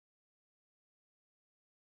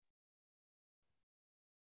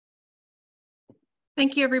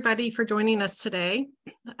Thank you, everybody, for joining us today.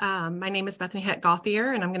 My name is Bethany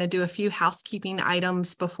Heck-Gauthier, and I'm going to do a few housekeeping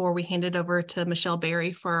items before we hand it over to Michelle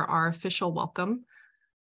Berry for our official welcome.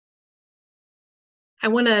 I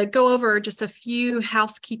want to go over just a few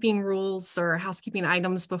housekeeping rules or housekeeping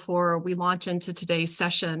items before we launch into today's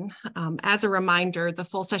session. As a reminder, the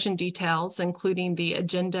full session details, including the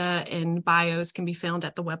agenda and bios, can be found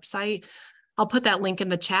at the website. I'll put that link in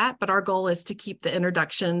the chat, but our goal is to keep the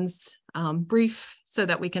introductions brief so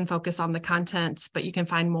that we can focus on the content, but you can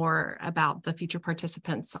find more about the future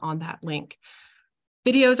participants on that link.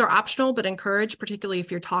 Videos are optional, but encouraged, particularly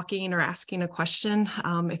if you're talking or asking a question.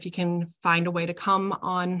 If you can find a way to come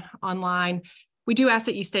online, we do ask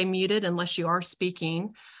that you stay muted unless you are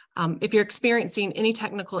speaking. If you're experiencing any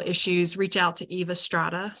technical issues, reach out to Eve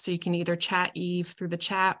Estrada. So you can either chat Eve through the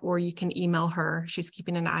chat or you can email her. She's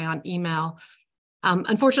keeping an eye on email.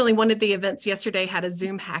 Unfortunately, one of the events yesterday had a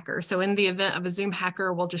Zoom hacker. So in the event of a Zoom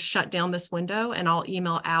hacker, we'll just shut down this window and I'll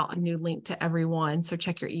email out a new link to everyone. So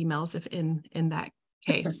check your emails if in that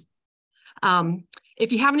case.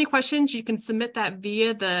 If you have any questions, you can submit that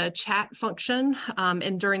via the chat function.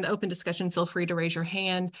 And during the open discussion, feel free to raise your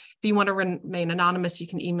hand. If you want to remain anonymous, you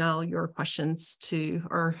can email your questions to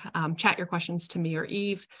or chat your questions to me or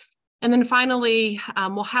Eve. And then finally,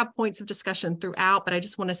 we'll have points of discussion throughout, but I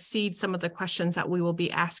just want to seed some of the questions that we will be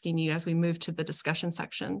asking you as we move to the discussion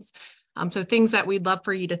sections. So things that we'd love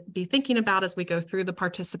for you to be thinking about as we go through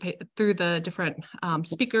the different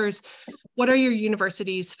speakers. What are your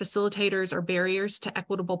university's facilitators or barriers to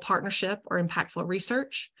equitable partnership or impactful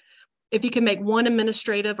research? If you can make one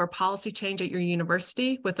administrative or policy change at your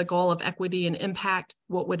university with the goal of equity and impact,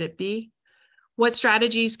 what would it be? What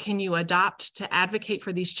strategies can you adopt to advocate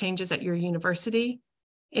for these changes at your university?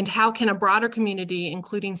 And how can a broader community,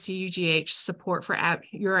 including CUGH, support for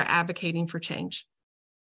your advocating for change?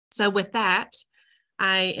 So with that,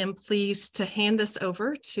 I am pleased to hand this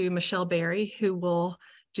over to Michelle Berry, who will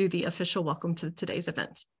do the official welcome to today's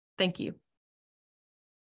event. Thank you.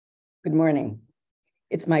 Good morning.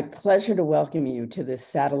 It's my pleasure to welcome you to this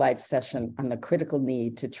satellite session on the critical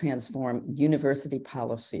need to transform university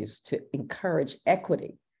policies to encourage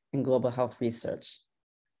equity in global health research.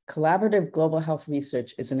 Collaborative global health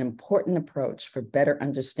research is an important approach for better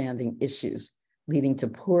understanding issues leading to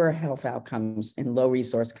poorer health outcomes in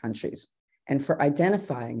low-resource countries, and for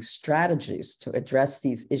identifying strategies to address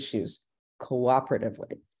these issues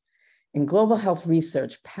cooperatively. In global health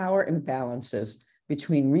research, power imbalances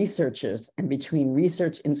between researchers and between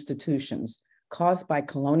research institutions caused by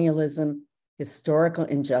colonialism, historical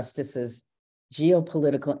injustices,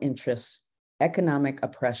 geopolitical interests, economic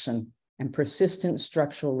oppression, and persistent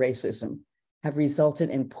structural racism have resulted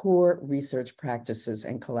in poor research practices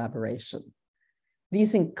and collaboration.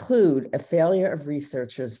 These include a failure of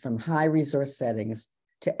researchers from high resource settings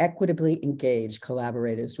to equitably engage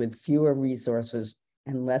collaborators with fewer resources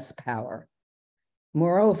and less power.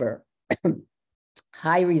 Moreover,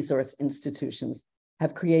 high resource institutions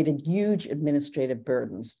have created huge administrative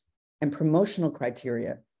burdens and promotional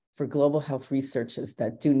criteria for global health researchers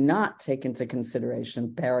that do not take into consideration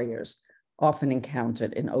barriers often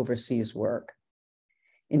encountered in overseas work.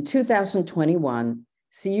 In 2021,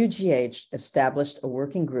 CUGH established a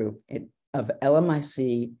working group of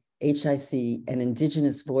LMIC, HIC, and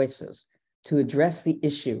Indigenous voices to address the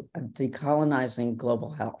issue of decolonizing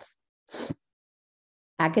global health.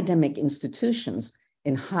 Academic institutions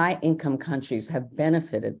in high-income countries have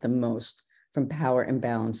benefited the most from power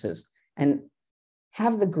imbalances and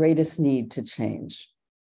have the greatest need to change.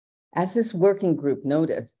 As this working group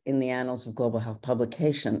noted in the Annals of Global Health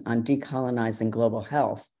publication on decolonizing global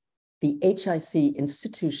health, the HIC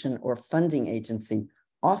institution or funding agency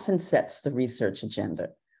often sets the research agenda,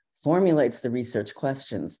 formulates the research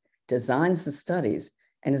questions, designs the studies,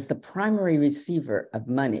 and is the primary receiver of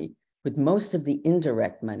money, with most of the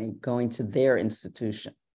indirect money going to their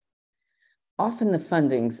institution. Often the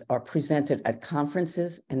fundings are presented at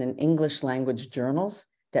conferences and in English language journals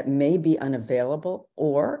that may be unavailable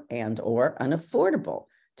or unaffordable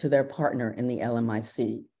to their partner in the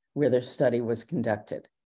LMIC, where their study was conducted.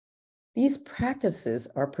 These practices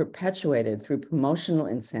are perpetuated through promotional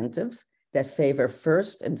incentives that favor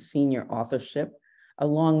first and senior authorship,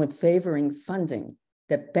 along with favoring funding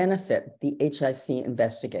that benefit the HIC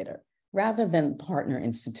investigator, rather than partner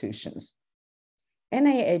institutions.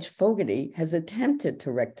 NIH Fogarty has attempted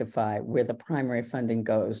to rectify where the primary funding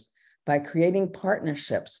goes by creating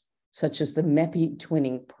partnerships such as the MEPI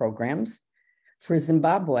twinning programs. For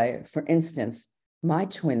Zimbabwe, for instance, my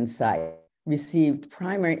twin site received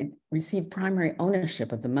primary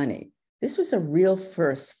ownership of the money. This was a real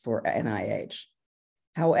first for NIH.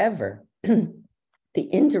 However,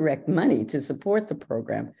 The indirect money to support the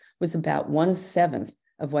program was about 1/7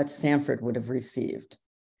 of what Stanford would have received.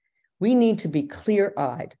 We need to be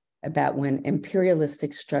clear-eyed about when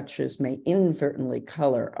imperialistic structures may inadvertently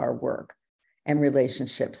color our work and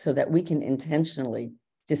relationships so that we can intentionally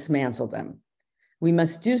dismantle them. We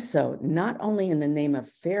must do so not only in the name of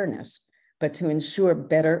fairness, but to ensure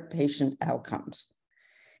better patient outcomes.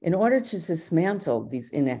 In order to dismantle these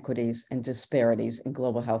inequities and disparities in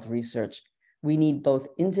global health research, we need both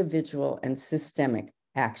individual and systemic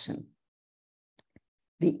action.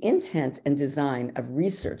 The intent and design of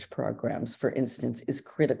research programs, for instance, is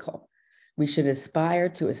critical. We should aspire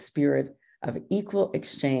to a spirit of equal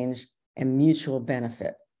exchange and mutual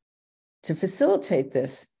benefit. To facilitate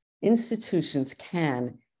this, institutions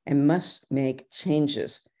can and must make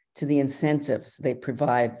changes to the incentives they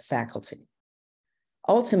provide faculty.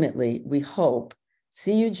 Ultimately, we hope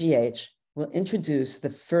CUGH will introduce the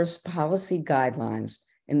first policy guidelines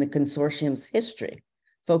in the consortium's history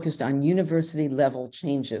focused on university-level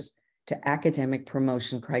changes to academic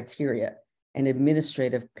promotion criteria and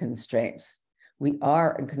administrative constraints. We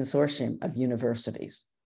are a consortium of universities.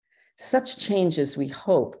 Such changes, we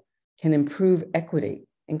hope, can improve equity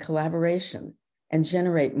and collaboration and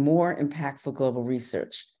generate more impactful global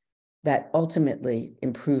research that ultimately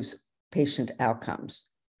improves patient outcomes.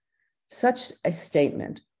 Such a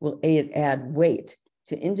statement will add weight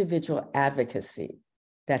to individual advocacy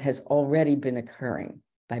that has already been occurring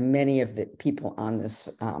by many of the people on this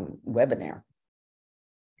webinar.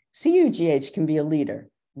 CUGH can be a leader,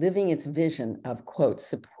 living its vision of, quote,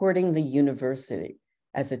 supporting the university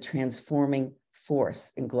as a transforming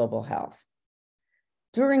force in global health.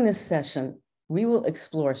 During this session, we will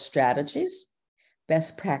explore strategies,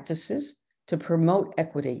 best practices to promote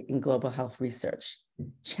equity in global health research,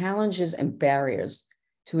 challenges and barriers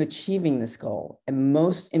to achieving this goal, and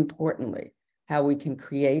most importantly, how we can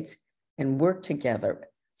create and work together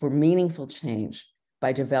for meaningful change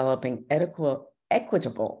by developing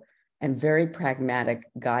equitable and very pragmatic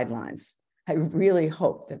guidelines. I really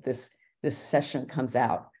hope that this session comes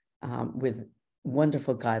out with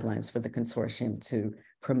wonderful guidelines for the consortium to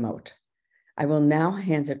promote. I will now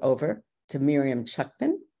hand it over to Miriam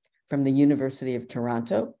Chuckman from the University of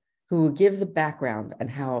Toronto, who will give the background on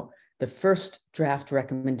how the first draft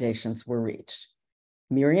recommendations were reached.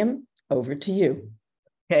 Miriam, over to you.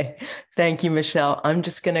 Okay, thank you, Michelle. I'm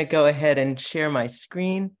just going to go ahead and share my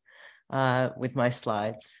screen with my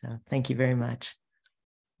slides. So thank you very much.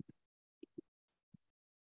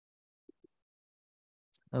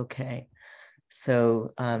 Okay,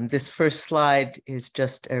 so this first slide is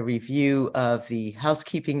just a review of the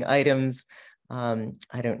housekeeping items.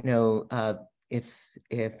 I don't know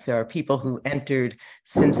if there are people who entered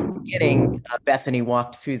since the beginning. Bethany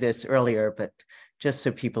walked through this earlier, but just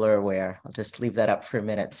so people are aware, I'll just leave that up for a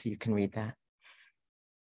minute so you can read that.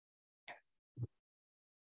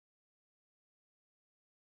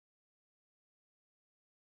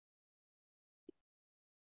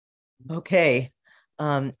 Okay,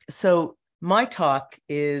 so my talk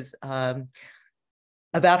is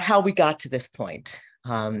about how we got to this point.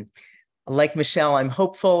 Like Michelle, I'm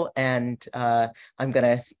hopeful, and I'm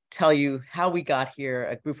going to tell you how we got here,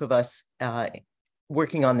 a group of us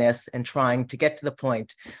working on this and trying to get to the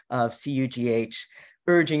point of CUGH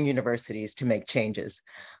urging universities to make changes.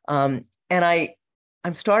 And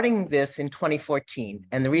I'm starting this in 2014.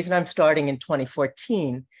 And the reason I'm starting in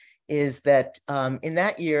 2014 is that in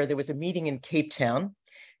that year, there was a meeting in Cape Town,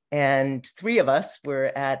 and three of us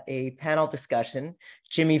were at a panel discussion.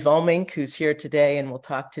 Jimmy Volmink, who's here today and will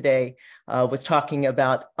talk today, was talking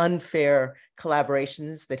about unfair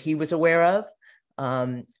collaborations that he was aware of.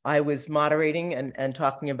 I was moderating and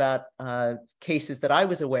talking about cases that I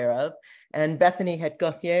was aware of. And Bethany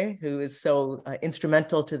Het-Gauthier, who is so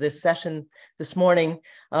instrumental to this session this morning,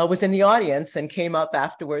 was in the audience and came up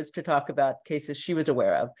afterwards to talk about cases she was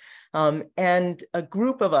aware of. And a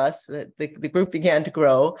group of us, the group began to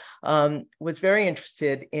grow, was very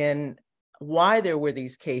interested in why there were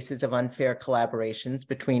these cases of unfair collaborations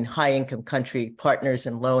between high-income country partners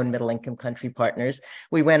and low- and middle-income country partners.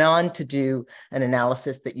 We went on to do an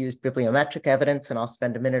analysis that used bibliometric evidence, and I'll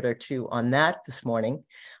spend a minute or two on that this morning.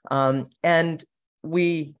 And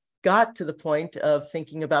we got to the point of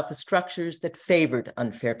thinking about the structures that favored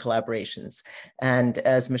unfair collaborations. And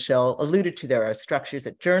as Michelle alluded to, there are structures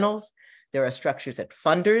at journals, there are structures at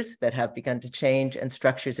funders that have begun to change, and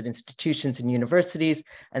structures at institutions and universities,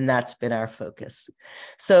 and that's been our focus.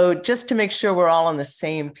 So just to make sure we're all on the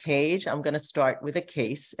same page, I'm going to start with a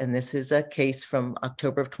case, and this is a case from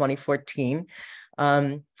October of 2014.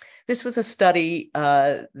 This was a study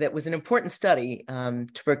that was an important study.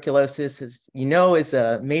 Tuberculosis, as you know, is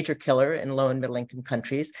a major killer in low and middle income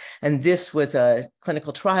countries. And this was a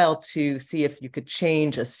clinical trial to see if you could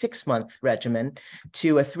change a 6-month regimen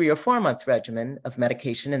to a 3 or 4 month regimen of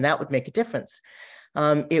medication, and that would make a difference.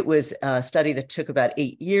 It was a study that took about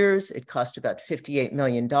 8 years. It cost about $58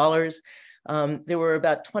 million. There were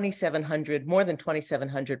about 2,700, more than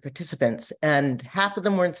 2,700 participants, and half of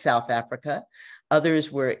them were in South Africa.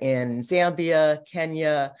 Others were in Zambia,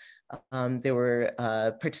 Kenya. There were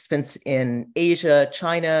participants in Asia,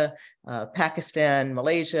 China, Pakistan,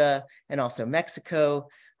 Malaysia, and also Mexico.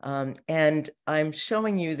 And I'm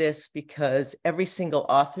showing you this because every single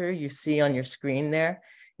author you see on your screen there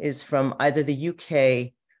is from either the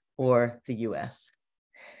UK or the US.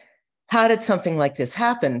 How did something like this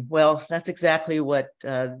happen? Well, that's exactly what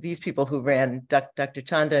these people who ran, Dr.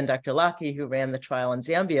 Chanda and Dr. Laki, who ran the trial in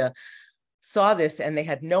Zambia, saw this, and they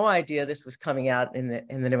had no idea this was coming out in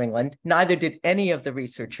the New England. Neither did any of the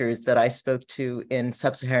researchers that I spoke to in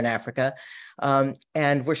sub-Saharan Africa,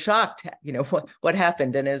 and were shocked, you know, what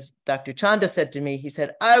happened. And as Dr. Chanda said to me, he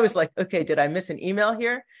said, I was like, okay, did I miss an email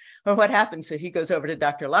here? Or what happened? So he goes over to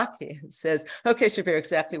Dr. Laki and says, okay, Shabir,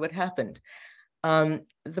 exactly what happened.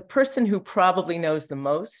 The person who probably knows the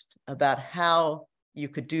most about how you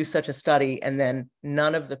could do such a study, and then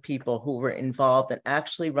none of the people who were involved in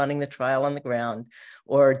actually running the trial on the ground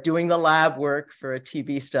or doing the lab work for a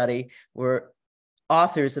TB study were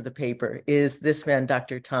authors of the paper, is this man,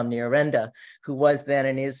 Dr. Tom Nyirenda, who was then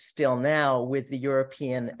and is still now with the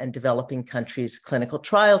European and Developing Countries Clinical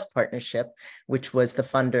Trials Partnership, which was the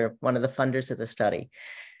funder, one of the funders of the study.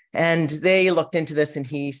 And they looked into this, and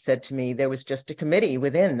he said to me, there was just a committee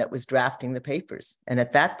within that was drafting the papers. And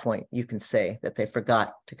at that point, you can say that they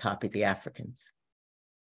forgot to copy the Africans.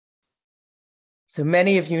 So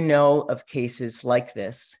many of you know of cases like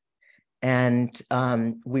this, and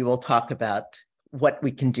we will talk about what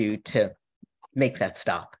we can do to make that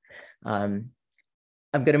stop. I'm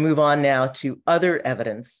going to move on now to other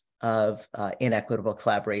evidence of inequitable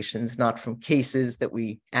collaborations, not from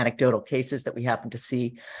anecdotal cases that we happen to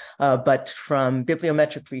see, but from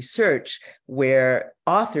bibliometric research where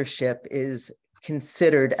authorship is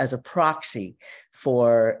considered as a proxy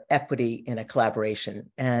for equity in a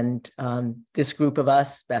collaboration. And this group of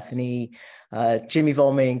us, Bethany, Jimmy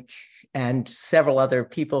Volmink, and several other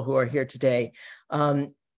people who are here today,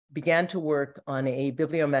 began to work on a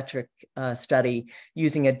bibliometric study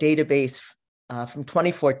using a database from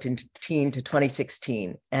 2014 to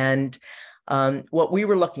 2016. And what we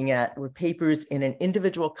were looking at were papers in an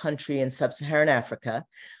individual country in sub-Saharan Africa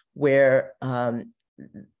where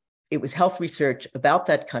it was health research about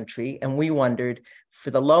that country. And we wondered, for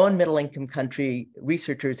the low and middle income country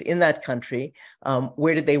researchers in that country,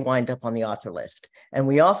 where did they wind up on the author list? And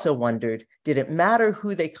we also wondered, did it matter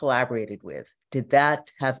who they collaborated with? Did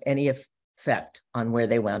that have any effect on where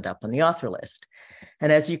they wound up on the author list?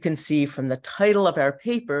 And as you can see from the title of our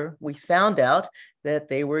paper, we found out that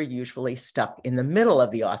they were usually stuck in the middle of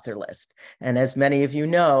the author list. And as many of you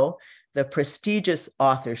know, the prestigious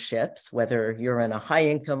authorships, whether you're in a high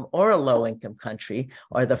income or a low income country,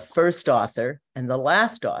 are the first author and the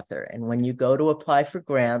last author. And when you go to apply for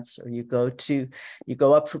grants or you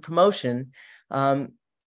go up for promotion,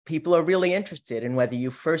 people are really interested in whether you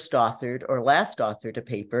first authored or last authored a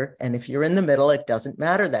paper. And if you're in the middle, it doesn't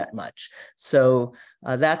matter that much. So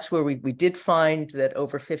that's where we did find that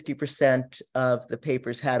over 50% of the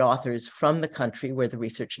papers had authors from the country where the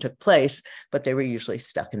research took place, but they were usually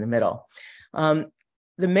stuck in the middle. The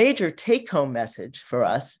major take-home message for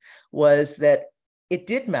us was that it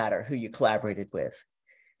did matter who you collaborated with.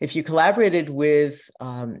 If you collaborated with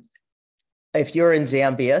if you're in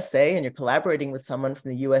Zambia, say, and you're collaborating with someone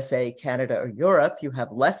from the USA, Canada, or Europe, you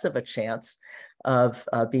have less of a chance of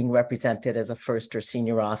being represented as a first or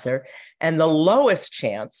senior author. And the lowest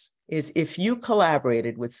chance is if you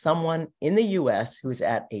collaborated with someone in the US who's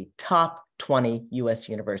at a top 20 US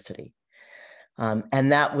university.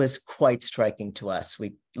 And that was quite striking to us.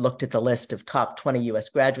 We looked at the list of top 20 US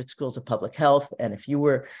graduate schools of public health. And if you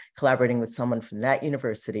were collaborating with someone from that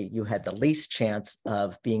university, you had the least chance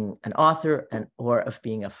of being an author or of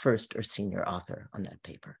being a first or senior author on that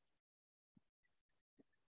paper.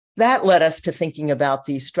 That led us to thinking about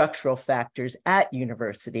the structural factors at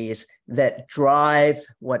universities that drive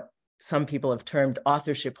what some people have termed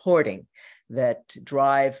authorship hoarding, that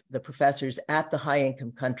drive the professors at the high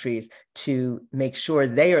income countries to make sure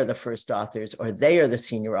they are the first authors or they are the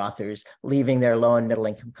senior authors, leaving their low and middle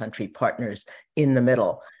income country partners in the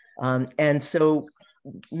middle. And so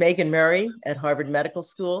Megan Murray at Harvard Medical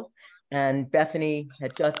School and Bethany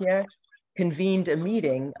at CUGH convened a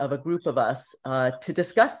meeting of a group of us to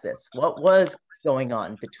discuss this. What was going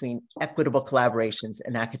on between equitable collaborations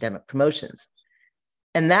and academic promotions?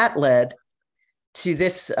 And that led to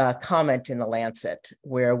this comment in the Lancet,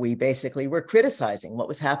 where we basically were criticizing what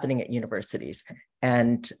was happening at universities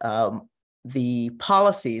and the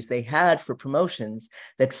policies they had for promotions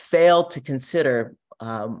that failed to consider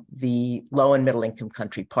the low and middle income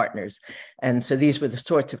country partners. And so these were the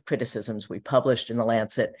sorts of criticisms we published in the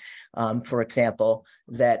Lancet, for example,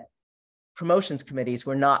 that promotions committees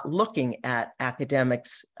were not looking at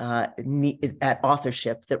academics at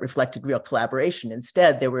authorship that reflected real collaboration.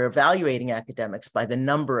 Instead, they were evaluating academics by the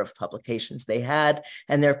number of publications they had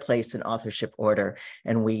and their place in authorship order.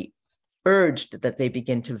 And we urged that they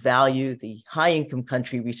begin to value the high income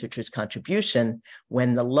country researcher's contribution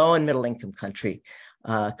when the low and middle income country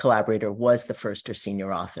collaborator was the first or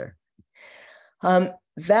senior author.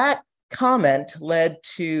 That comment led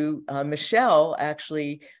to Michelle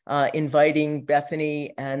actually inviting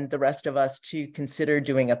Bethany and the rest of us to consider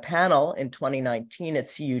doing a panel in 2019 at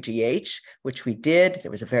CUGH, which we did.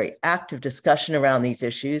 There was a very active discussion around these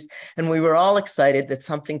issues, and we were all excited that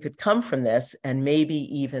something could come from this, and maybe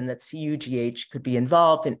even that CUGH could be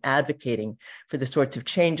involved in advocating for the sorts of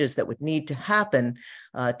changes that would need to happen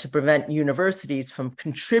to prevent universities from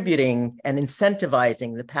contributing and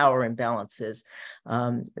incentivizing the power imbalances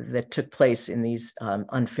that took place in these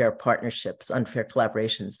unfair partnerships, unfair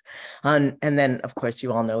collaborations. And then, of course,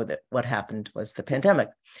 you all know that what happened was the pandemic.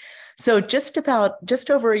 So just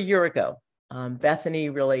over a year ago, Bethany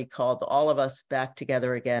really called all of us back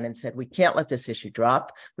together again and said, we can't let this issue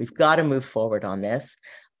drop. We've got to move forward on this.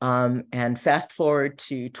 And fast forward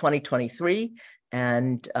to 2023,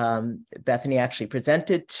 and Bethany actually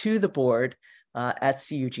presented to the board at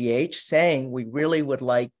CUGH saying, we really would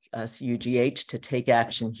like CUGH to take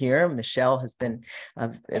action here. Michelle has been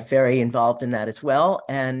very involved in that as well,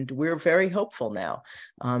 and we're very hopeful now.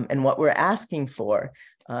 And what we're asking for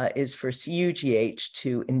is for CUGH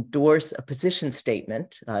to endorse a position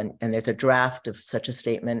statement, and there's a draft of such a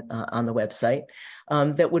statement on the website,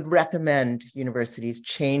 that would recommend universities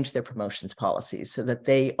change their promotions policies so that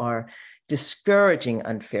they are discouraging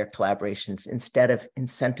unfair collaborations instead of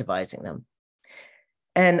incentivizing them.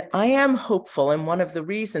 And I am hopeful, and one of the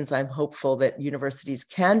reasons I'm hopeful that universities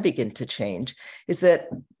can begin to change is that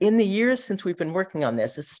in the years since we've been working on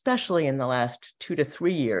this, especially in the last 2 to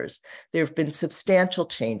 3 years, there have been substantial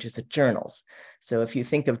changes at journals. So if you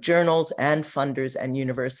think of journals and funders and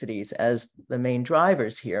universities as the main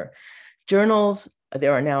drivers here, journals,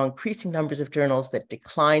 there are now increasing numbers of journals that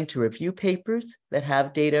decline to review papers that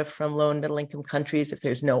have data from low and middle income countries if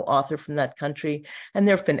there's no author from that country. And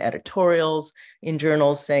there have been editorials in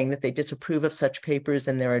journals saying that they disapprove of such papers,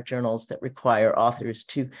 and there are journals that require authors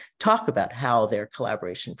to talk about how their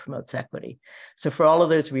collaboration promotes equity. So for all of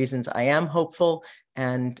those reasons, I am hopeful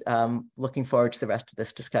and looking forward to the rest of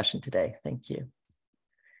this discussion today. Thank you.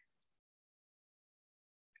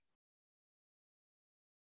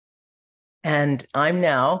 And I'm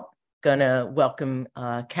now going to welcome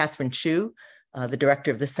Catherine Chu, the director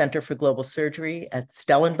of the Center for Global Surgery at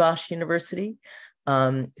Stellenbosch University,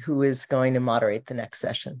 who is going to moderate the next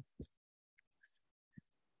session.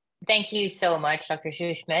 Thank you so much, Dr.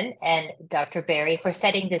 Schuschman and Dr. Berry, for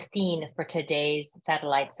setting the scene for today's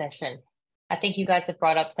satellite session. I think you guys have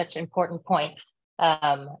brought up such important points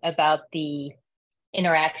about the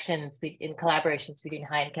interactions in collaborations between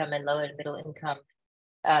high income and low and middle income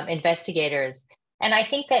investigators. And I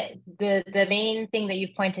think that the main thing that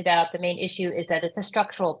you've pointed out, the main issue is that it's a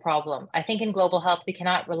structural problem. I think in global health, we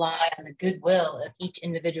cannot rely on the goodwill of each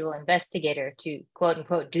individual investigator to quote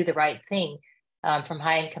unquote do the right thing from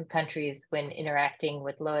high income countries when interacting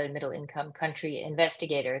with low and middle income country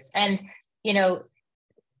investigators. And, you know,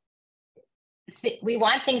 we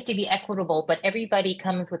want things to be equitable, but everybody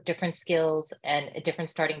comes with different skills and a different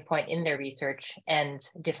starting point in their research and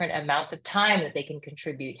different amounts of time that they can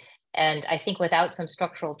contribute. And I think without some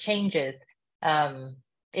structural changes,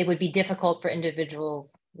 it would be difficult for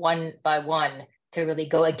individuals one by one to really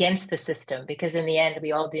go against the system, because in the end,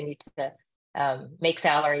 we all do need to make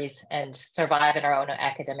salaries and survive in our own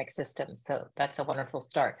academic system. So that's a wonderful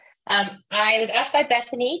start. I was asked by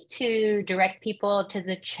Bethany to direct people to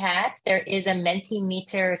the chat. There is a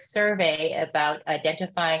Mentimeter survey about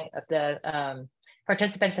identifying the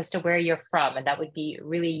participants as to where you're from, and that would be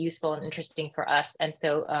really useful and interesting for us. And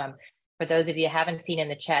so for those of you who haven't seen in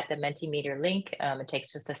the chat, the Mentimeter link, it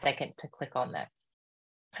takes just a second to click on that.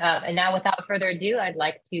 And now without further ado, I'd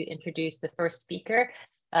like to introduce the first speaker,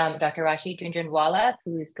 Dr. Rashi Jhunjhunwala,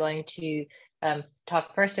 who is going to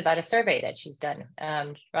talk first about a survey that she's done.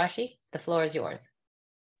 Rashi, the floor is yours.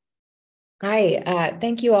 Hi,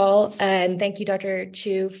 thank you all, and thank you, Dr.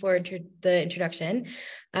 Chu, for the introduction.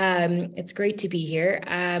 It's great to be here.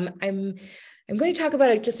 I'm going to talk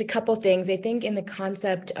about just a couple things. I think in the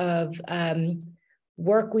concept of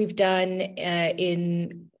work we've done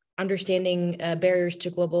in understanding barriers to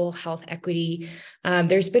global health equity,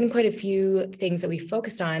 there's been quite a few things that we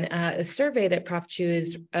focused on. A survey that Prof. Chu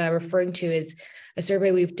is referring to is a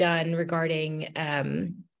survey we've done regarding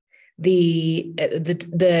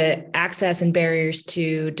the access and barriers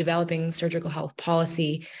to developing surgical health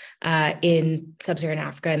policy in sub-Saharan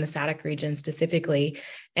Africa and the SADC region specifically.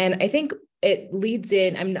 And I think it leads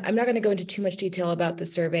in, I'm not going to go into too much detail about the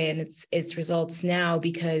survey and its results now,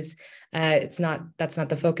 because that's not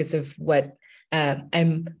the focus of what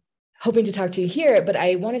I'm hoping to talk to you here, but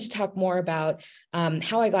I wanted to talk more about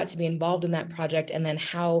how I got to be involved in that project, and then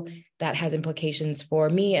how that has implications for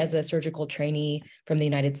me as a surgical trainee from the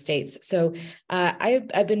United States. So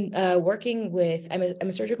I've been working with, I'm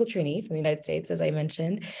a surgical trainee from the United States, as I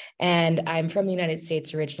mentioned, and I'm from the United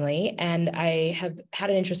States originally, and I have had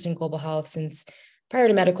an interest in global health since prior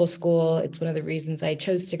to medical school. It's one of the reasons I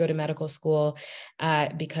chose to go to medical school,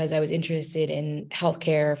 because I was interested in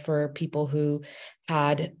healthcare for people who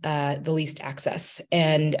had the least access.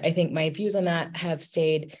 And I think my views on that have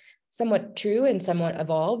stayed somewhat true and somewhat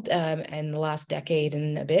evolved in the last decade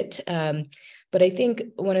and a bit. But I think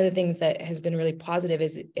one of the things that has been really positive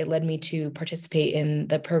is it led me to participate in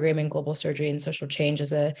the program in global surgery and social change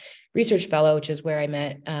as a research fellow, which is where I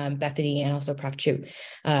met Bethany and also Prof. Chu,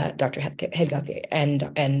 Dr. Hedgathi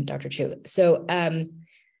and Dr. Chu. So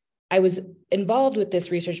I was involved with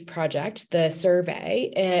this research project, the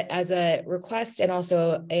survey, as a request and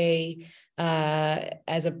also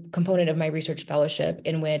as a component of my research fellowship,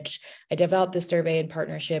 in which I developed the survey in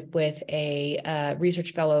partnership with a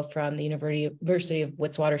research fellow from the University of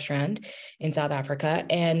Witwatersrand in South Africa.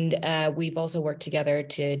 And we've also worked together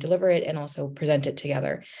to deliver it and also present it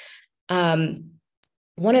together. One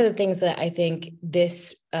of the things that I think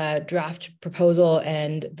this draft proposal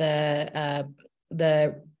and the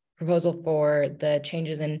proposal for the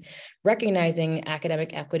changes in recognizing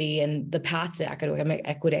academic equity and the path to academic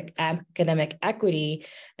equity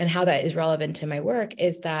and how that is relevant to my work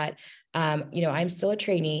is that, I'm still a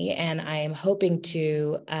trainee, and I am hoping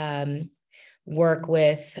to work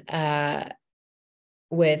with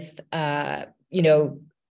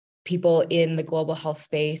people in the global health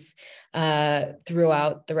space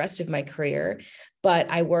throughout the rest of my career.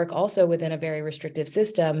 But I work also within a very restrictive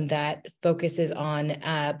system that focuses on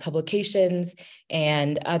publications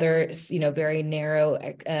and other, very narrow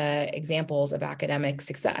examples of academic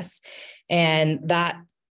success. And that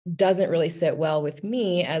doesn't really sit well with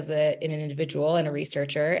me as an individual and a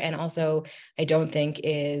researcher. And also, I don't think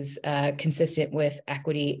is consistent with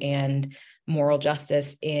equity and moral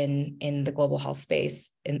justice in the global health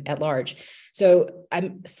space at large. So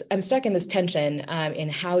I'm stuck in this tension in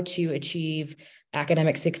how to achieve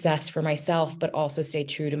academic success for myself, but also stay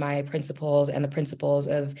true to my principles and the principles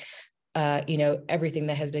of everything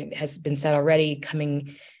that has been said already,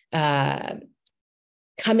 coming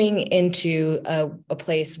into a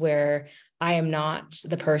place where I am not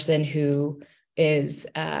the person who is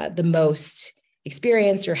the most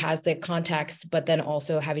experienced or has the context, but then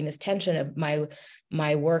also having this tension of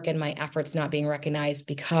my work and my efforts not being recognized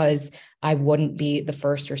because I wouldn't be the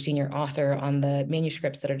first or senior author on the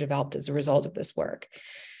manuscripts that are developed as a result of this work.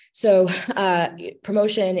 So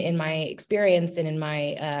promotion, in my experience and in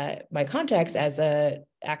my context as a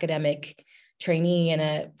academic trainee and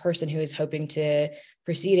a person who is hoping to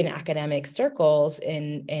proceed in academic circles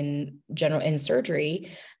in general in surgery,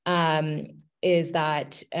 is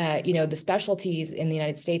that the specialties in the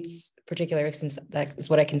United States, particularly since that is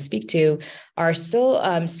what I can speak to, are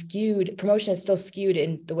still skewed. Promotion is still skewed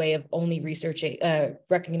in the way of only researching,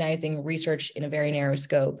 recognizing research in a very narrow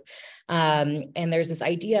scope. And there's this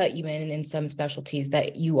idea, even in some specialties,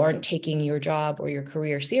 that you aren't taking your job or your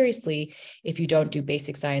career seriously if you don't do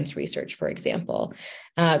basic science research, for example.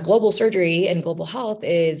 Global surgery and global health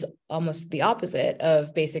is almost the opposite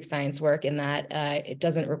of basic science work in that it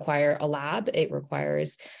doesn't require a lab, it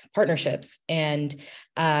requires partnerships. And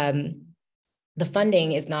the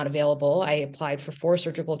funding is not available. I applied for 4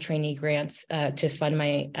 surgical trainee grants to fund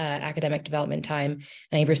my academic development time,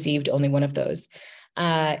 and I received only one of those.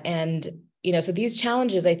 So these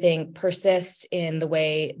challenges, I think, persist in the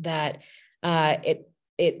way that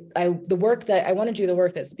the work that I want to do, the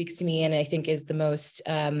work that speaks to me and I think is the most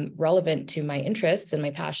relevant to my interests and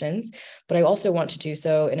my passions, but I also want to do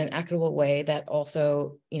so in an equitable way that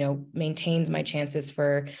also, maintains my chances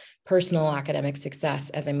for personal academic success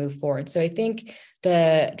as I move forward. So I think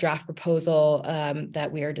the draft proposal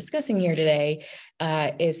that we are discussing here today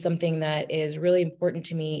is something that is really important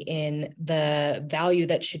to me in the value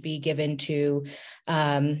that should be given to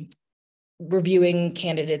reviewing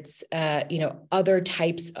candidates, other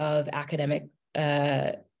types of academic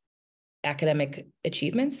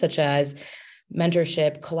achievements, such as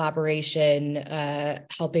mentorship, collaboration,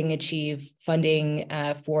 helping achieve funding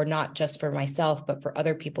for not just for myself, but for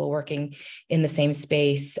other people working in the same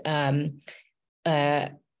space,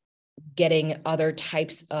 getting other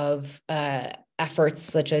types of efforts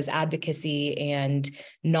such as advocacy and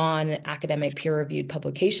non-academic peer-reviewed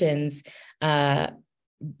publications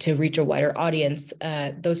to reach a wider audience.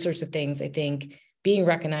 Those sorts of things, I think, being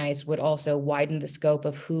recognized would also widen the scope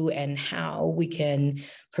of who and how we can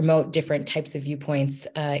promote different types of viewpoints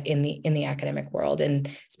in the academic world, and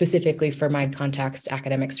specifically for my context,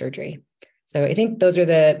 academic surgery. So I think those are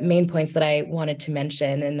the main points that I wanted to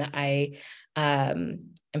mention, and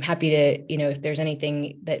I'm happy to, if there's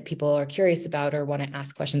anything that people are curious about or want to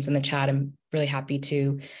ask questions in the chat, I'm really happy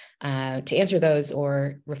to answer those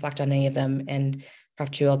or reflect on any of them. And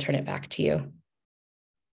Prof. Chu, I'll turn it back to you.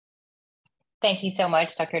 Thank you so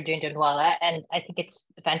much, Dr. Jhunjhunwala. And I think it's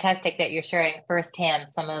fantastic that you're sharing firsthand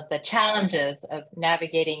some of the challenges of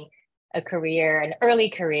navigating a career, an early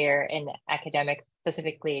career in academics,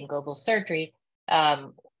 specifically in global surgery,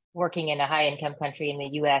 working in a high-income country in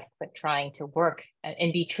the US, but trying to work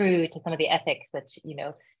and be true to some of the ethics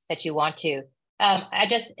that you want to.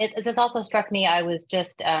 It just also struck me, I was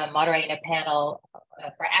just moderating a panel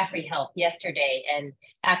for AfriHealth yesterday, and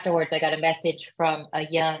afterwards I got a message from a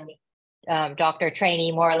young doctor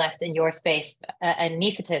trainee, more or less in your space, an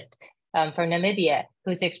anesthetist from Namibia,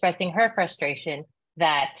 who's expressing her frustration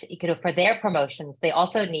that for their promotions, they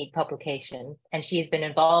also need publications. And she's been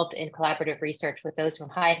involved in collaborative research with those from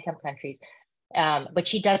high-income countries, but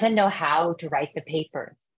she doesn't know how to write the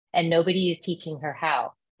papers, and nobody is teaching her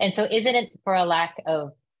how. And so isn't it for a lack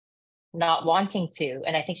of not wanting to?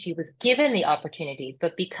 And I think she was given the opportunity,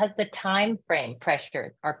 but because the time frame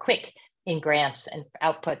pressures are quick in grants and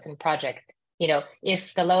outputs and projects,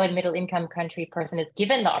 if the low and middle income country person is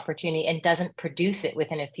given the opportunity and doesn't produce it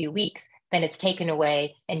within a few weeks, then it's taken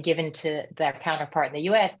away and given to their counterpart in the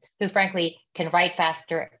US, who frankly can write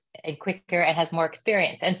faster and quicker and has more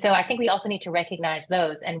experience. And so I think we also need to recognize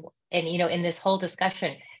those. And in this whole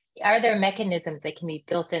discussion, are there mechanisms that can be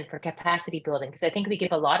built in for capacity building? Because I think we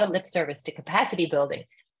give a lot of lip service to capacity building,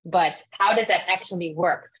 but how does that actually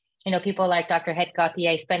work? People like Dr. Het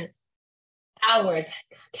Gauthier spend hours,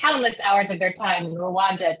 countless hours of their time in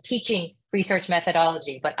Rwanda teaching research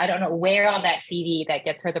methodology, but I don't know where on that CV that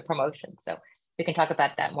gets her the promotion. So we can talk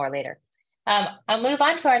about that more later. I'll move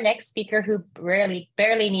on to our next speaker, who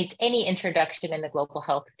barely needs any introduction in the global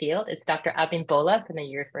health field. It's Dr. Abimbola from the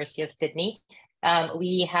University of Sydney.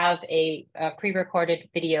 We have a pre-recorded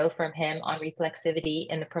video from him on reflexivity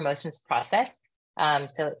in the promotions process.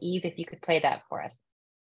 So Eve, if you could play that for us.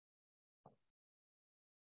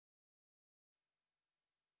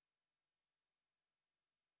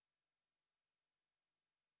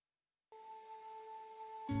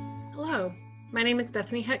 Hello, my name is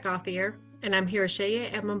Bethany Het Gauthier, and I'm here with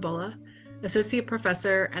Sheye Abimbola, Associate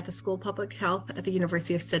Professor at the School of Public Health at the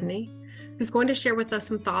University of Sydney, who's going to share with us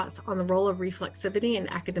some thoughts on the role of reflexivity in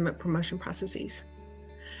academic promotion processes.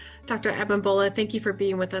 Dr. Abimbola, thank you for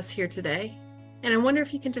being with us here today. And I wonder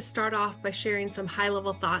if you can just start off by sharing some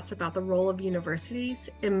high-level thoughts about the role of universities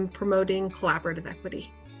in promoting collaborative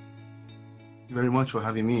equity. Thank you very much for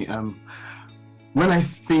having me. When I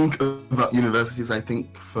think about universities, I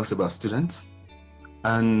think first about students.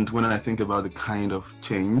 And when I think about the kind of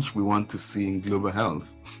change we want to see in global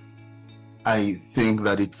health, I think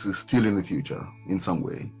that it's still in the future in some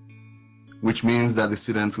way, which means that the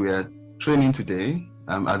students we are training today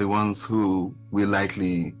are the ones who will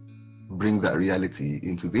likely bring that reality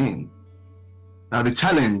into being. Now, the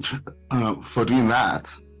challenge for doing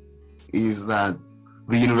that is that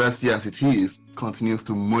the university as it is continues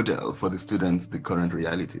to model for the students the current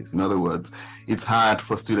realities. In other words, it's hard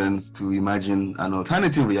for students to imagine an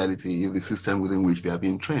alternative reality if the system within which they are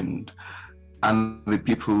being trained and the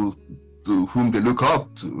people to whom they look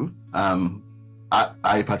up to are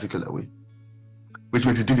a particular way, which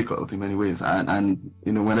makes it difficult in many ways. And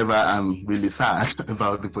whenever I'm really sad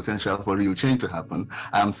about the potential for real change to happen,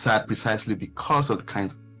 I'm sad precisely because of the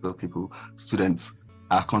kinds of people students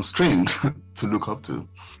are constrained to look up to,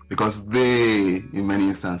 because they, in many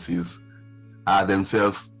instances, have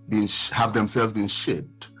themselves been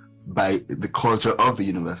shaped by the culture of the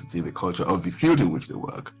university, the culture of the field in which they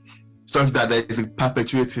work, such that there is a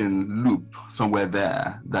perpetuating loop somewhere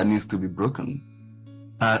there that needs to be broken.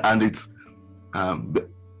 And it's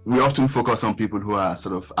we often focus on people who are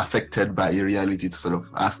sort of affected by a reality to sort of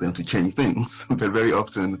ask them to change things, but very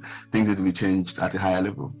often things need to be changed at a higher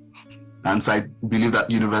level. And so I believe that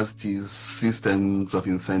universities' systems of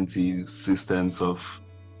incentives, systems of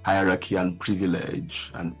hierarchy and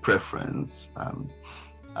privilege and preference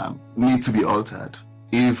need to be altered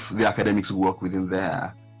if the academics who work within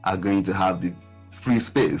there are going to have the free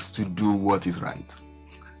space to do what is right,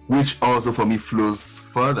 which also for me flows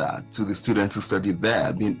further to the students who study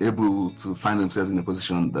there, being able to find themselves in a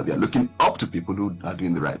position that they are looking up to people who are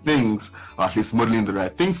doing the right things, or at least modeling the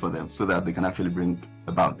right things for them, so that they can actually bring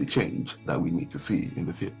about the change that we need to see in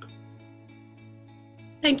the field.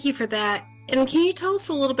 Thank you for that. And can you tell us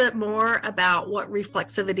a little bit more about what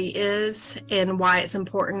reflexivity is and why it's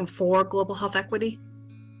important for global health equity?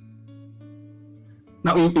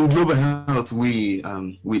 Now, in global health, we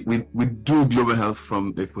do global health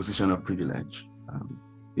from a position of privilege.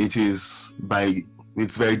 It is, by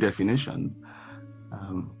its very definition,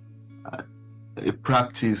 a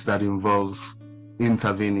practice that involves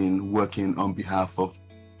intervening, working on behalf of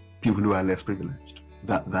people who are less privileged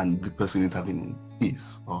than the person intervening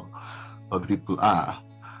is, or the people are,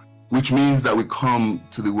 which means that we come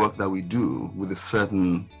to the work that we do with a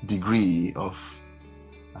certain degree of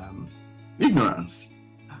ignorance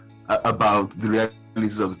about the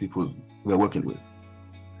realities of the people we're working with.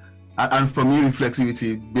 And for me,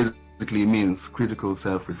 reflexivity basically means critical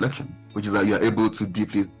self-reflection, which is that you're able to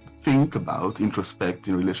deeply think about, introspect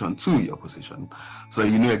in relation to your position. So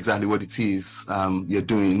you know exactly what it is you're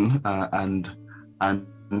doing and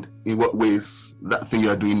in what ways that thing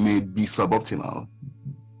you're doing may be suboptimal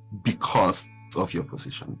because of your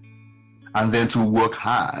position. And then to work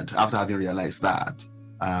hard after having realized that,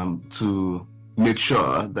 to make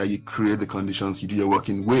sure that you create the conditions, you do your work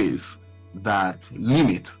in ways that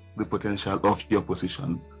limit the potential of your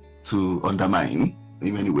position to undermine,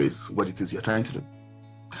 in many ways, what it is you're trying to do.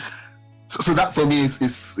 So that for me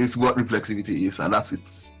is what reflexivity is, and that's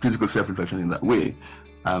its critical self-reflection in that way.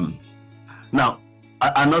 Now,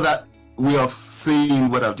 another way of saying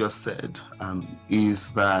what I've just said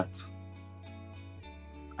is that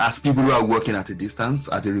as people who are working at a distance,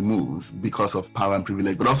 at a remove, because of power and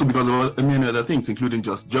privilege, but also because of many other things, including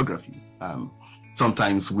just geography.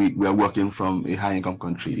 Sometimes we are working from a high-income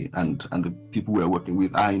country, and the people we are working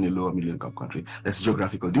with are in a lower middle-income country. There's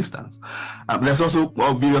geographical distance. There's also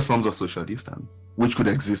various forms of social distance, which could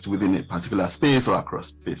exist within a particular space or across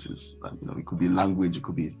spaces. It could be language, it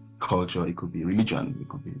could be culture, it could be religion, it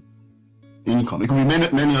could be income, it could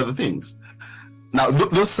be many other things. Now,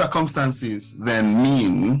 those circumstances then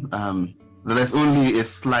mean that there's only a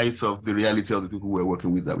slice of the reality of the people we're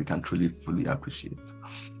working with that we can truly, fully appreciate.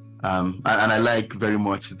 And I like very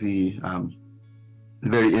much the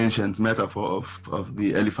very ancient metaphor of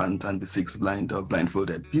the elephant and the six blind or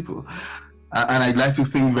blindfolded people. And I'd like to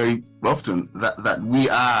think very often that we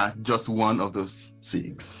are just one of those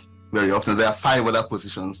six. Very often there are 5 other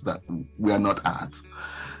positions that we are not at.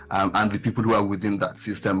 And the people who are within that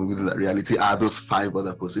system, within that reality, are those 5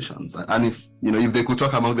 other positions. And if they could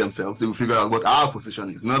talk among themselves, they will figure out what our position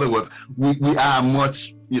is. In other words, we are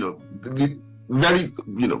much, very,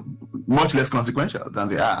 much less consequential than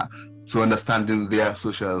they are to understanding their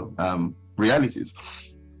social realities.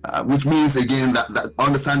 Which means again that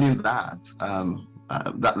understanding that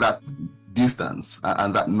distance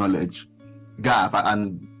and that knowledge gap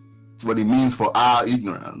and what it means for our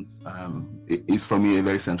ignorance is for me a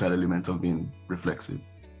very central element of being reflexive.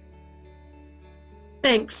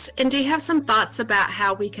 Thanks. And do you have some thoughts about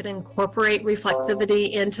how we could incorporate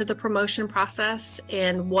reflexivity into the promotion process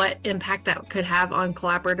and what impact that could have on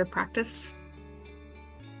collaborative practice?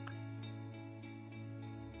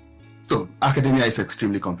 So academia is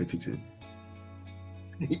extremely competitive.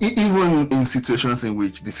 Even in situations in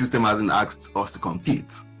which the system hasn't asked us to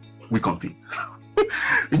compete, we compete.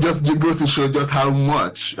 It just goes to show just how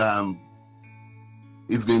much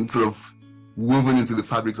it's been sort of woven into the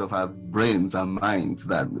fabrics of our brains and minds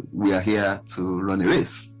that we are here to run a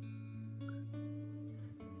race.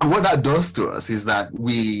 And what that does to us is that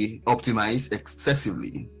we optimize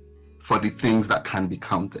excessively for the things that can be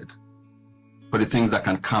counted, for the things that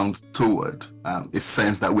can count toward a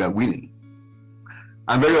sense that we are winning.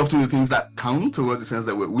 And very often the things that count towards the sense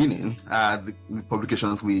that we're winning are the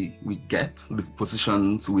publications we get, the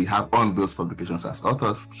positions we have on those publications as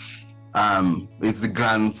authors, It's the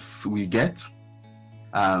grants we get.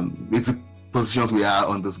 It's the positions we are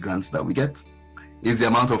on those grants that we get. It's the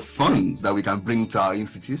amount of funds that we can bring to our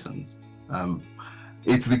institutions.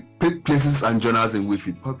 It's the places and journals in which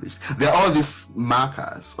we publish. There are all these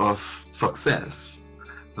markers of success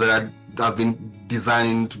that have been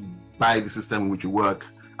designed by the system in which we work,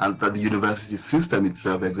 and that the university system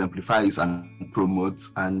itself exemplifies and promotes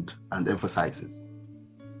and emphasizes.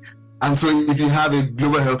 And so if you have a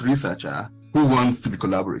global health researcher who wants to be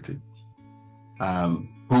collaborative,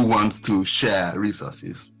 who wants to share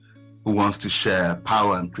resources, who wants to share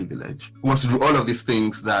power and privilege, who wants to do all of these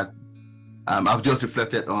things that I've just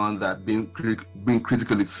reflected on, that being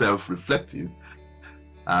critically self-reflective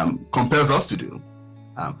compels us to do,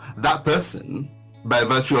 that person, by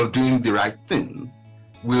virtue of doing the right thing,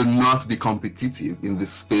 will not be competitive in the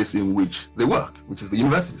space in which they work, which is the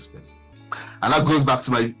university space. And that goes back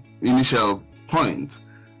to my initial point,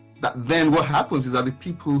 that then what happens is that the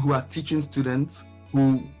people who are teaching students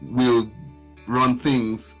who will run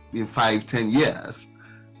things in 5-10 years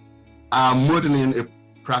are modeling a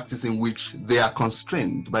practice in which they are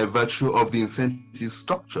constrained by virtue of the incentive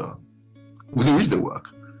structure within which they work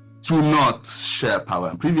to not share power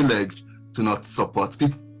and privilege, to not support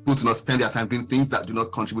people, to not spend their time doing things that do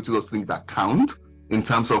not contribute to those things that count in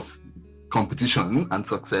terms of competition and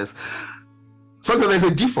success. So that there's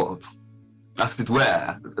a default, as it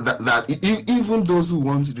were, that even those who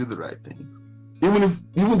want to do the right things,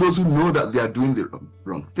 even those who know that they are doing the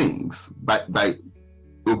wrong things by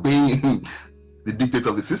obeying the dictates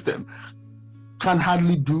of the system, can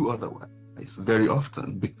hardly do otherwise very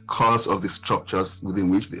often because of the structures within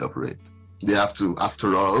which they operate. They have to,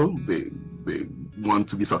 after all, they want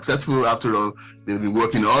to be successful. After all, they've been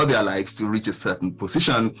working all their lives to reach a certain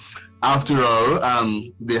position. After all,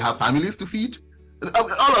 they have families to feed.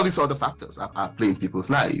 All of these other factors are playing people's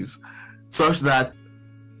lives, such that,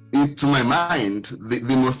 to my mind,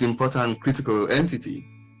 the most important critical entity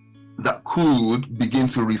that could begin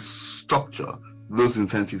to restructure those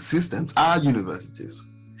incentive systems are universities.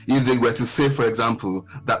 If they were to say, for example,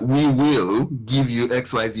 that we will give you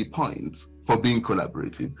XYZ points for being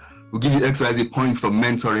collaborative, we'll give you XYZ points for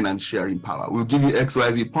mentoring and sharing power, we'll give you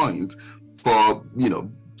XYZ points for,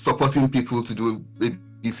 supporting people to do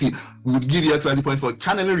ABC, we would give you XYZ points for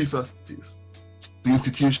channeling resources to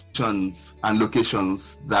institutions and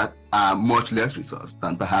locations that are much less resourced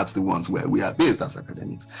than perhaps the ones where we are based as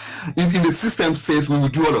academics. If the system says we will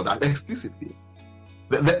do all of that explicitly,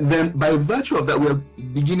 then by virtue of that, we're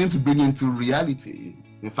beginning to bring into reality,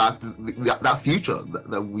 in fact, that future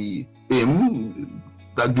that we aim,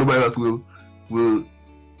 that global health will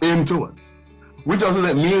aim towards. Which also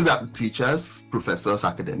then means that teachers, professors,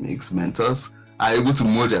 academics, mentors are able to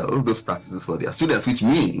model those practices for their students, which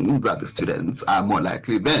means that the students are more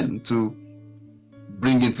likely then to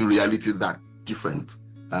bring into reality that different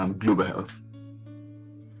global health.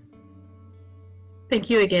 Thank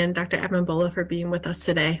you again, Dr. Abimbola, for being with us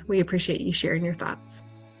today. We appreciate you sharing your thoughts.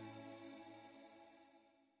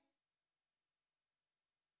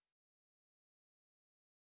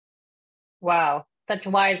 Wow, such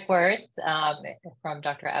wise words from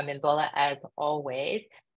Dr. Abimbola, as always.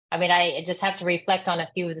 I mean, I just have to reflect on a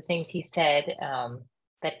few of the things he said,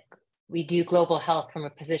 that we do global health from a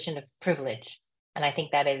position of privilege. And I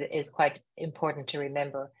think that is quite important to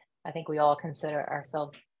remember. I think we all consider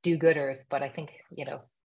ourselves do-gooders, but I think,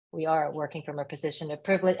 we are working from a position of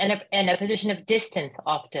privilege and a position of distance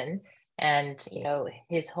often. And,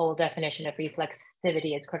 his whole definition of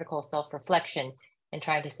reflexivity is critical self-reflection and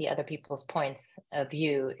trying to see other people's points of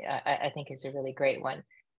view, I think is a really great one.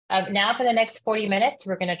 Now for the next 40 minutes,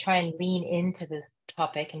 we're going to try and lean into this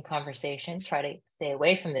topic and conversation, try to stay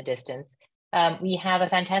away from the distance. We have a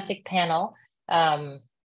fantastic panel,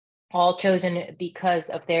 all chosen because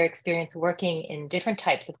of their experience working in different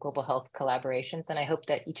types of global health collaborations. And I hope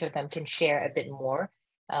that each of them can share a bit more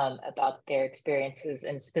about their experiences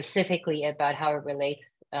and specifically about how it relates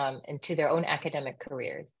into their own academic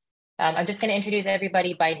careers. I'm just going to introduce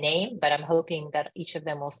everybody by name, but I'm hoping that each of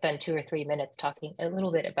them will spend 2 or 3 minutes talking a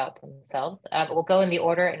little bit about themselves. We'll go in the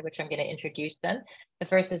order in which I'm going to introduce them. The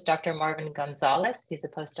first is Dr. Marvin Gonzalez. He's a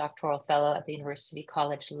postdoctoral fellow at the University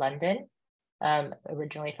College London,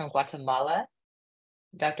 originally from Guatemala.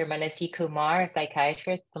 Dr. Manasi Kumar, a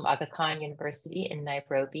psychiatrist from Aga Khan University in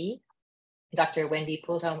Nairobi. Dr. Wendy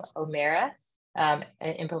Pultham O'Meara, an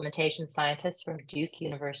implementation scientist from Duke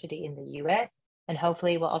University in the US. And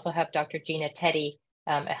hopefully we'll also have Dr. Gina Teddy,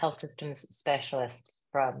 a health systems specialist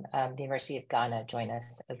from the University of Ghana, join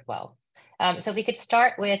us as well. So if we could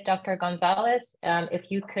start with Dr. Gonzalez,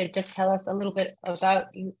 if you could just tell us a little bit about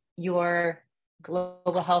your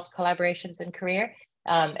global health collaborations and career,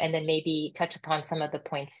 and then maybe touch upon some of the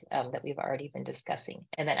points that we've already been discussing.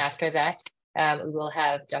 And then after that, we will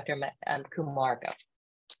have Dr. Kumar go.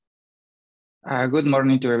 Good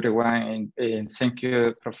morning to everyone, and thank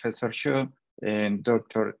you, Professor Xu and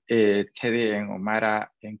Dr. Teddy and Omara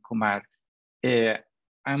and Kumar.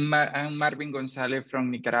 I'm Marvin Gonzalez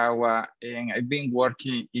from Nicaragua, and I've been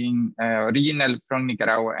working in, original from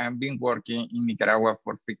Nicaragua. I've been working in Nicaragua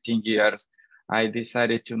for 15 years. I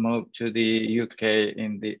decided to move to the UK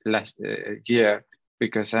in the last year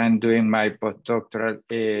because I'm doing my postdoctoral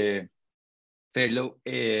fellow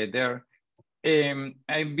there.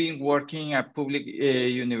 I've been working at public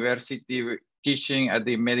university, teaching at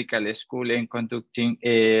the medical school and conducting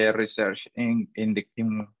research in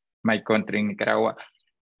my country, in Nicaragua.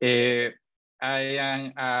 I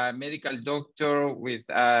am a medical doctor with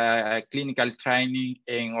clinical training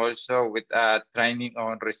and also with training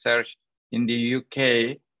on research in the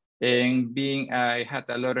UK. And I had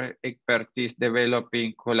a lot of expertise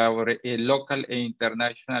developing local and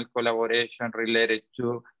international collaboration related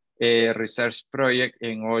to a research project,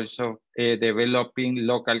 and also developing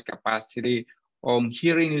local capacity on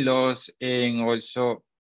hearing loss, and also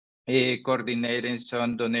coordinating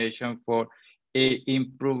some donation for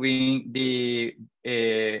improving the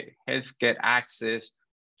healthcare access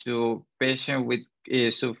to patients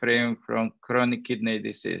with suffering from chronic kidney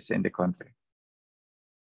disease in the country.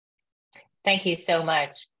 Thank you so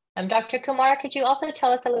much. Dr. Kumar, could you also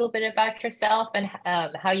tell us a little bit about yourself and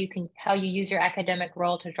how you use your academic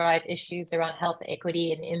role to drive issues around health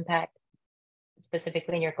equity and impact,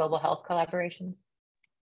 specifically in your global health collaborations?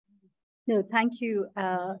 No, thank you,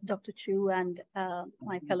 Dr. Chu and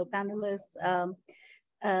my fellow panelists.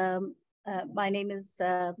 My name is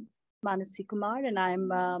Manasi Kumar, and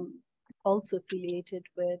I'm also affiliated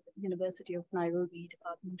with University of Nairobi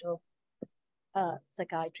Department of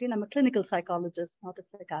Psychiatry, and I'm a clinical psychologist, not a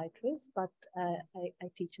psychiatrist, but I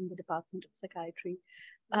teach in the Department of Psychiatry.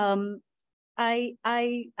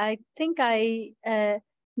 I think I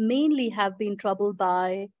mainly have been troubled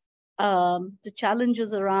by the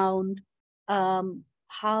challenges around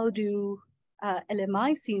how do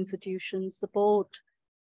LMIC institutions support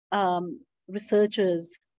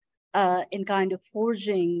researchers in kind of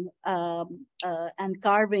forging and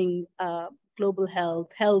carving global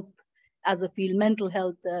health as a field, mental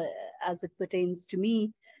health as it pertains to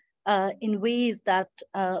me, in ways that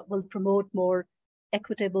will promote more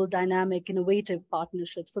equitable, dynamic, innovative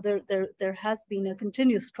partnerships. So there has been a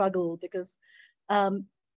continuous struggle because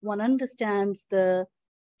one understands the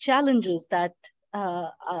challenges that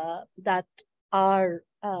that are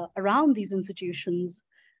around these institutions,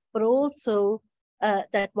 but also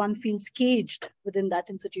that one feels caged within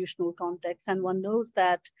that institutional context, and one knows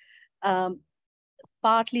that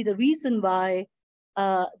partly the reason why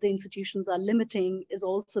the institutions are limiting is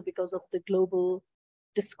also because of the global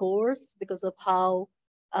discourse, because of how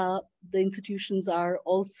the institutions are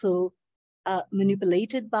also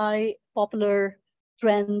manipulated by popular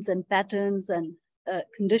trends and patterns and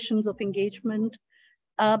conditions of engagement.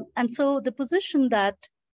 And so the position that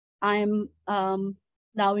I'm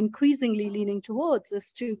now increasingly leaning towards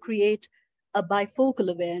is to create a bifocal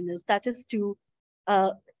awareness, that is to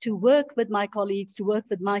work with my colleagues, to work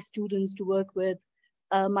with my students, to work with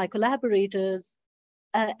my collaborators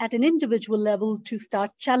at an individual level to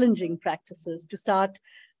start challenging practices, to start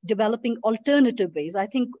developing alternative ways. I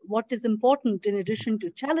think what is important in addition to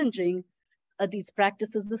challenging these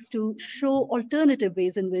practices is to show alternative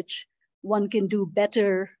ways in which one can do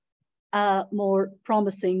better, more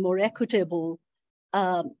promising, more equitable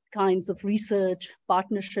kinds of research,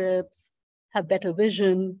 partnerships, have better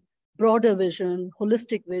vision, broader vision,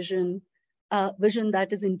 holistic vision, vision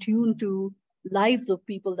that is in tune to lives of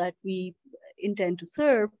people that we intend to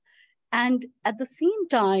serve, and at the same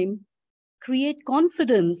time, create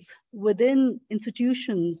confidence within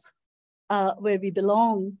institutions where we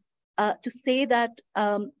belong to say that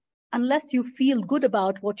unless you feel good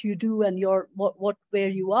about what you do and where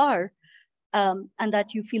you are, and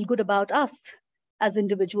that you feel good about us as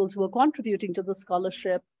individuals who are contributing to the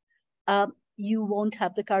scholarship, you won't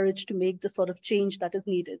have the courage to make the sort of change that is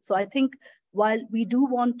needed. So I think while we do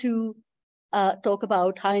want to talk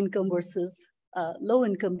about high income versus low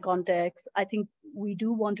income context, I think we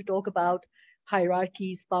do want to talk about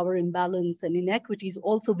hierarchies, power imbalance, and inequities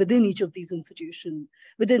also within each of these institutions,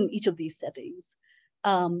 within each of these settings.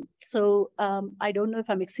 So I don't know if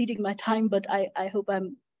I'm exceeding my time, but I hope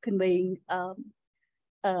I'm conveying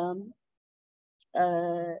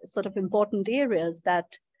sort of important areas that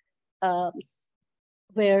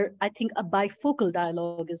where I think a bifocal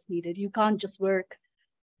dialogue is needed. You can't just work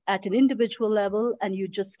at an individual level, and you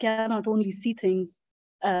just cannot only see things,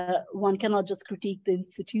 one cannot just critique the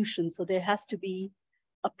institution. So there has to be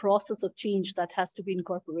a process of change that has to be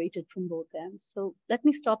incorporated from both ends. So let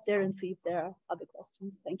me stop there and see if there are other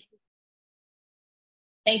questions. Thank you.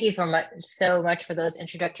 Thank you so much for those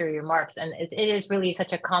introductory remarks. And it is really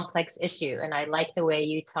such a complex issue. And I like the way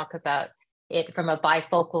you talk about it from a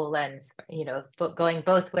bifocal lens, you know, going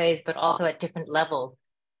both ways, but also at different levels,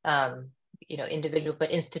 you know, individual,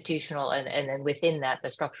 but institutional, and then within that, the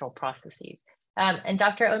structural processes. And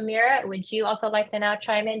Dr. Omira, would you also like to now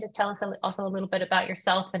chime in? Just tell us also a little bit about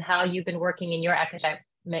yourself and how you've been working in your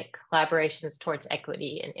academic collaborations towards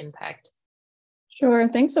equity and impact. Sure.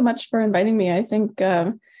 Thanks so much for inviting me. I think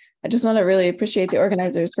I just want to really appreciate the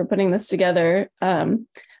organizers for putting this together.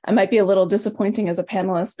 I might be a little disappointing as a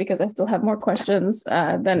panelist because I still have more questions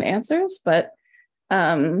than answers, but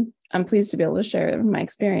I'm pleased to be able to share my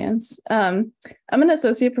experience. I'm an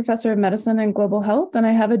associate professor of medicine and global health, and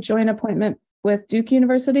I have a joint appointment with Duke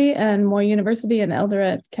University and Moi University in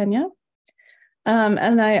Eldoret, Kenya.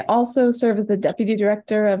 And I also serve as the deputy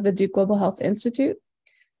director of the Duke Global Health Institute.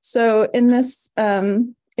 So in this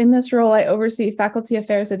role, I oversee faculty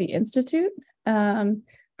affairs at the Institute,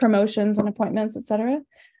 promotions and appointments, et cetera.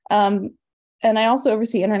 And I also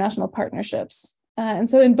oversee international partnerships. And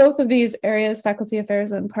so in both of these areas, faculty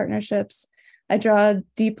affairs and partnerships, I draw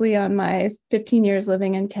deeply on my 15 years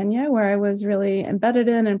living in Kenya, where I was really embedded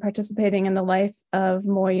in and participating in the life of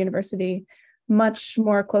Moi University much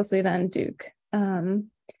more closely than Duke. And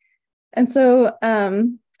so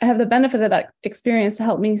I have the benefit of that experience to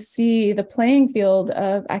help me see the playing field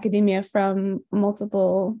of academia from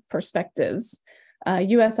multiple perspectives.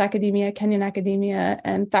 US academia, Kenyan academia,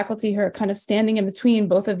 and faculty who are kind of standing in between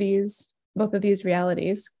both of these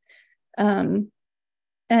realities. And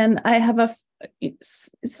I have a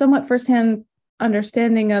somewhat firsthand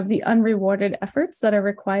understanding of the unrewarded efforts that are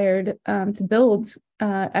required to build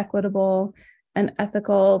equitable and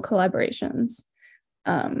ethical collaborations.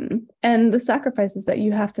 And the sacrifices that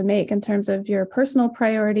you have to make in terms of your personal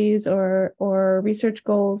priorities or research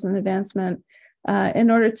goals and advancement in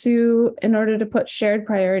order to put shared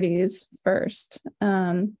priorities first.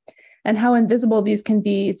 And how invisible these can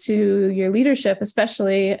be to your leadership,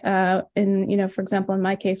 especially in, you know, for example, in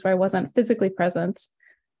my case where I wasn't physically present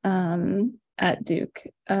at Duke.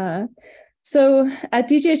 So at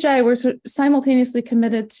DGHI, we're simultaneously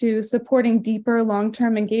committed to supporting deeper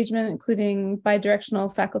long-term engagement, including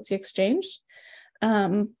bidirectional faculty exchange,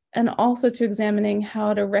 and also to examining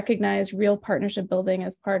how to recognize real partnership building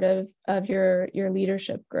as part of your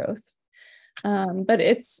leadership growth. But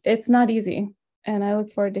it's not easy. And I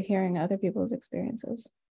look forward to hearing other people's experiences.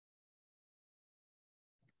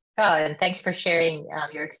 Oh, and thanks for sharing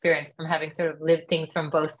your experience from having sort of lived things from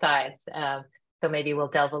both sides. So maybe we'll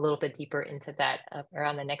delve a little bit deeper into that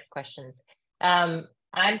around the next questions. I'm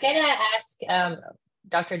going to ask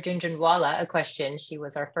Dr. Junjunwala a question. She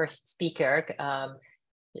was our first speaker.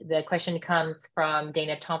 The question comes from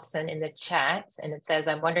Dana Thompson in the chat, and it says,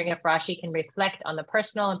 I'm wondering if Rashi can reflect on the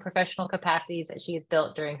personal and professional capacities that she has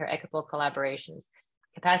built during her equitable collaborations.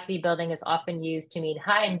 Capacity building is often used to mean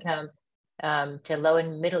high income to low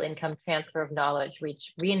and middle income transfer of knowledge,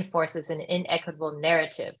 which reinforces an inequitable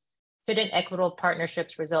narrative. Shouldn't equitable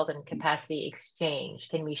partnerships result in capacity exchange?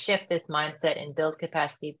 Can we shift this mindset and build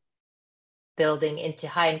capacity building into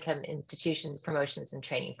high income institutions, promotions, and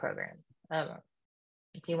training programs?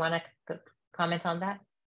 Do you want to comment on that,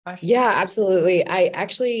 Rashi? Yeah, absolutely. I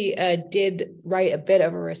actually did write a bit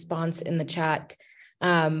of a response in the chat,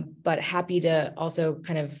 but happy to also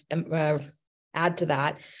kind of add to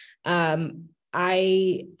that.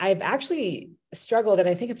 I've actually struggled, and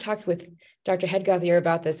I think I've talked with Dr. Hedgothier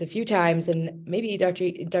about this a few times, and maybe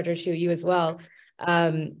Dr. Chu, you as well.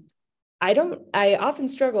 I often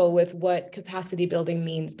struggle with what capacity building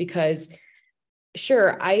means because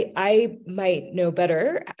sure, I might know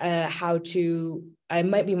better I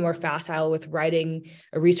might be more facile with writing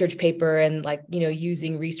a research paper and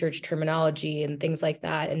using research terminology and things like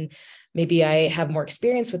that. And maybe I have more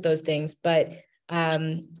experience with those things, but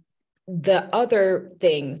the other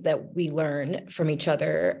things that we learn from each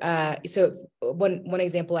other. So one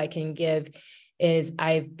example I can give is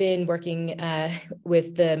I've been working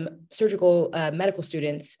with the surgical medical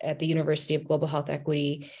students at the University of Global Health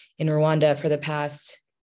Equity in Rwanda for the past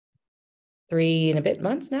 3 and a bit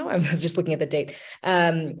months now. I was just looking at the date,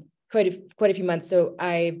 quite a few months. So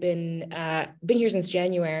I've been here since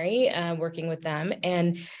January, working with them.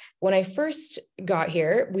 And when I first got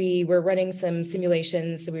here, we were running some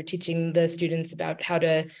simulations. So we were teaching the students about how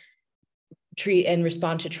to treat and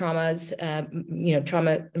respond to traumas,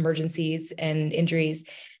 trauma emergencies and injuries.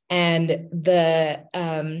 And the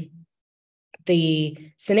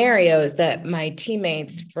scenarios that my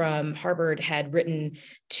teammates from Harvard had written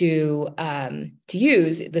to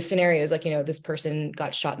use, the scenarios like, this person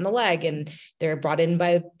got shot in the leg and they're brought in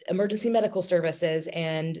by emergency medical services,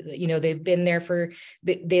 and they've been there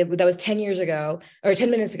that was 10 years ago, or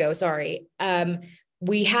 10 minutes ago, sorry.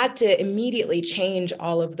 We had to immediately change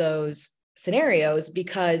all of those scenarios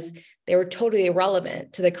because they were totally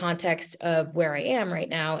irrelevant to the context of where I am right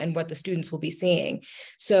now and what the students will be seeing.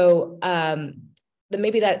 So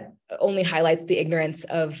maybe that only highlights the ignorance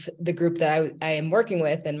of the group that I am working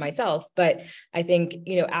with and myself. But I think,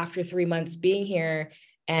 after 3 months being here,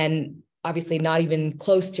 and obviously not even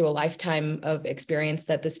close to a lifetime of experience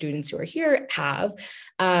that the students who are here have,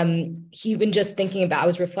 even just thinking about, I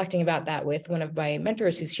was reflecting about that with one of my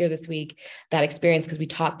mentors who's here this week, that experience, because we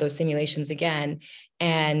taught those simulations again.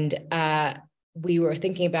 And we were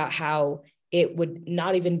thinking about how it would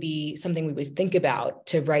not even be something we would think about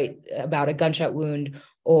to write about a gunshot wound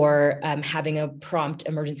or having a prompt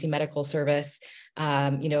emergency medical service,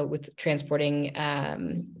 with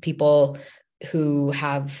transporting people who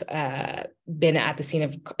have been at the scene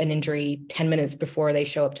of an injury 10 minutes before they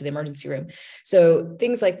show up to the emergency room. So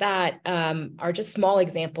things like that are just small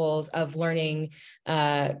examples of learning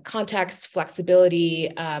context,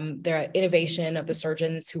 flexibility, the innovation of the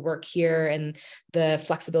surgeons who work here, and the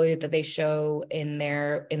flexibility that they show in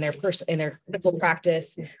their clinical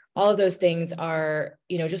practice. All of those things are,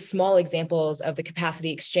 just small examples of the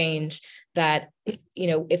capacity exchange that,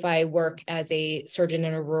 if I work as a surgeon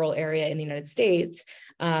in a rural area in the United States,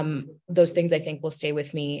 those things I think will stay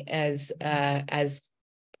with me as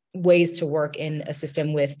ways to work in a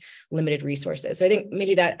system with limited resources. So I think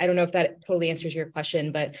maybe that, I don't know if that totally answers your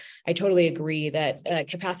question, but I totally agree that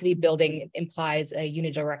capacity building implies a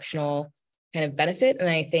unidirectional kind of benefit. And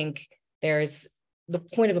I think the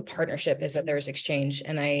point of a partnership is that there's exchange,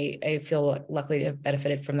 and I feel lucky to have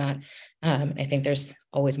benefited from that. I think there's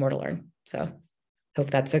always more to learn. So hope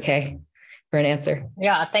that's okay for an answer.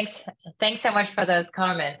 Yeah, thanks so much for those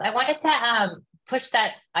comments. I wanted to push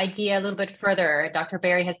that idea a little bit further. Dr.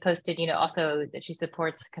 Berry has posted, also that she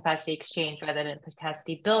supports capacity exchange rather than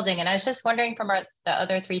capacity building. And I was just wondering from the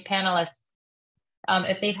other three panelists,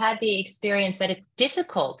 if they've had the experience that it's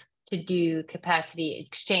difficult to do capacity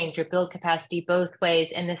exchange or build capacity both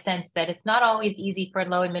ways, in the sense that it's not always easy for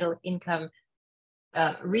low and middle income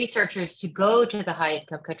researchers to go to the high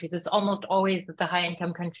income countries. It's almost always that the high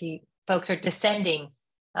income country folks are descending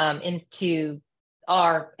into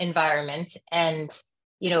our environment, and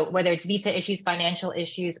whether it's visa issues, financial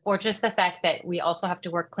issues, or just the fact that we also have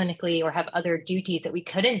to work clinically or have other duties, that we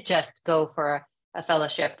couldn't just go for a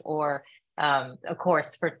fellowship or a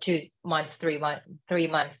course for 2 months, 3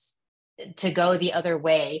 months to go the other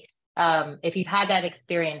way. If you've had that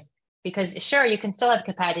experience, because sure, you can still have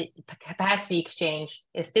capacity exchange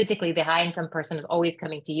if physically the high income person is always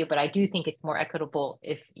coming to you, but I do think it's more equitable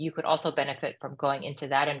if you could also benefit from going into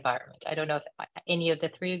that environment. I don't know if any of the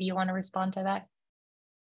three of you want to respond to that.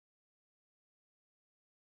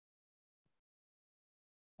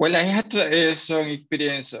 Well, I had some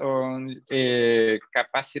experience on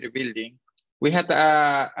capacity building. We had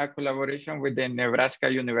a collaboration with the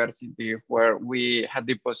Nebraska University, where we had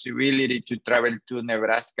the possibility to travel to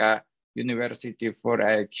Nebraska University for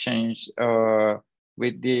an exchange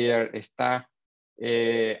with their staff.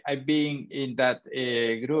 I've been in that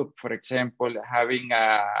group, for example, having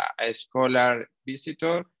a scholar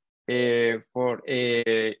visitor for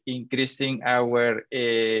increasing our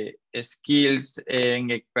skills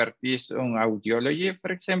and expertise on audiology,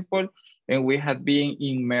 for example. And we had been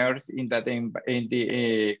immersed in that in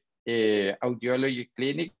the audiology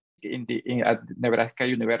clinic at Nebraska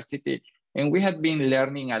University, and we had been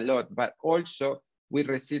learning a lot. But also, we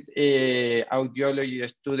received a audiology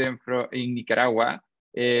student in Nicaragua,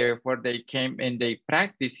 where they came and they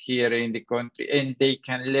practice here in the country, and they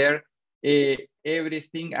can learn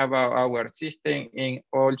everything about our system, and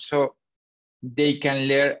also they can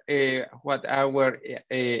learn what our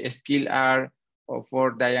skills are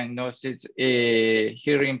for diagnosis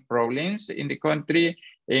hearing problems in the country,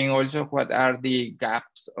 and also what are the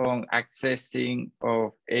gaps on accessing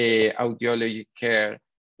of audiology care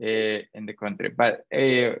in the country. But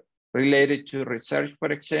related to research,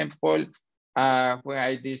 for example, when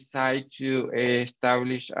I decide to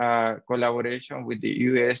establish a collaboration with the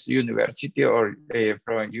US university or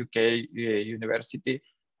from UK university,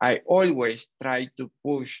 I always try to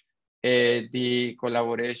push the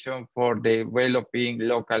collaboration for developing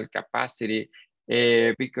local capacity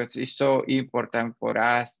because it's so important for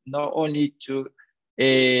us not only to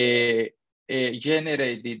generate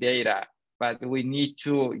the data, but we need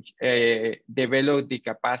to develop the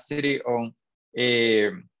capacity on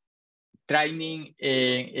training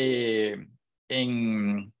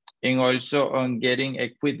and also on getting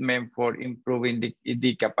equipment for improving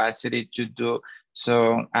the capacity to do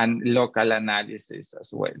so and local analysis as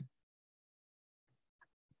well.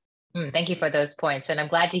 Thank you for those points. And I'm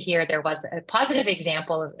glad to hear there was a positive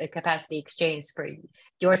example of a capacity exchange for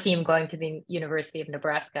your team going to the University of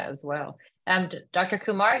Nebraska as well. Dr.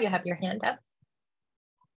 Kumar, you have your hand up.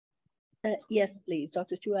 Yes, please,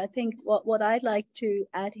 Dr. Chu. I think what I'd like to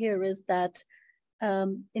add here is that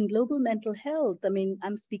in global mental health, I mean,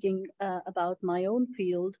 I'm speaking about my own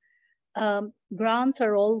field, grants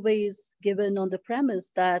are always given on the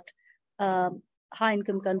premise that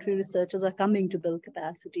high-income country researchers are coming to build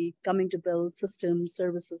capacity, coming to build systems,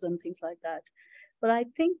 services, and things like that. But I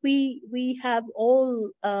think we have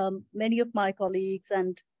all, many of my colleagues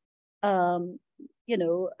and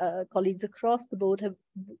colleagues across the board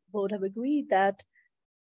have agreed that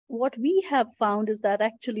what we have found is that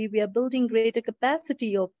actually we are building greater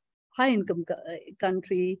capacity of high-income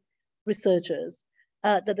country researchers,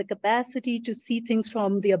 that the capacity to see things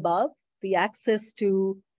from the above, the access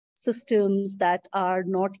to systems that are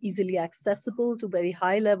not easily accessible to very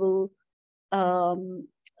high level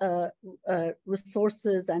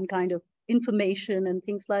resources and kind of information and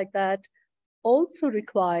things like that, also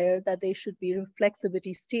require that there should be a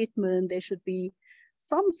reflexivity statement, there should be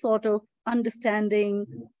some sort of understanding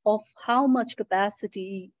of how much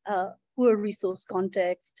capacity poor resource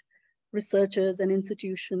context researchers and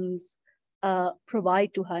institutions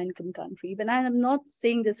provide to high-income countries. And I'm not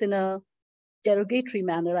saying this in a derogatory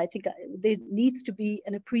manner. I think there needs to be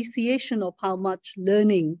an appreciation of how much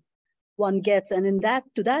learning one gets. And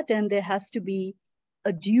to that end, there has to be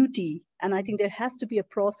a duty. And I think there has to be a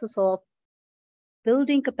process of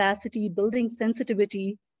building capacity, building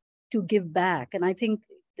sensitivity to give back. And I think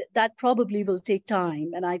that probably will take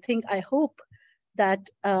time. And I hope that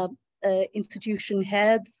institution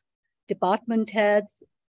heads, department heads,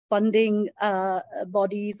 funding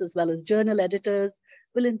bodies, as well as journal editors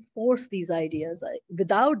will enforce these ideas.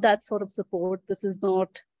 Without that sort of support, this is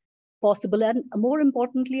not possible. And more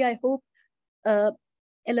importantly, I hope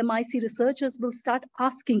LMIC researchers will start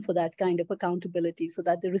asking for that kind of accountability so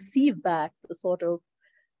that they receive back the sort of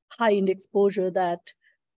high-end exposure that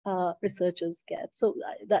researchers get. So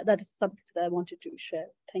that is something that I wanted to share.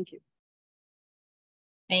 Thank you.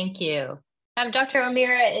 Thank you. Dr.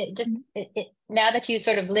 O'Meara, now that you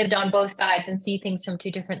sort of lived on both sides and see things from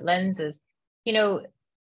two different lenses, now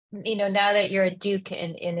that you're at Duke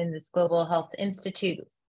and in this Global Health Institute,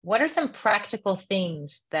 what are some practical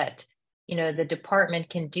things that the department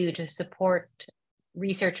can do to support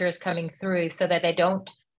researchers coming through so that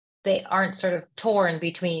they aren't sort of torn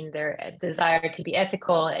between their desire to be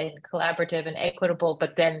ethical and collaborative and equitable,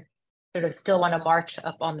 but then sort of still want to march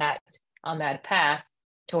up on that path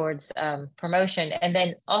towards promotion? And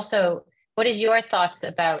then also, what is your thoughts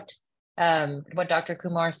about what Dr.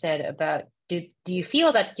 Kumar said about do you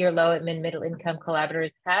feel that your low and middle income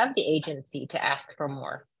collaborators have the agency to ask for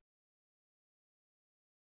more?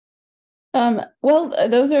 Well,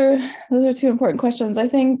 those are two important questions. I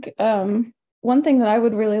think one thing that I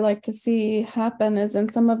would really like to see happen is in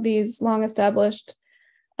some of these long-established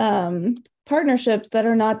partnerships that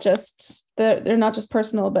are not just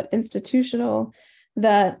personal but institutional,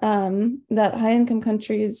 that high-income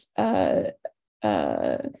countries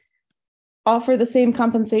offer the same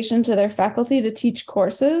compensation to their faculty to teach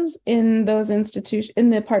courses in those in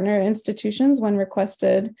the partner institutions when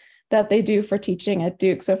requested that they do for teaching at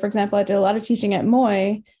Duke. So for example, I did a lot of teaching at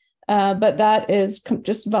Moy, but that is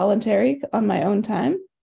just voluntary on my own time.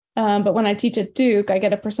 But when I teach at Duke, I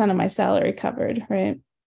get 1% of my salary covered, right?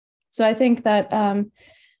 So I think that,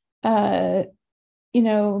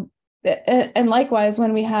 and likewise,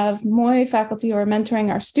 when we have Moy faculty who are mentoring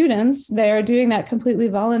our students, they are doing that completely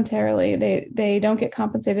voluntarily. They don't get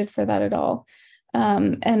compensated for that at all.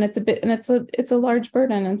 And it's a large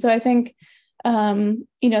burden. And so I think,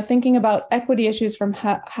 thinking about equity issues from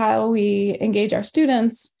how we engage our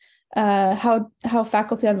students, how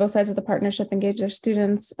faculty on both sides of the partnership engage their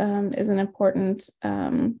students is an important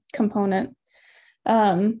component.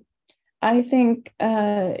 I think,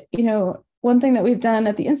 one thing that we've done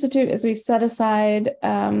at the Institute is we've set aside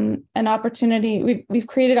an opportunity. We've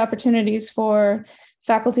created opportunities for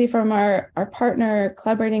faculty from our partner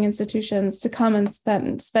collaborating institutions to come and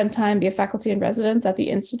spend time, be a faculty in residence at the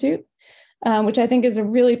Institute, which I think is a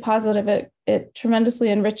really positive. It tremendously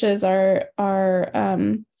enriches our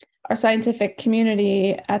scientific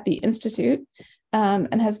community at the Institute.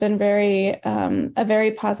 and has been a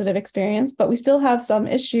very positive experience. But we still have some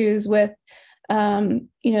issues with,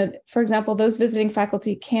 for example, those visiting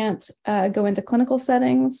faculty can't go into clinical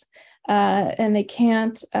settings, and they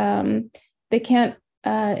can't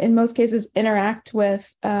in most cases interact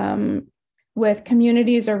with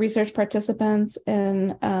communities or research participants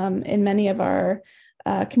in many of our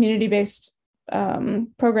community-based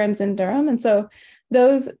programs in Durham. And so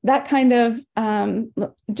that kind of,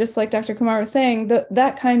 just like Dr. Kumar was saying,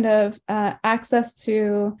 that kind of access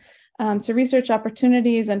to research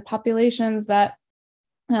opportunities and populations that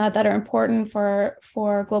are important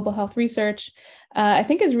for global health research, I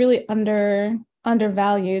think is really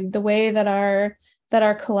undervalued. The way that our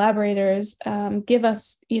collaborators give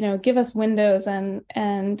us windows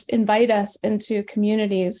and invite us into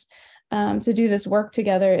communities to do this work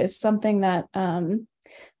together is something that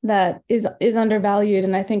is undervalued.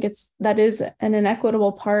 And I think that is an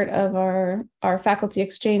inequitable part of our faculty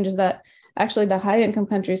exchange, is that actually the high income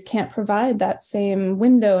countries can't provide that same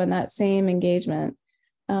window and that same engagement.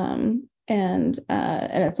 And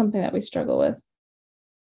it's something that we struggle with.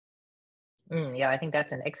 Yeah, I think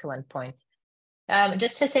that's an excellent point.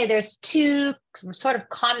 Just to say, there's two sort of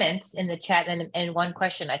comments in the chat and one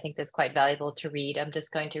question I think that's quite valuable to read. I'm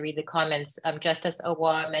just going to read the comments. Justice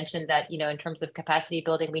Owa mentioned that, in terms of capacity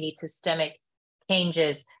building, we need systemic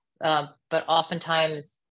changes, but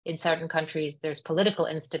oftentimes in certain countries, there's political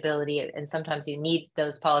instability, and sometimes you need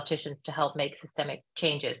those politicians to help make systemic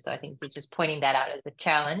changes. So I think he's just pointing that out as a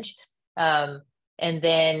challenge. And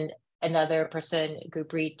then another person,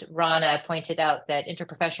 Gurpreet Rana, pointed out that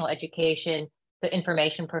interprofessional education, the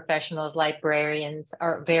information professionals, librarians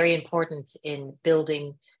are very important in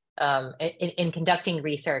building, in conducting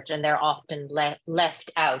research, and they're often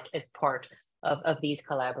left out as part of these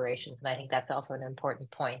collaborations. And I think that's also an important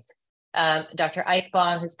point. Dr.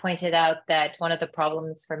 Eichbaum has pointed out that one of the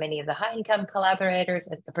problems for many of the high-income collaborators,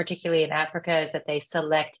 particularly in Africa, is that they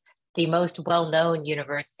select the most well-known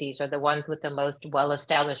universities or the ones with the most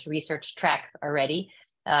well-established research tracks already,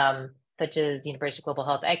 such as University of Global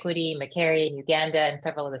Health Equity, Makerere in Uganda, and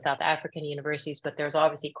several of the South African universities. But there's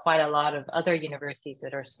obviously quite a lot of other universities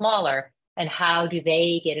that are smaller. And how do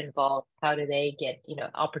they get involved? How do they get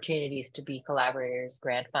opportunities to be collaborators,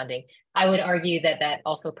 grant funding? I would argue that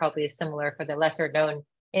also probably is similar for the lesser known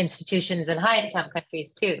institutions in high income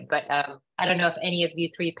countries too. But I don't know if any of you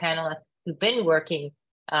three panelists who've been working,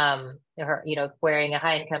 wearing a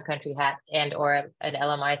high income country hat and or an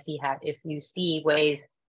LMIC hat, if you see ways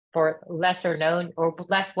for lesser known or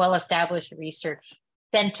less well established research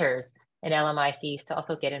centers and LMICs to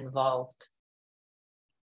also get involved.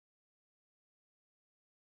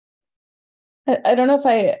 I don't know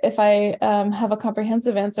if I have a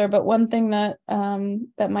comprehensive answer, but one thing that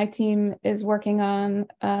my team is working on,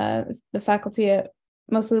 the faculty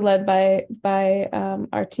mostly led by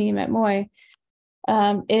our team at Moy,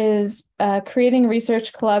 is creating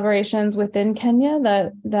research collaborations within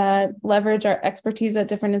Kenya that leverage our expertise at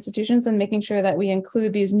different institutions and making sure that we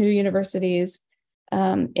include these new universities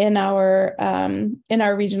in our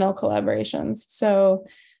regional collaborations. So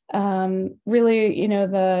really,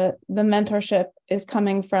 the mentorship is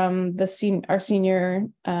coming from our senior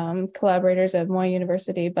collaborators at Moy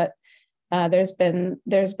University, but there's been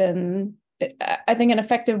I think an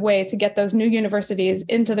effective way to get those new universities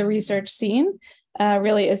into the research scene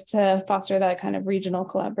really is to foster that kind of regional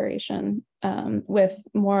collaboration with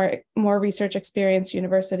more research experienced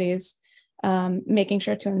universities, making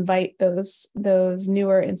sure to invite those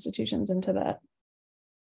newer institutions into that.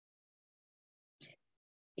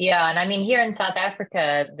 Yeah, and I mean, here in South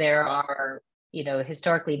Africa, there are,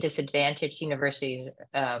 historically disadvantaged universities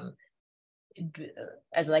as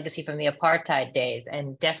a legacy from the apartheid days,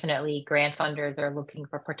 and definitely grant funders are looking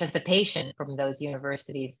for participation from those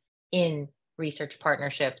universities in research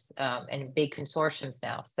partnerships and big consortiums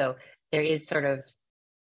now. So there is sort of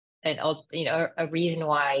a reason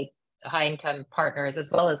why high-income partners, as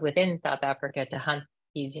well as within South Africa, to hunt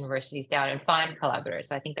these universities down and find collaborators.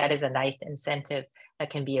 So I think that is a nice incentive that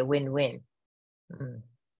can be a win-win.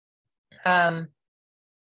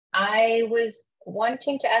 I was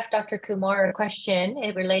wanting to ask Dr. Kumar a question.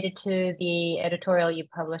 It related to the editorial you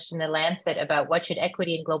published in The Lancet about what should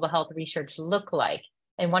equity in global health research look like.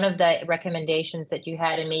 And one of the recommendations that you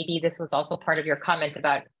had, and maybe this was also part of your comment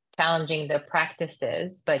about challenging the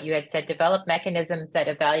practices, but you had said develop mechanisms that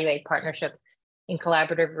evaluate partnerships in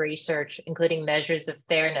collaborative research, including measures of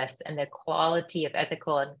fairness and the quality of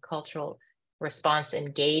ethical and cultural response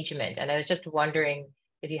engagement. And I was just wondering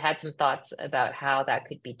if you had some thoughts about how that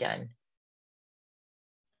could be done.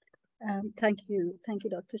 Thank you,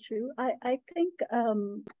 Dr. Chu. I think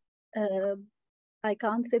I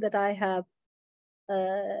can't say that I have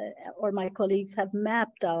or my colleagues have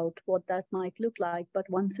mapped out what that might look like. But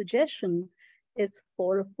one suggestion is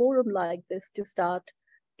for a forum like this to start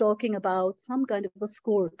talking about some kind of a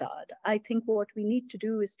scorecard. I think what we need to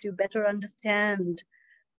do is to better understand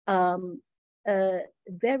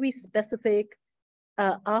very specific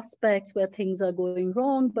aspects where things are going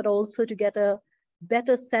wrong, but also to get a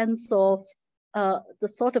better sense of the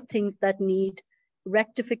sort of things that need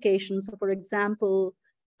rectification. So, for example,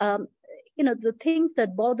 the things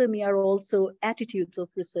that bother me are also attitudes of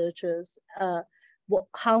researchers.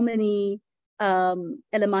 How many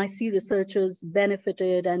LMIC researchers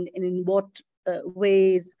benefited and in what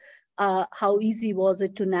ways? How easy was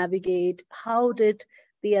it to navigate? How did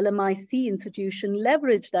the LMIC institution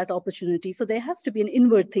leverage that opportunity? So there has to be an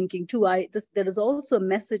inward thinking too. There is also a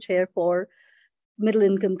message here for middle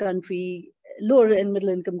income country, lower and middle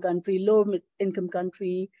income country, lower income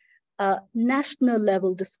country, national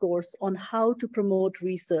level discourse on how to promote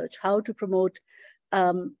research, how to promote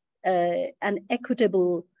an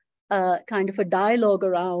equitable kind of a dialogue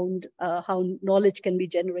around how knowledge can be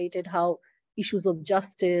generated, how issues of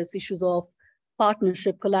justice, issues of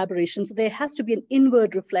partnership, collaboration. So there has to be an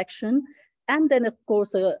inward reflection. And then, of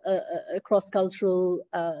course, a cross-cultural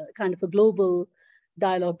kind of a global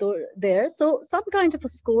dialogue there. So some kind of a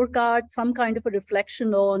scorecard, some kind of a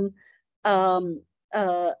reflection on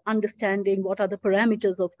understanding what are the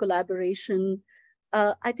parameters of collaboration.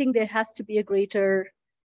 I think there has to be a greater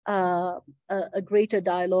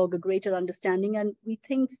dialogue, a greater understanding, and we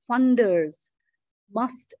think funders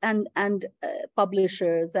must and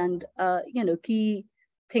publishers and key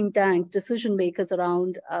think tanks, decision makers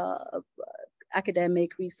around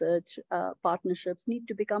academic research partnerships need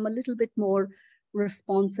to become a little bit more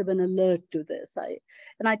responsive and alert to this. I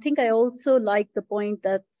think I also like the point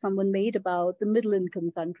that someone made about the middle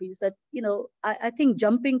income countries, that I think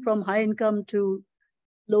jumping from high income to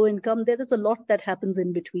low income, there is a lot that happens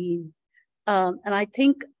in between, and I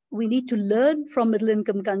think we need to learn from middle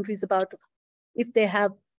income countries about if they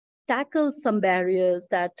have tackled some barriers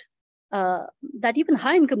that even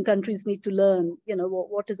high income countries need to learn.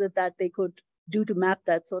 What is it that they could do to map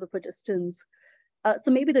that sort of a distance?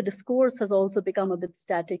 So maybe the discourse has also become a bit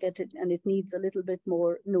static and it needs a little bit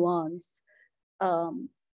more nuance.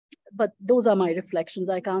 But those are my reflections.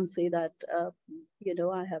 I can't say that,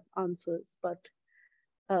 I have answers, but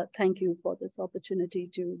thank you for this opportunity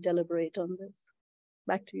to deliberate on this.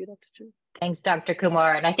 Back to you, Dr. Chu. Thanks, Dr.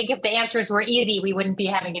 Kumar. And I think if the answers were easy, we wouldn't be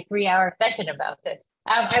having a 3-hour session about this.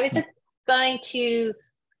 I was just going to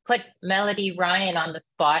put Melody Ryan on the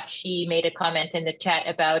spot. She made a comment in the chat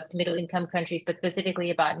about middle income countries, but specifically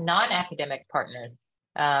about non-academic partners.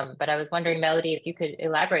 But I was wondering, Melody, if you could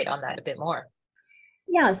elaborate on that a bit more.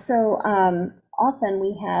 Yeah, so often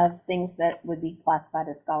we have things that would be classified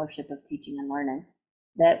as scholarship of teaching and learning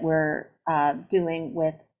that we're doing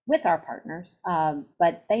with our partners,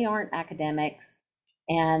 but they aren't academics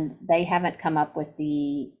and they haven't come up with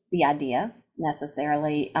the idea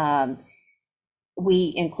necessarily.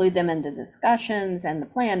 We include them in the discussions and the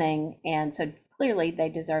planning, and so clearly they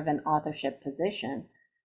deserve an authorship position.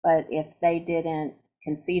 But if they didn't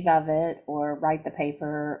conceive of it or write the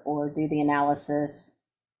paper or do the analysis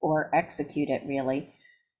or execute it really,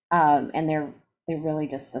 and they're really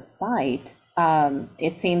just the site,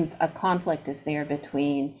 it seems a conflict is there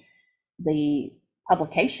between the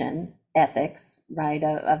publication ethics, right,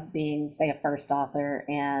 of being, say, a first author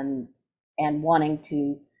and wanting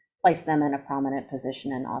to place them in a prominent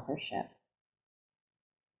position in authorship.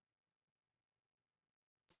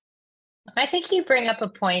 I think you bring up a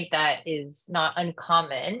point that is not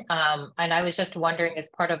uncommon. And I was just wondering, as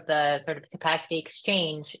part of the sort of capacity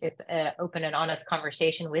exchange, if open and honest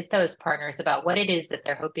conversation with those partners about what it is that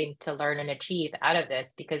they're hoping to learn and achieve out of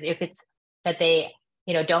this. Because if it's that they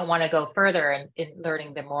don't want to go further in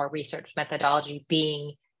learning the more research methodology,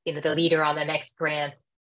 being the leader on the next grant,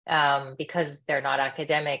 because they're not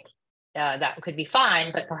academic, that could be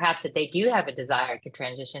fine, but perhaps that they do have a desire to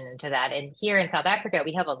transition into that. And here in South Africa,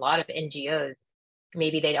 we have a lot of NGOs.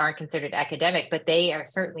 Maybe they aren't considered academic, but they are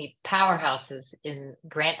certainly powerhouses in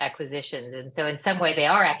grant acquisitions. And so in some way they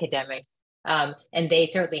are academic, and they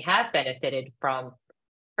certainly have benefited from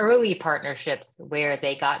early partnerships where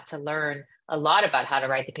they got to learn a lot about how to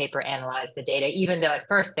write the paper, analyze the data, even though at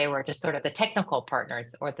first they were just sort of the technical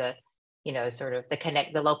partners or the, sort of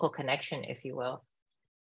the local connection, if you will.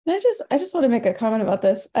 I just want to make a comment about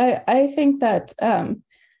this. I think that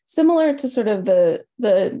similar to sort of the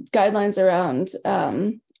guidelines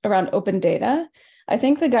around open data, I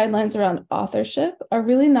think the guidelines around authorship are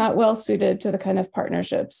really not well suited to the kind of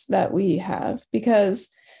partnerships that we have, because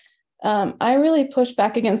I really push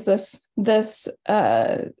back against this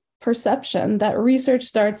perception that research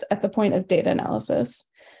starts at the point of data analysis.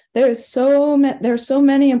 There are so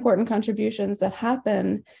many important contributions that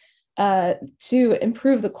happen to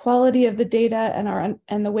improve the quality of the data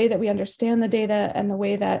and the way that we understand the data and the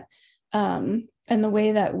way that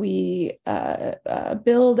we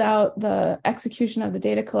build out the execution of the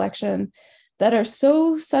data collection that are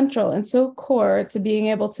so central and so core to being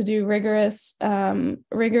able to do rigorous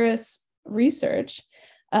research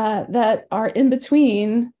that are in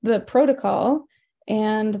between the protocol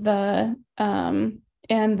and the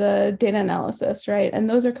data analysis, right? And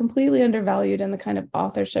those are completely undervalued in the kind of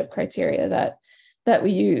authorship criteria that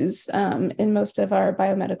we use in most of our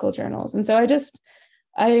biomedical journals. And so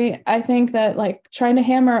I think that like trying to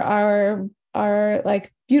hammer our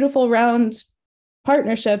like beautiful round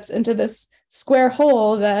partnerships into this square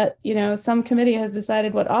hole that, you know, some committee has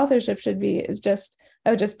decided what authorship should be is just, I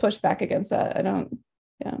would just push back against that.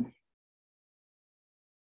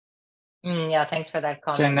 Yeah, thanks for that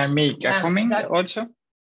comment. Can I make a comment also?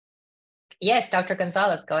 Yes, Dr.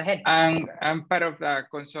 Gonzalez, go ahead. I'm part of the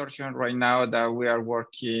consortium right now that we are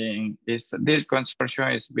working. This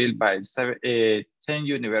consortium is built by 10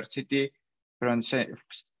 universities from 6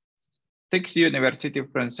 universities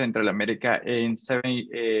from Central America and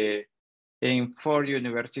 4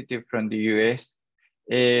 universities from the US.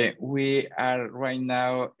 We are right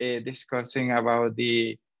now discussing about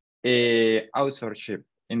the authorship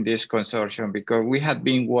in this consortium because we have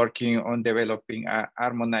been working on developing a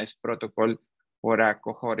harmonized protocol for a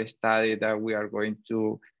cohort study that we are going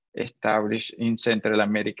to establish in Central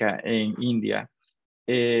America and India.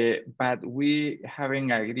 But we haven't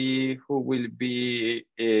agreed who will be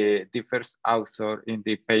the first author in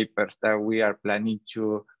the papers that we are planning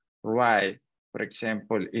to write. For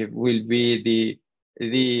example, it will be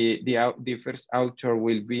the first author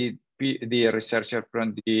will be the researcher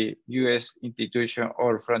from the US institution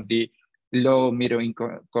or from the low middle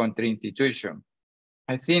income country institution.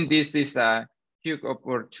 I think this is a huge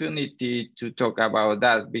opportunity to talk about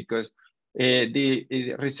that because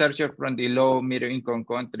the researcher from the low middle income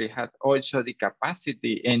country has also the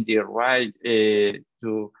capacity and the right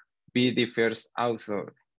to be the first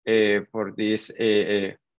author for this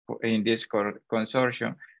in this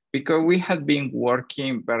consortium, because we have been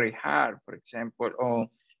working very hard, for example, on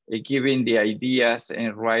giving the ideas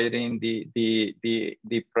and writing the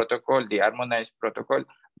protocol, the harmonized protocol,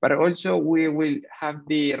 but also we will have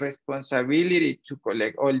the responsibility to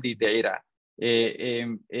collect all the data.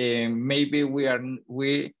 Maybe we are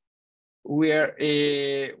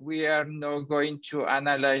not going to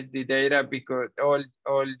analyze the data because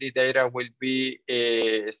all the data will be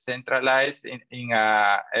centralized in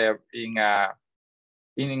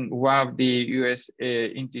one of the US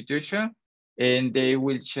institutions, and they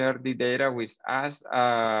will share the data with us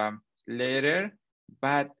later,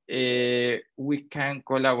 but we can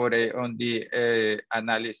collaborate on the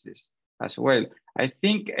analysis as well. I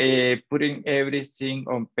think putting everything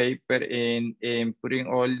on paper and putting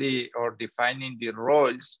all or defining the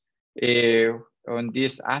roles on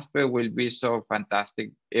this aspect will be so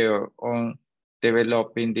fantastic on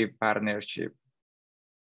developing the partnership.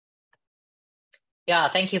 Yeah,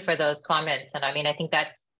 thank you for those comments. And I mean, I think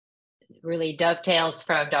that really dovetails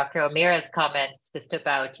from Dr. O'Meara's comments just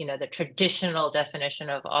about, you know, the traditional definition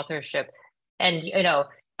of authorship. And, you know,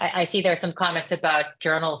 I see there are some comments about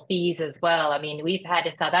journal fees as well. I mean, we've had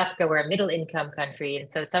in South Africa, we're a middle income country.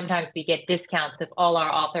 And so sometimes we get discounts if all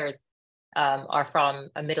our authors are from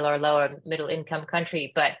a middle or lower middle income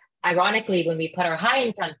country. But ironically, when we put our high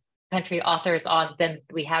income country authors on, then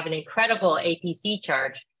we have an incredible APC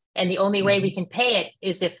charge. And the only way we can pay it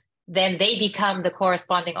is if then they become the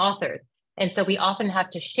corresponding authors. And so we often have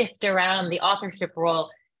to shift around the authorship role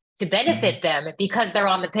to benefit them because they're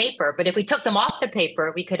on the paper. But if we took them off the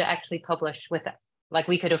paper, we could actually publish with it. Like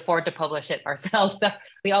we could afford to publish it ourselves. So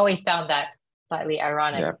we always found that slightly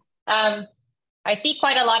ironic. Yeah. I see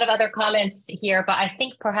quite a lot of other comments here, but I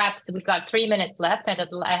think perhaps we've got 3 minutes left. And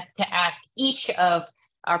I'd like to ask each of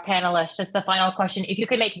our panelists just the final question. If you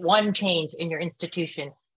could make one change in your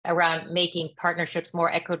institution around making partnerships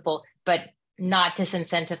more equitable, but not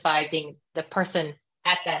disincentivizing the person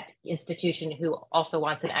at that institution who also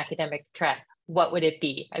wants an academic track, what would it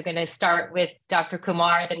be? I'm going to start with Dr.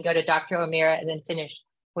 Kumar, then go to Dr. O'Meara, and then finish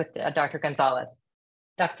with Dr. Gonzalez.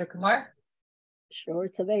 Dr. Kumar? Sure,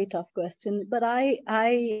 it's a very tough question, but I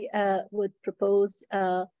would propose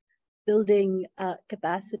building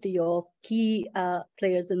capacity of key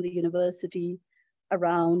players in the university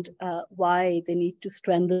around why they need to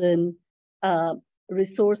strengthen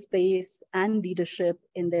resource base and leadership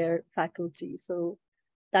in their faculty. So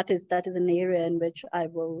that is an area in which I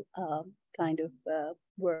will kind of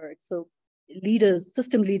work. So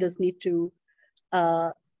system leaders need to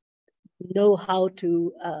know how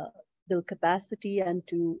to build capacity and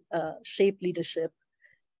to shape leadership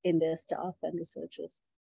in their staff and researchers.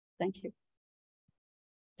 Thank you.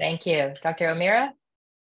 Thank you. Dr. O'Meara?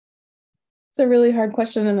 It's a really hard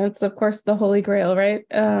question, and it's, of course, the holy grail, right?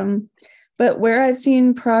 But where I've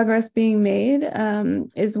seen progress being made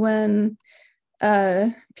is when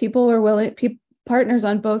people are willing, partners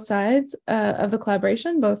on both sides of the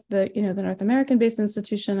collaboration, both the North American-based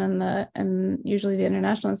institution and usually the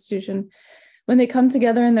international institution, when they come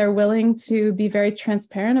together and they're willing to be very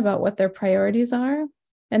transparent about what their priorities are,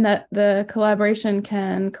 and that the collaboration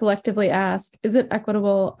can collectively ask, is it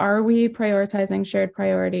equitable? Are we prioritizing shared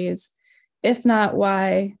priorities? If not,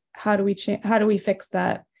 why? How do we fix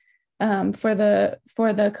that? For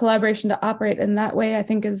the collaboration to operate in that way, I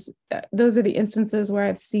think those are the instances where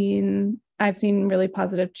I've seen really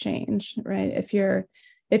positive change, right? If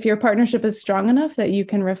your partnership is strong enough that you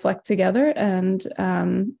can reflect together and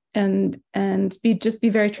be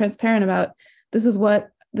very transparent about, this is what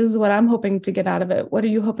I'm hoping to get out of it. What are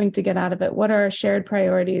you hoping to get out of it? What are our shared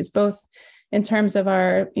priorities, both in terms of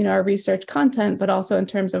our research content, but also in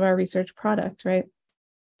terms of our research product, right?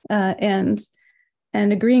 And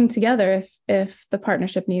agreeing together if the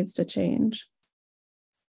partnership needs to change.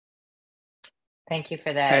 Thank you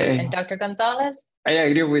for that. And Dr. Gonzalez? I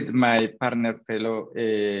agree with my panel fellows,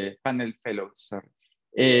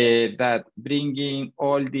 that bringing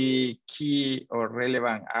all the key or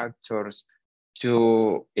relevant actors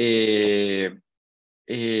to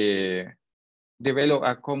develop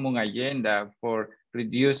a common agenda for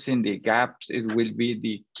reducing the gaps, it will be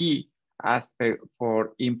the key aspect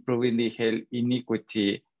for improving the health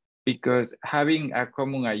inequity, because having a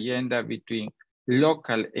common agenda between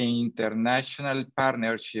local and international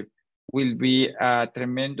partnership will be a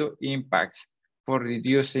tremendous impact for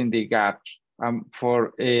reducing the gaps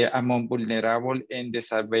among vulnerable and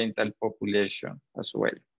disadvantaged population as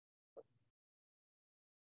well.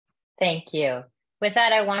 Thank you. With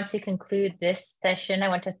that, I want to conclude this session. I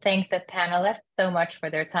want to thank the panelists so much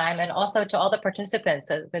for their time, and also to all the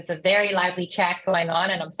participants. There's a very lively chat going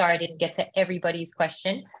on, and I'm sorry I didn't get to everybody's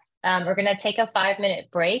question. We're going to take a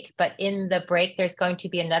 5-minute break, but in the break, there's going to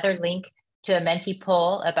be another link to a Menti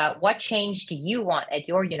poll about what change do you want at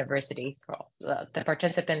your university for the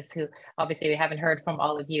participants who obviously we haven't heard from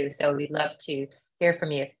all of you. So we'd love to hear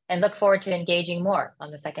from you and look forward to engaging more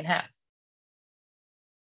on the second half.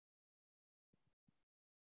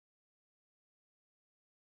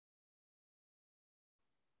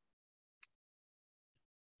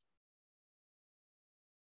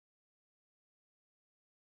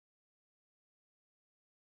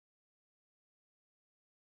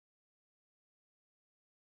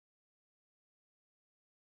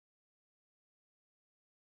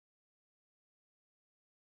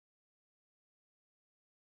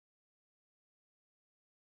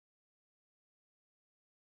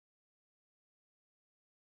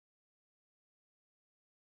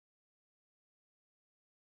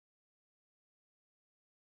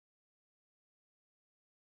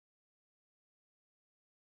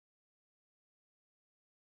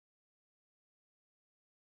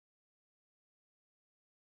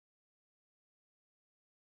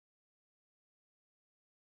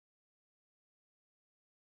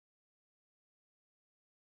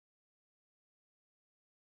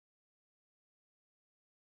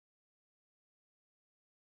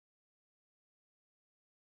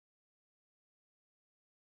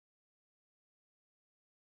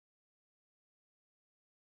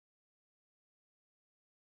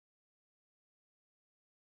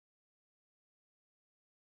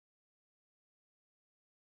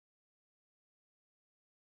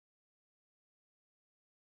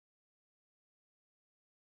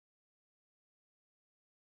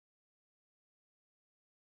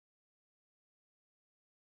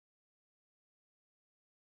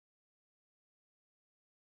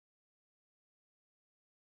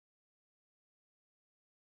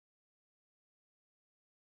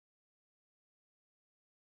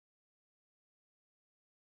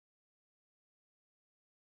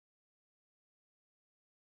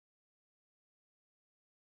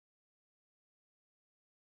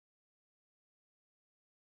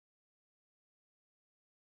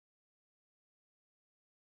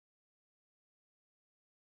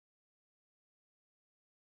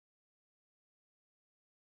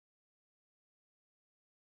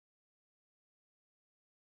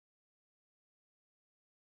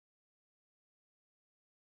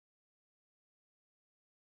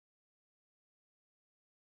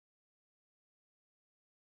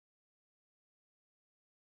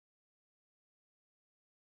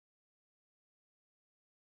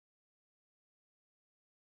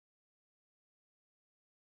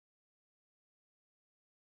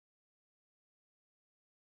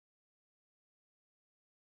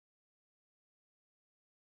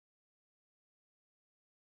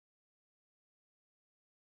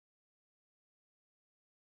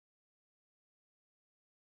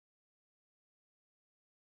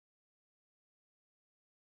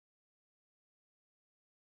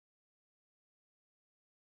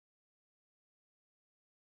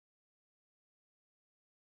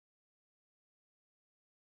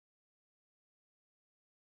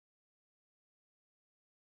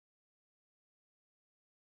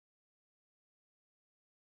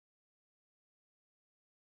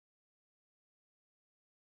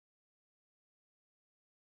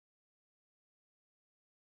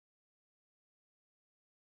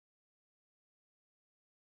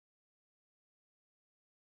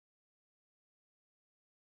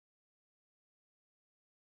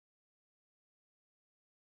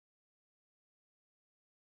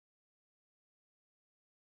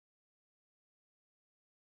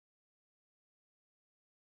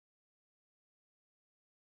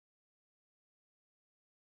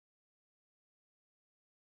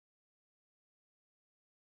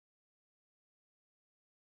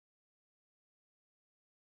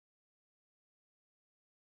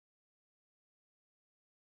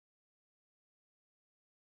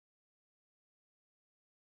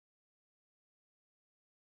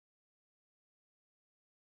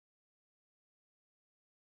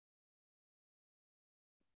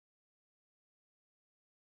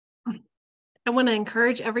 I want to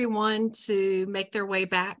encourage everyone to make their way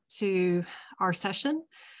back to our session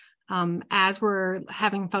as we're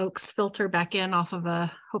having folks filter back in off of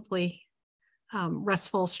a hopefully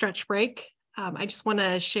restful stretch break. I just want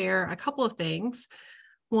to share a couple of things.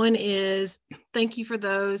 One is thank you for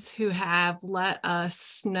those who have let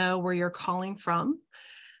us know where you're calling from.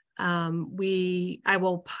 I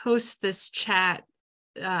will post this chat,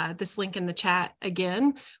 this link in the chat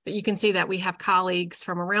again, but you can see that we have colleagues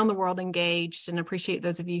from around the world engaged, and appreciate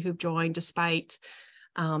those of you who've joined despite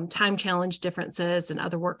time challenge differences and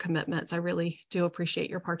other work commitments. I really do appreciate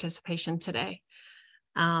your participation today.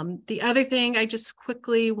 The other thing I just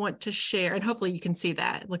quickly want to share, and hopefully you can see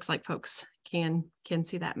that, it looks like folks can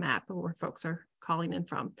see that map of where folks are calling in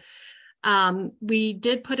from. We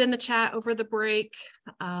did put in the chat over the break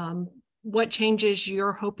what changes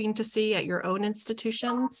you're hoping to see at your own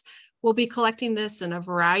institutions. We'll be collecting this in a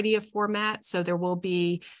variety of formats, so there will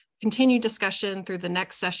be continued discussion through the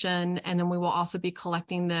next session, and then we will also be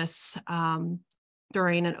collecting this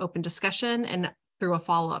during an open discussion and through a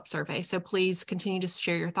follow-up survey. So please continue to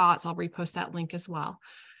share your thoughts. I'll repost that link as well.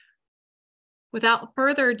 Without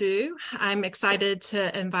further ado, I'm excited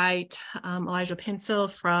to invite Elijah Pencil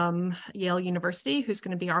from Yale University, who's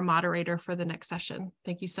going to be our moderator for the next session.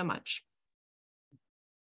 Thank you so much.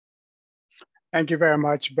 Thank you very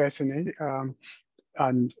much, Bethany.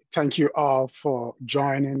 And thank you all for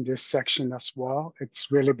joining this section as well. It's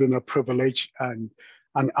really been a privilege and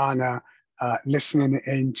an honor listening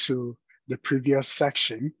into the previous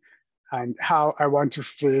section. And how I want to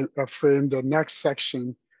frame the next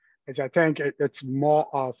section is I think it's more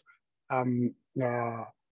of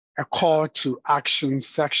a call to action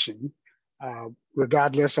section,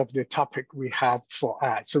 regardless of the topic we have for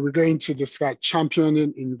us. So we're going to discuss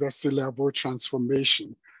championing university level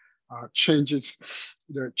transformation,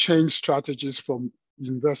 the change strategies from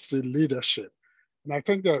university leadership. And I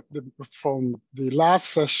think that from the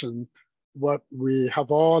last session, what we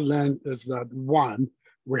have all learned is that one,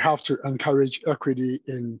 we have to encourage equity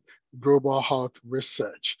in global health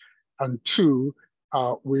research. And two,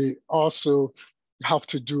 we also have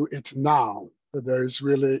to do it now. There is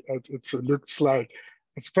really, it looks like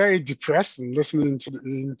it's very depressing listening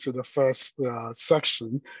into the first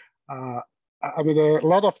section. I mean, there are a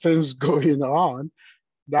lot of things going on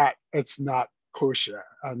that it's not kosher,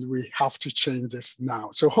 and we have to change this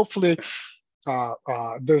now. So hopefully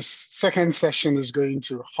this second session is going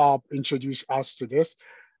to help introduce us to this.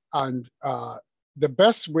 And the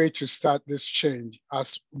best way to start this change,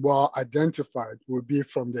 as well identified, will be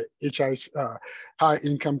from the high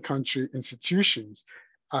income country institutions.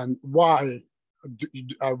 And why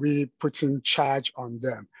are we putting charge on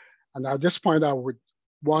them? And at this point, I would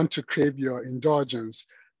want to crave your indulgence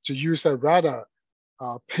to use a rather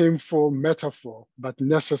painful metaphor, but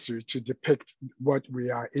necessary to depict what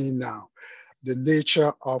we are in now. The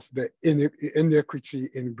nature of the inequity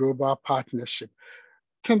in global partnership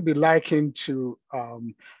can be likened to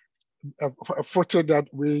a photo that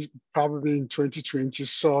we probably in 2020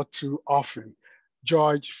 saw too often,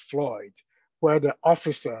 George Floyd, where the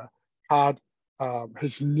officer had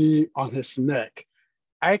his knee on his neck.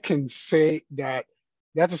 I can say that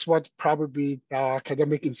that is what probably our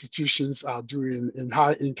academic institutions are doing in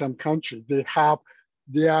high income countries. They have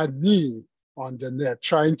their knee on the neck,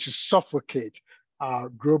 trying to suffocate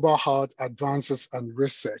global health advances and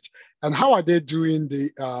research. And how are they doing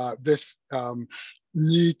this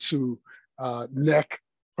knee to neck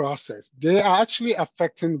process? They are actually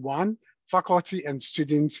affecting one, faculty and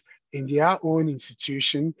students in their own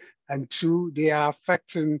institution, and two, they are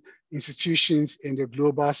affecting institutions in the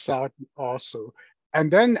global south also.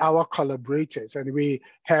 And then our collaborators, and we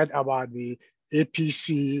heard about the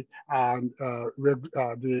APC and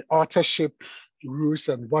the authorship rules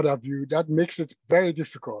and what have you. That makes it very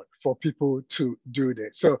difficult for people to do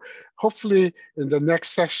this. So hopefully in the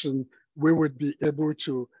next session, we would be able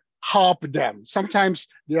to help them. Sometimes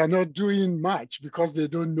they are not doing much because they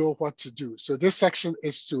don't know what to do. So this section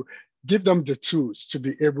is to give them the tools to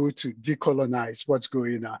be able to decolonize what's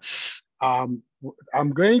going on.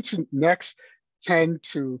 I'm going to next turn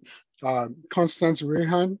to Constance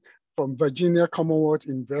Rehan from Virginia Commonwealth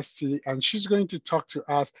University, and she's going to talk to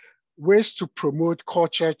us ways to promote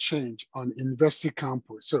culture change on university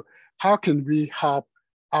campus. So how can we help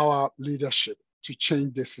our leadership to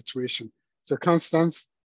change the situation? So Constance.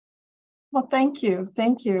 Well, thank you.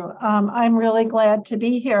 Thank you. I'm really glad to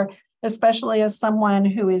be here, especially as someone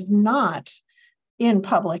who is not in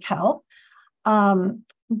public health,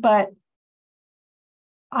 but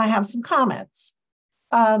I have some comments.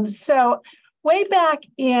 So Way back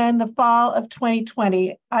in the fall of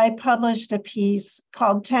 2020, I published a piece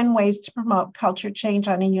called 10 Ways to Promote Culture Change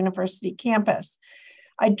on a University Campus.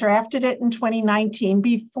 I drafted it in 2019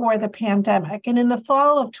 before the pandemic. And in the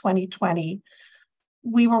fall of 2020,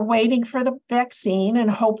 we were waiting for the vaccine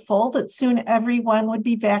and hopeful that soon everyone would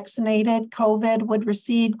be vaccinated, COVID would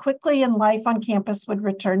recede quickly, and life on campus would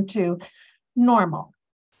return to normal.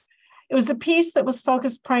 It was a piece that was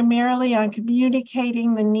focused primarily on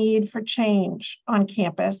communicating the need for change on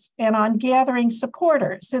campus and on gathering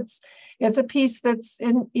supporters. It's a piece that's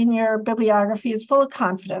in your bibliography is full of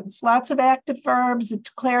confidence, lots of active verbs,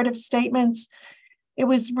 declarative statements. It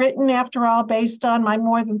was written, after all, based on my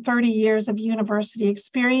more than 30 years of university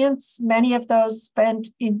experience, many of those spent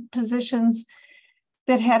in positions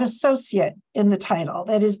that had associate in the title.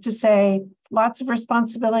 That is to say, lots of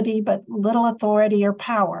responsibility, but little authority or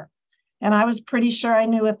power. And I was pretty sure I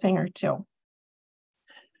knew a thing or two.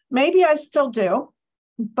 Maybe I still do,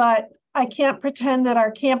 but I can't pretend that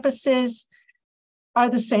our campuses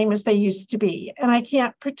are the same as they used to be. And I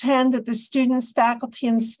can't pretend that the students, faculty,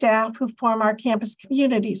 and staff who form our campus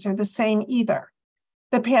communities are the same either.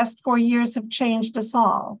 The past 4 years have changed us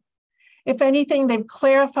all. If anything, they've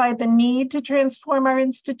clarified the need to transform our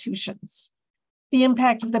institutions. The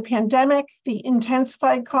impact of the pandemic, the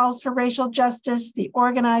intensified calls for racial justice, the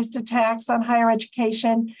organized attacks on higher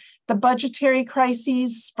education, the budgetary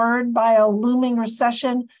crises spurred by a looming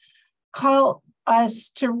recession call us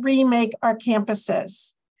to remake our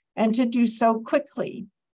campuses and to do so quickly.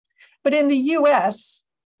 But in the US,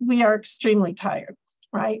 we are extremely tired,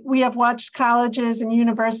 right? We have watched colleges and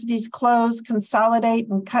universities close, consolidate,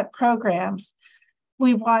 and cut programs.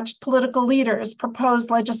 We've watched political leaders propose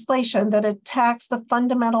legislation that attacks the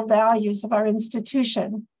fundamental values of our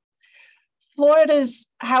institution. Florida's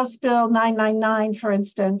House Bill 999, for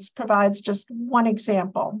instance, provides just one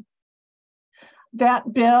example.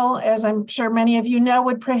 That bill, as I'm sure many of you know,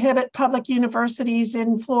 would prohibit public universities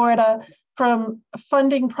in Florida from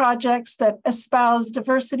funding projects that espouse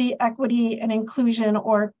diversity, equity, and inclusion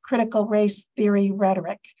or critical race theory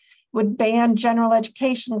rhetoric. Would ban general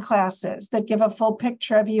education classes that give a full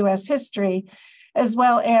picture of US history, as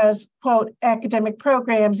well as, quote, academic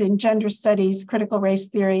programs in gender studies, critical race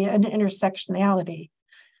theory, and intersectionality.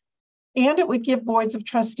 And it would give boards of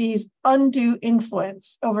trustees undue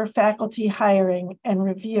influence over faculty hiring and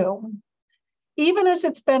review. Even as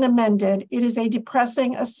it's been amended, it is a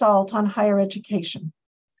depressing assault on higher education.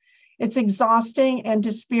 It's exhausting and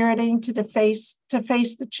dispiriting to face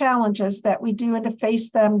the challenges that we do and to face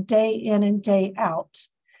them day in and day out.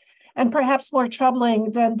 And perhaps more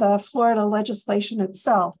troubling than the Florida legislation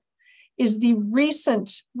itself is the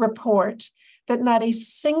recent report that not a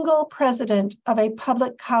single president of a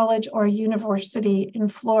public college or university in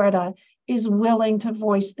Florida is willing to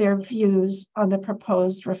voice their views on the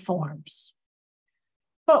proposed reforms.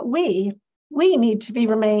 But we need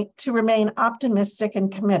to remain optimistic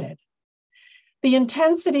and committed. The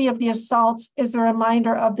intensity of the assaults is a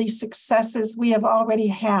reminder of the successes we have already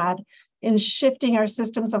had in shifting our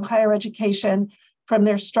systems of higher education from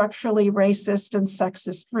their structurally racist and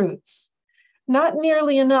sexist roots. Not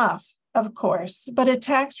nearly enough, of course, but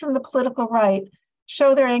attacks from the political right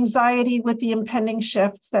show their anxiety with the impending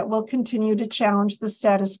shifts that will continue to challenge the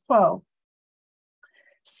status quo.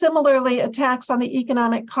 Similarly, attacks on the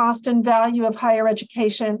economic cost and value of higher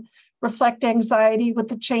education reflect anxiety with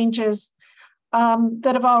the changes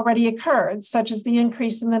that have already occurred, such as the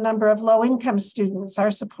increase in the number of low-income students, our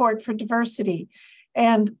support for diversity,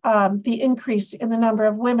 and the increase in the number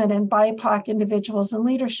of women and BIPOC individuals in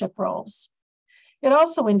leadership roles. It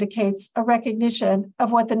also indicates a recognition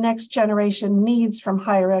of what the next generation needs from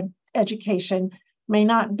higher education may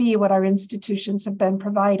not be what our institutions have been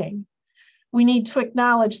providing. We need to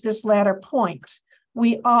acknowledge this latter point.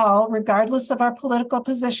 We all, regardless of our political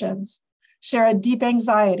positions, share a deep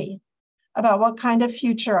anxiety about what kind of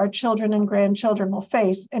future our children and grandchildren will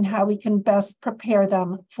face and how we can best prepare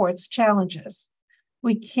them for its challenges.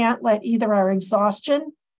 We can't let either our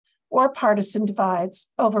exhaustion or partisan divides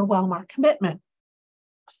overwhelm our commitment.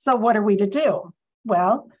 So what are we to do?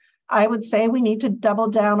 Well, I would say we need to double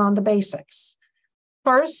down on the basics.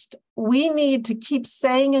 First, we need to keep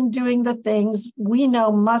saying and doing the things we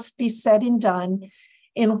know must be said and done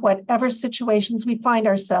in whatever situations we find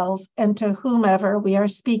ourselves and to whomever we are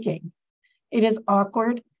speaking. It is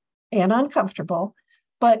awkward and uncomfortable,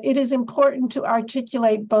 but it is important to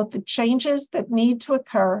articulate both the changes that need to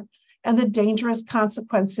occur and the dangerous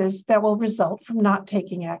consequences that will result from not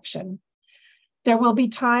taking action. There will be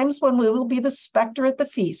times when we will be the specter at the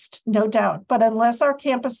feast, no doubt, but unless our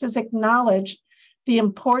campuses acknowledge the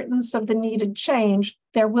importance of the needed change,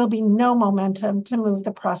 there will be no momentum to move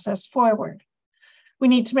the process forward. We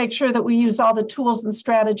need to make sure that we use all the tools and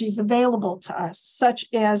strategies available to us, such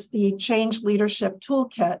as the Change Leadership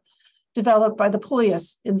Toolkit developed by the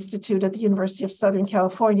Pugliese Institute at the University of Southern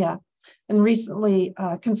California and recently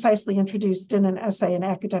concisely introduced in an essay in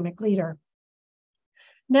Academic Leader.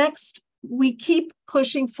 Next, we keep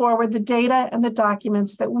pushing forward the data and the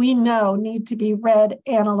documents that we know need to be read,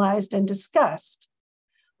 analyzed, and discussed.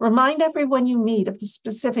 Remind everyone you meet of the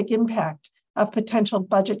specific impact of potential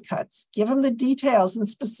budget cuts. Give them the details in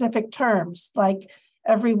specific terms, like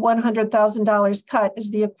every $100,000 cut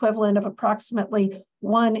is the equivalent of approximately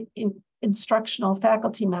one instructional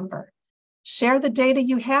faculty member. Share the data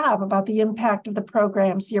you have about the impact of the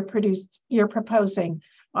programs you're proposing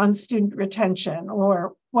on student retention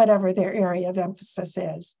or whatever their area of emphasis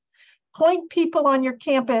is. Point people on your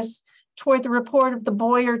campus toward the report of the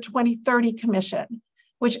Boyer 2030 Commission,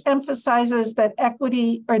 which emphasizes that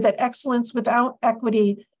equity or that excellence without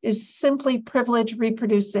equity is simply privilege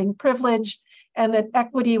reproducing privilege, and that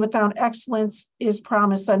equity without excellence is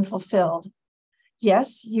promise unfulfilled.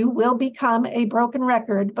 Yes, you will become a broken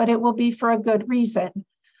record, but it will be for a good reason.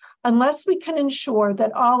 Unless we can ensure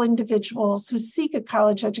that all individuals who seek a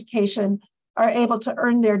college education are able to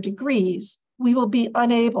earn their degrees, we will be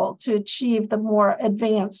unable to achieve the more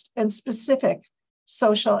advanced and specific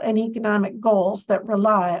social and economic goals that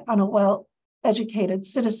rely on a well-educated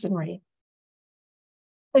citizenry.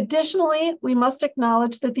 Additionally, we must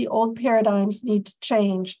acknowledge that the old paradigms need to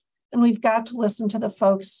change, and we've got to listen to the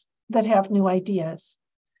folks that have new ideas.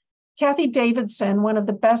 Kathy Davidson, one of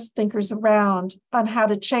the best thinkers around on how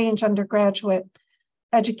to change undergraduate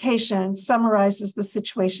education, summarizes the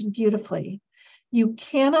situation beautifully. You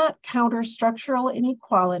cannot counter structural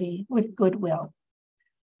inequality with goodwill.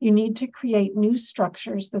 You need to create new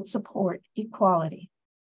structures that support equality.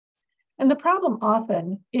 And the problem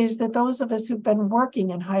often is that those of us who've been working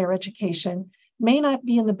in higher education may not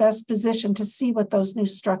be in the best position to see what those new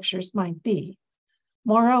structures might be.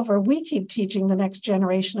 Moreover, we keep teaching the next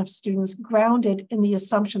generation of students grounded in the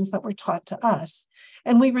assumptions that were taught to us,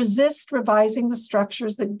 and we resist revising the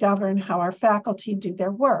structures that govern how our faculty do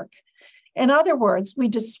their work. In other words, we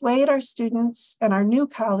dissuade our students and our new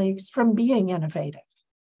colleagues from being innovative.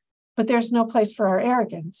 But there's no place for our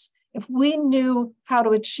arrogance. If we knew how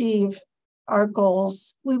to achieve our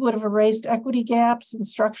goals, we would have erased equity gaps and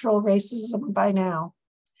structural racism by now.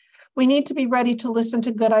 We need to be ready to listen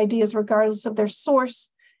to good ideas regardless of their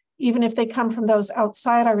source, even if they come from those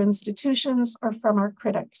outside our institutions or from our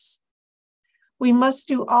critics. We must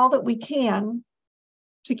do all that we can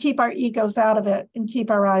to keep our egos out of it and keep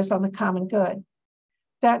our eyes on the common good.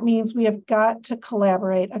 That means we have got to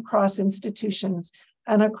collaborate across institutions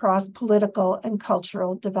and across political and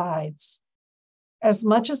cultural divides. As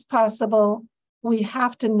much as possible, we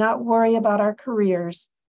have to not worry about our careers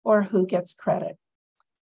or who gets credit.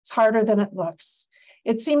 It's harder than it looks.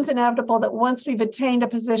 It seems inevitable that once we've attained a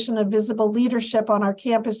position of visible leadership on our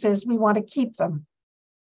campuses, we want to keep them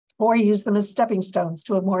or use them as stepping stones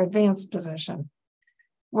to a more advanced position.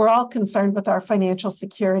 We're all concerned with our financial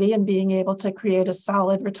security and being able to create a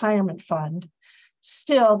solid retirement fund.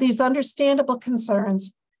 Still, these understandable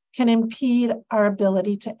concerns can impede our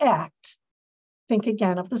ability to act. Think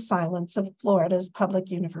again of the silence of Florida's public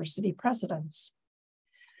university presidents.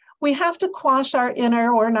 We have to quash our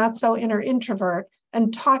inner or not so inner introvert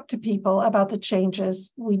and talk to people about the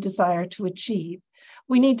changes we desire to achieve.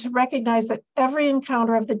 We need to recognize that every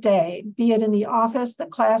encounter of the day, be it in the office, the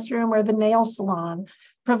classroom, or the nail salon,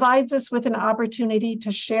 provides us with an opportunity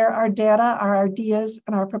to share our data, our ideas,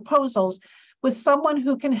 and our proposals with someone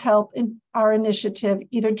who can help in our initiative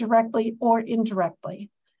either directly or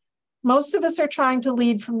indirectly. Most of us are trying to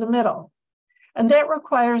lead from the middle, and that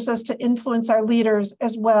requires us to influence our leaders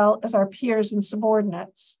as well as our peers and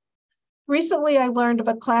subordinates. Recently, I learned of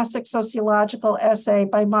a classic sociological essay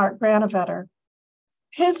by Mark Granovetter.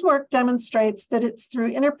 His work demonstrates that it's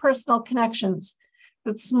through interpersonal connections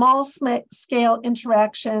that small-scale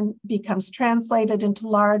interaction becomes translated into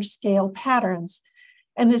large-scale patterns,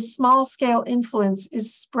 and this small-scale influence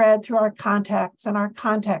is spread through our contacts and our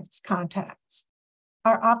contacts' contacts.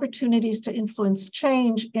 Our opportunities to influence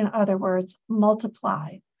change, in other words,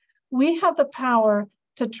 multiply. We have the power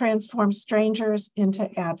to transform strangers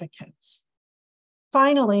into advocates.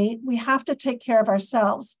 Finally, we have to take care of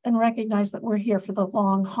ourselves and recognize that we're here for the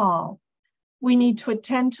long haul. We need to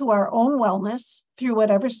attend to our own wellness through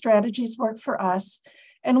whatever strategies work for us,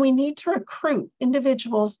 and we need to recruit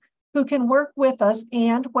individuals who can work with us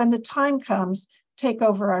and, when the time comes, take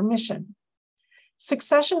over our mission.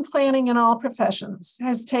 Succession planning in all professions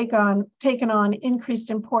has taken on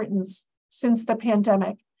increased importance since the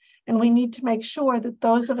pandemic, and we need to make sure that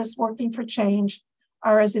those of us working for change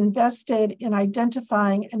are as invested in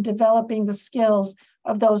identifying and developing the skills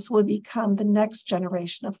of those who will become the next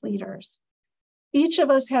generation of leaders. Each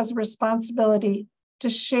of us has a responsibility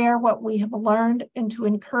to share what we have learned and to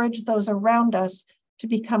encourage those around us to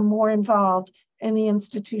become more involved in the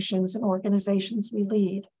institutions and organizations we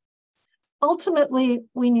lead. Ultimately,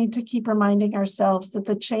 we need to keep reminding ourselves that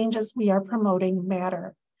the changes we are promoting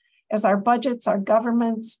matter. As our budgets, our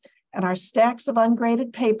governments, and our stacks of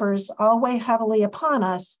ungraded papers all weigh heavily upon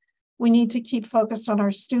us, we need to keep focused on our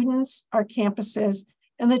students, our campuses,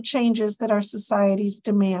 and the changes that our societies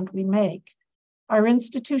demand we make. Our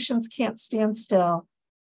institutions can't stand still,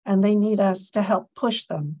 and they need us to help push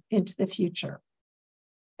them into the future.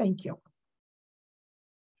 Thank you.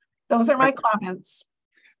 Those are my comments.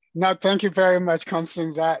 No, thank you very much,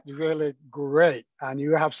 Constance. That's really great. And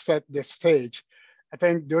you have set the stage. I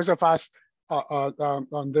think those of us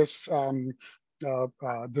on this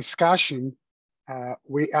discussion,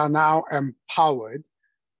 we are now empowered,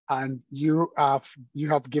 and you have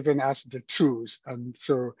given us the tools. And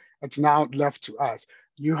so it's now left to us.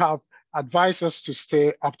 You have advised us to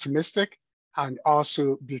stay optimistic and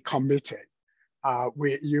also be committed.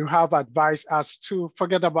 You have advised us to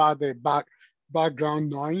forget about the background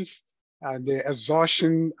noise and the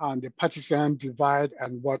exhaustion and the partisan divide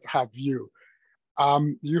and what have you.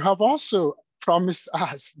 You have also promised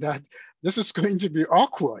us that this is going to be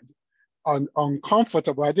awkward and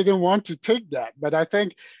uncomfortable. I didn't want to take that, but I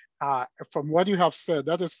think from what you have said,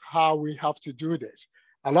 that is how we have to do this.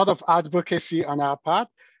 A lot of advocacy on our part,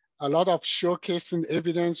 a lot of showcasing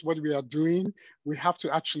evidence, what we are doing. We have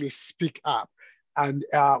to actually speak up. And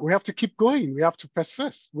we have to keep going. We have to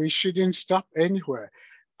persist. We shouldn't stop anywhere.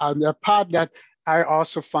 And the part that I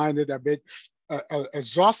also find it a bit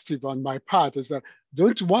exhaustive on my part is that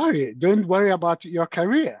don't worry about your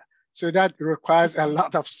career. So that requires a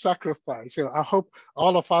lot of sacrifice. So I hope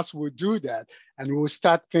all of us will do that and we'll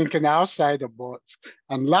start thinking outside the box.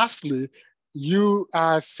 And lastly, you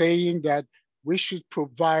are saying that we should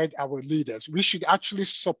provide our leaders. We should actually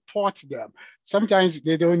support them. Sometimes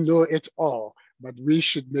they don't know it all, but we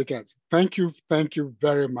should make it. Thank you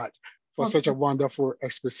very much for such a wonderful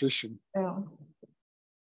exposition. Yeah.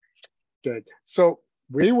 Good. So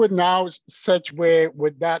we would now segue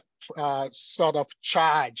with that sort of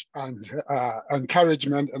charge and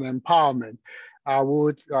encouragement and empowerment. I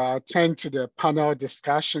would turn to the panel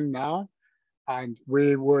discussion now, and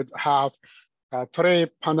we would have 3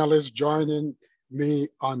 panelists joining me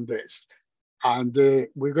on this. And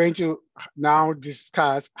we're going to now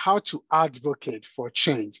discuss how to advocate for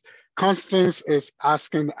change. Constance is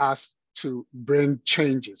asking us to bring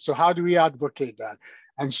changes. So how do we advocate that?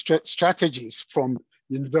 And strategies from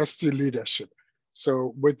university leadership.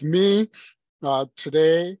 So with me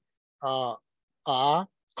today are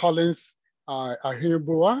Collins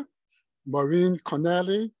Ahimbua, Maureen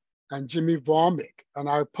Connelly, and Jimmy Vormick. And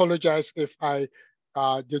I apologize if I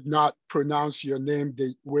did not pronounce your name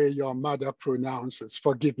the way your mother pronounces.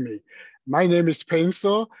 Forgive me. My name is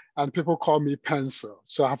Pencil, and people call me Pencil.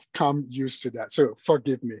 So I've come used to that. So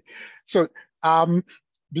forgive me. So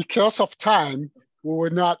because of time, we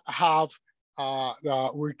will not have,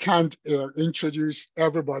 we can't introduce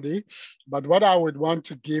everybody. But what I would want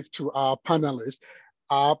to give to our panelists,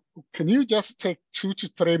 can you just take 2 to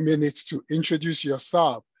 3 minutes to introduce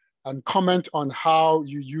yourself and comment on how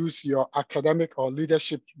you use your academic or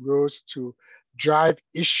leadership roles to drive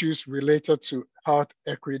issues related to health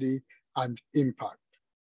equity and impact.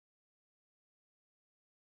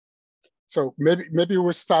 So maybe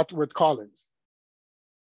we'll start with Collins.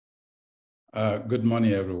 Good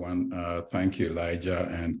morning, everyone. Thank you, Elijah,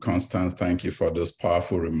 and Constance. Thank you for those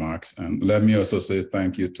powerful remarks. And let me also say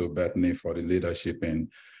thank you to Bethany for the leadership in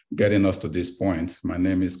getting us to this point. My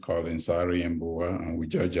name is Collins Ahimbua. I'm with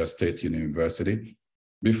Georgia State University.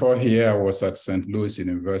 Before here, I was at St. Louis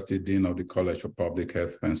University, Dean of the College for Public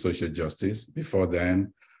Health and Social Justice. Before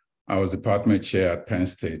then, I was department chair at Penn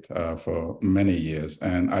State for many years.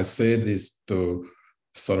 And I say this to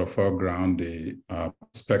sort of foreground the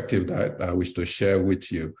perspective that I wish to share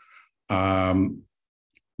with you. About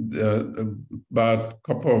a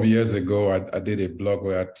couple of years ago, I did a blog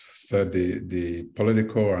where I said the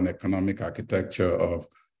political and economic architecture of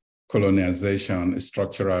colonization is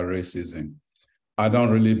structural racism. I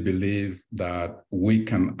don't really believe that we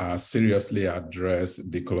can seriously address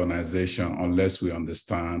decolonization unless we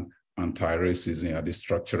understand anti-racism at the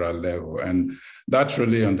structural level. And that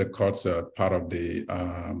really undercuts part of the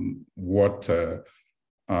what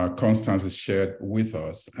Constance has shared with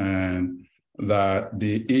us, and that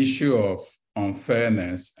the issue of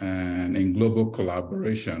unfairness and in global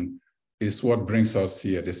collaboration is what brings us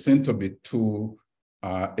here. There seem to be two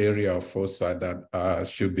areas of foresight that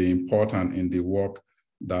should be important in the work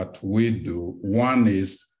that we do. One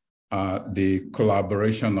is the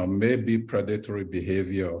collaboration or maybe predatory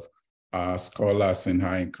behavior of scholars in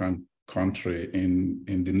high-income country in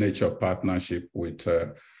the nature of partnership with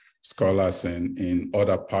scholars in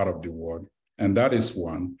other part of the world. And that is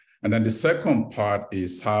one. And then the second part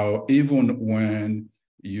is how even when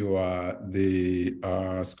you are the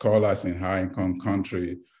scholars in high-income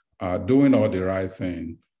country doing all the right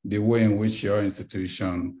thing, the way in which your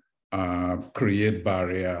institution create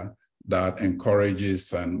barrier that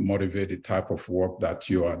encourages and motivate the type of work that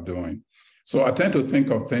you are doing. So I tend to think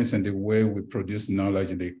of things in the way we produce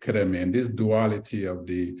knowledge in the academy, and this duality of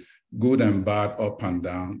the good and bad, up and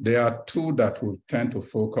down. There are two that we tend to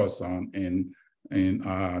focus on in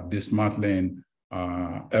dismantling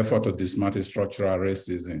effort to dismantle structural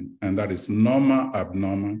racism, and that is normal,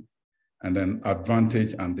 abnormal, and then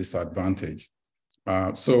advantage and disadvantage.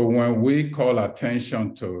 So when we call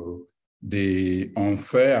attention to the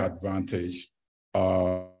unfair advantage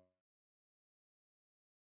of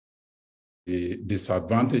the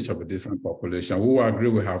disadvantage of a different population, we will agree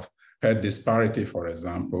we have had disparity, for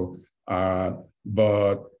example,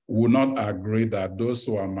 but will not agree that those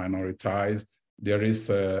who are minoritized, there is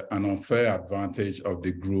an unfair advantage of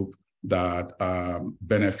the group that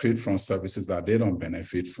benefit from services that they don't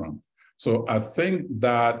benefit from. So I think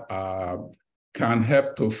that can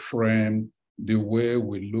help to frame the way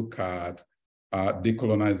we look at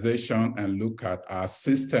decolonization and look at our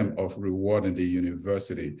system of reward in the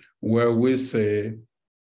university, where we say,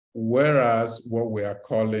 whereas what we are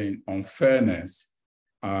calling unfairness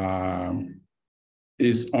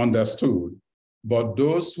is understood, but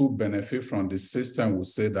those who benefit from the system will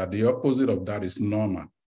say that the opposite of that is normal.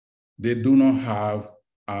 They do not have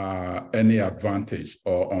any advantage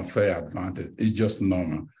or unfair advantage. It's just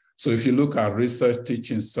normal. So if you look at research,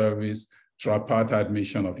 teaching, service, tripartite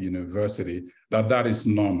admission of university, that is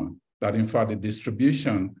normal. That in fact, the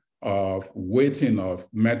distribution of weighting of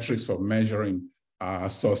metrics for measuring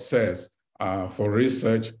success for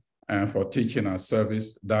research and for teaching and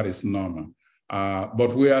service, that is normal.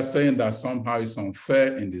 But we are saying that somehow it's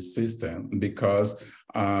unfair in the system because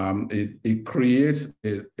it creates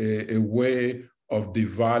a way of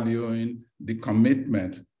devaluing the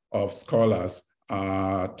commitment of scholars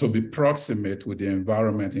to be proximate with the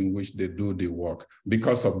environment in which they do the work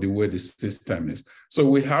because of the way the system is. So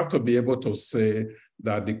we have to be able to say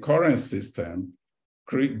that the current system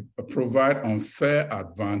provide unfair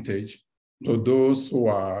advantage to those who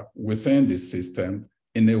are within the system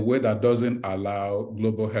in a way that doesn't allow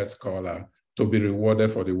global health scholars to be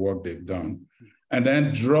rewarded for the work they've done. And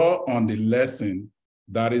then draw on the lesson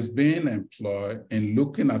that is being employed in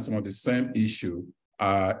looking at some of the same issue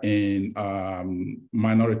in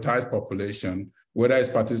minoritized population, whether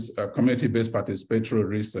it's community-based participatory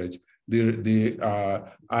research, the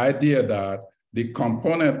idea that the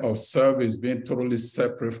component of service being totally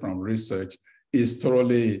separate from research is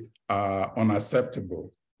totally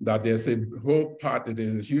unacceptable. That there's a whole part,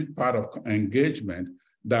 there's a huge part of engagement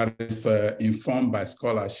that is informed by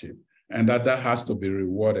scholarship, and that has to be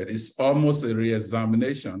rewarded. It's almost a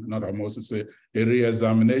re-examination, not almost, it's a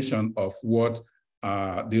re-examination of what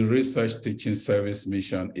the research teaching service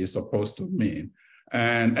mission is supposed to mean.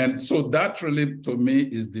 And so that really, to me,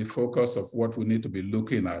 is the focus of what we need to be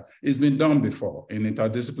looking at. It's been done before. In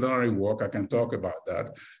interdisciplinary work, I can talk about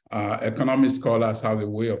that. Economic scholars have a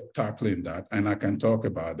way of tackling that, and I can talk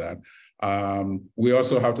about that. We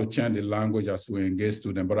also have to change the language as we engage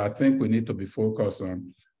students, but I think we need to be focused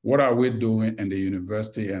on what are we doing in the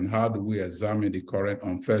university and how do we examine the current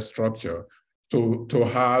unfair structure to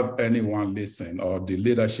have anyone listen or the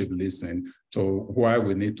leadership listen to why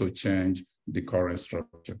we need to change the current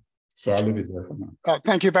structure. So I'll leave it there for now.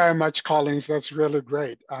 Thank you very much, Collins. That's really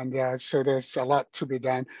great. And so there's a lot to be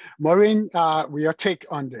done. Maureen, your take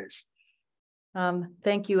on this.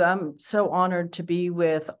 Thank you. I'm so honored to be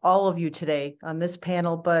with all of you today on this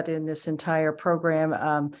panel, but in this entire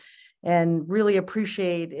program. And really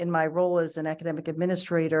appreciate in my role as an academic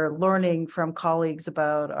administrator, learning from colleagues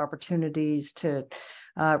about opportunities to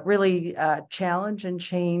really challenge and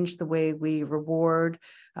change the way we reward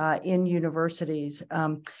in universities.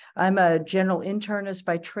 I'm a general internist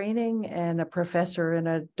by training and a professor in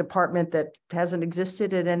a department that hasn't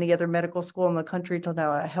existed at any other medical school in the country till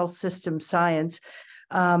now, health system science.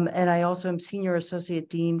 And I also am Senior Associate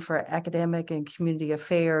Dean for Academic and Community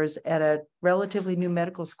Affairs at a relatively new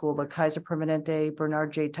medical school, the Kaiser Permanente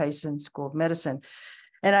Bernard J. Tyson School of Medicine.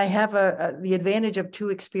 And I have the advantage of two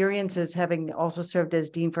experiences, having also served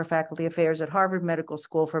as Dean for Faculty Affairs at Harvard Medical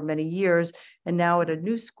School for many years, and now at a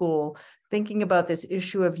new school, thinking about this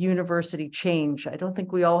issue of university change. I don't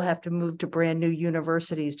think we all have to move to brand new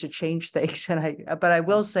universities to change things. But I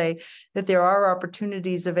will say that there are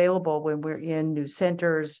opportunities available when we're in new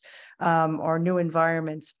centers or new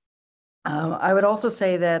environments. I would also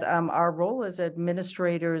say that our role as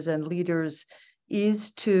administrators and leaders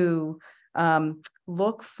is to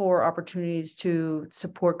look for opportunities to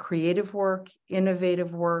support creative work,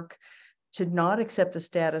 innovative work, to not accept the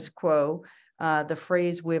status quo. The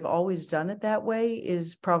phrase "we've always done it that way"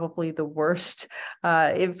 is probably the worst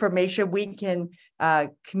information we can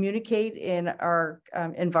communicate in our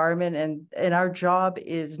environment, and our job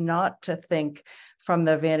is not to think from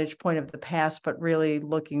the vantage point of the past, but really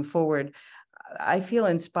looking forward. I feel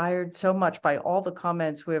inspired so much by all the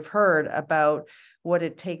comments we've heard about what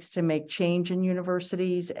it takes to make change in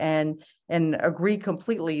universities, and agree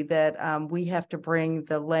completely that we have to bring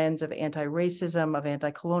the lens of anti-racism, of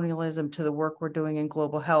anti-colonialism to the work we're doing in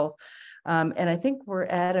global health. And I think we're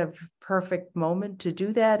at a perfect moment to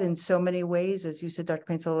do that in so many ways. As you said, Dr.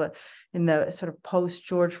 Paintsel, in the sort of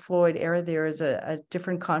post-George Floyd era, there is a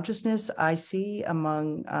different consciousness I see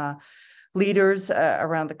among leaders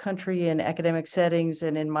around the country in academic settings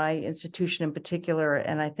and in my institution in particular.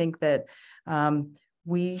 And I think that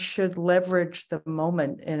we should leverage the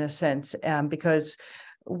moment in a sense, because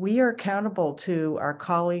we are accountable to our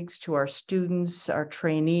colleagues, to our students, our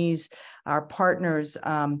trainees, our partners,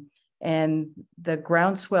 and the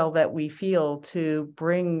groundswell that we feel to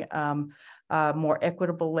bring a more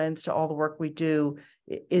equitable lens to all the work we do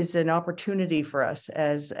is an opportunity for us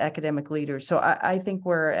as academic leaders. So I think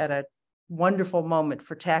we're at a wonderful moment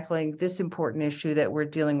for tackling this important issue that we're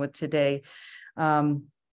dealing with today.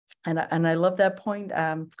 And I love that point,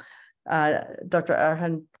 Dr.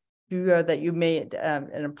 Arhan, that you made,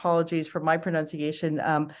 and apologies for my pronunciation,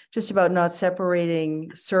 just about not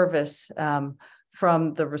separating service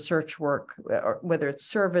from the research work, or whether it's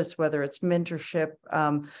service, whether it's mentorship.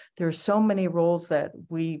 There are so many roles that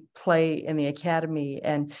we play in the academy.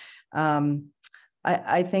 And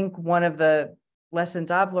I think one of the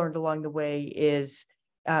lessons I've learned along the way is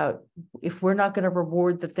if we're not going to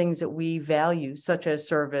reward the things that we value, such as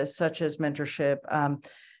service, such as mentorship,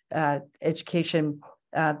 education,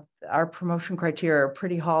 our promotion criteria are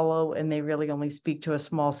pretty hollow, and they really only speak to a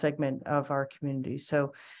small segment of our community.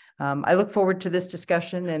 So I look forward to this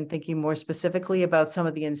discussion and thinking more specifically about some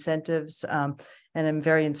of the incentives, and I'm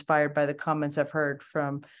very inspired by the comments I've heard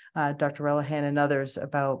from Dr. Relihan and others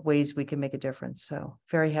about ways we can make a difference. So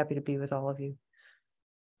very happy to be with all of you.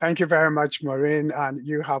 Thank you very much, Maureen. And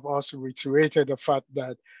you have also reiterated the fact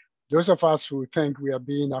that those of us who think we are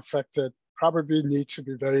being affected probably need to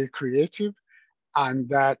be very creative, and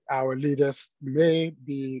that our leaders may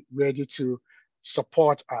be ready to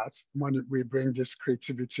support us when we bring this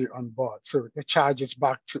creativity on board. So the charge is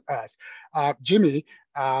back to us. Jimmy,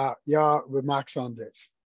 your remarks on this.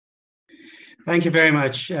 Thank you very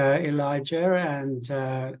much, Elijah, and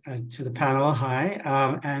to the panel. Hi.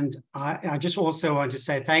 And I just also want to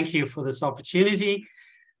say thank you for this opportunity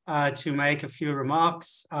to make a few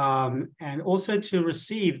remarks, and also to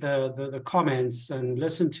receive the comments and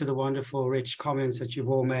listen to the wonderful, rich comments that you've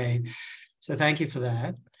all made. So thank you for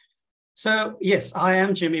that. So yes, I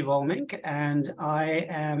am Jimmy Volmink, and I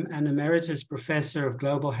am an emeritus professor of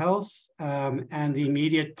global health and the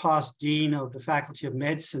immediate past dean of the Faculty of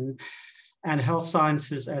Medicine and Health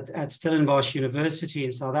Sciences at Stellenbosch University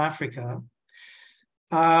in South Africa.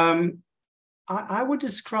 I would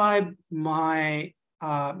describe my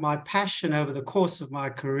passion over the course of my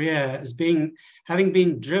career as having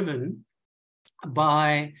been driven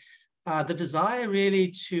by the desire really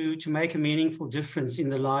to make a meaningful difference in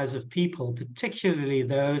the lives of people, particularly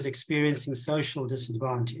those experiencing social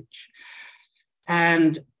disadvantage.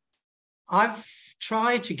 And I've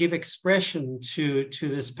tried to give expression to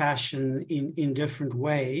this passion in different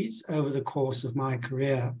ways over the course of my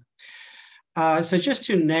career. So just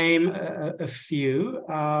to name a few,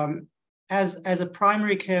 as a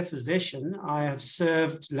primary care physician, I have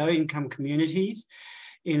served low-income communities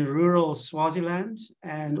in rural Swaziland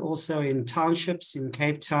and also in townships in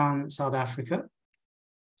Cape Town, South Africa.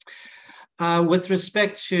 With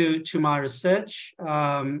respect to my research,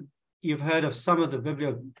 you've heard of some of the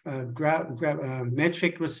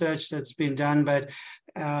bibliometric research that's been done, but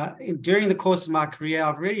during the course of my career,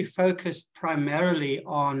 I've really focused primarily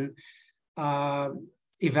on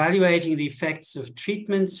evaluating the effects of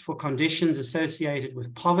treatments for conditions associated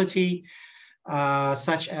with poverty,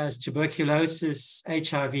 such as tuberculosis,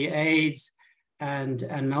 HIV/AIDS, and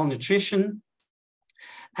malnutrition.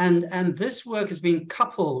 And this work has been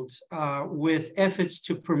coupled with efforts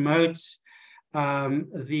to promote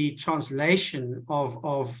the translation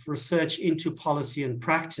of research into policy and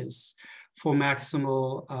practice for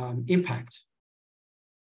maximal impact.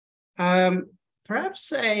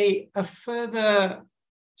 Perhaps a further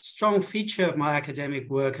strong feature of my academic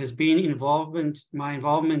work has been my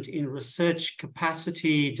involvement in research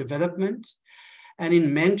capacity development and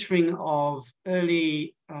in mentoring of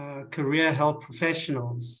early career health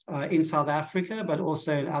professionals in South Africa, but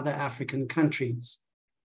also in other African countries.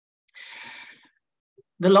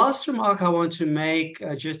 The last remark I want to make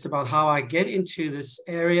just about how I get into this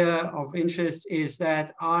area of interest is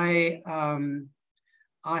that I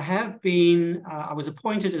was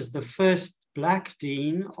appointed as the first Black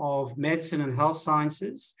Dean of Medicine and Health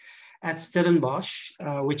Sciences at Stellenbosch,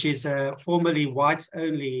 which is a formerly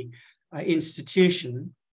whites-only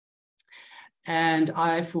institution. And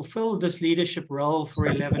I fulfilled this leadership role for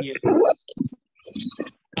 11 years.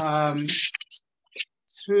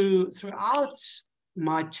 Throughout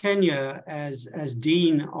my tenure as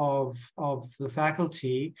Dean of the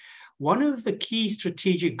faculty, one of the key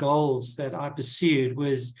strategic goals that I pursued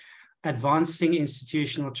was advancing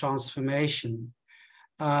institutional transformation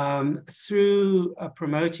through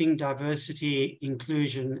promoting diversity,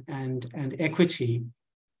 inclusion, and equity.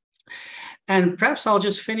 And perhaps I'll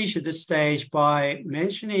just finish at this stage by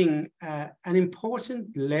mentioning an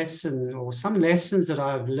important lesson or some lessons that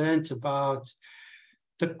I've learned about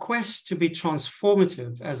the quest to be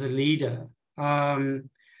transformative as a leader.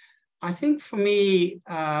 I think for me,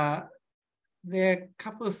 there are a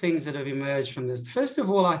couple of things that have emerged from this. First of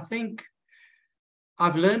all, I think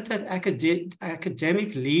I've learned that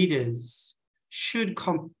academic leaders should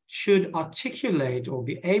articulate or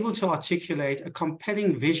be able to articulate a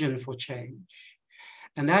compelling vision for change.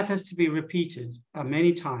 And that has to be repeated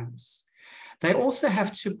many times. They also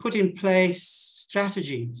have to put in place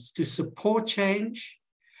strategies to support change.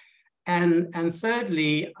 And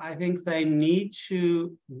thirdly, I think they need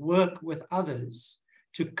to work with others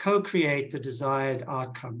to co-create the desired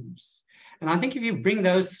outcomes. And I think if you bring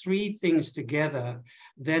those three things together,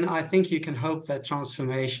 then I think you can hope that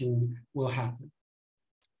transformation will happen.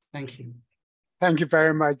 Thank you. Thank you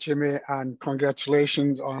very much, Jimmy, and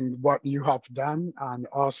congratulations on what you have done, and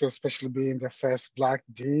also especially being the first Black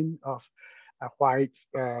Dean of a white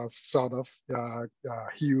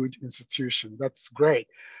huge institution. That's great.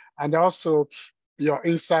 And also your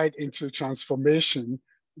insight into transformation,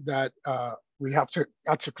 that we have to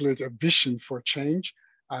articulate a vision for change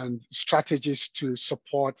and strategies to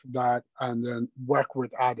support that, and then work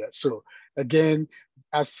with others. So again,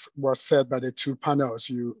 as was said by the two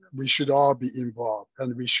panels, we should all be involved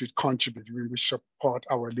and we should contribute, we support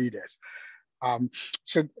our leaders.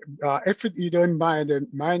 If you don't mind, then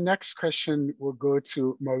my next question will go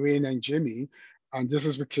to Maureen and Jimmy, and this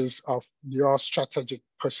is because of your strategic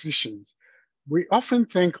positions. We often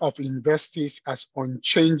think of universities as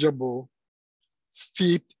unchangeable,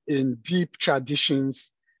 steeped in deep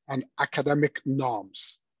traditions and academic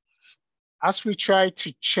norms. As we try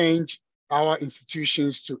to change our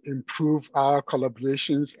institutions to improve our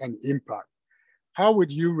collaborations and impact, how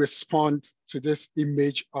would you respond to this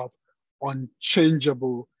image of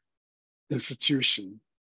unchangeable institution,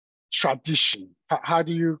 tradition? How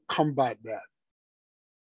do you combat that?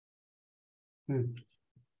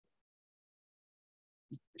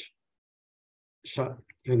 Shall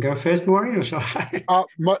you go first, Maureen, or shall I?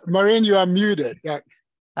 Maureen, you are muted. Yeah.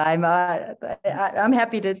 I'm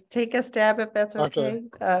happy to take a stab if that's okay.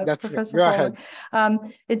 Professor Go ahead.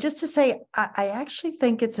 And just to say, I actually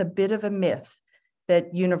think it's a bit of a myth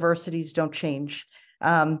that universities don't change.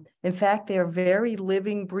 In fact, they are very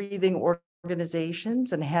living, breathing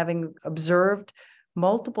organizations, and having observed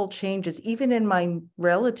multiple changes, even in my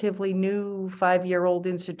relatively new 5-year-old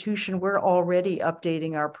institution, we're already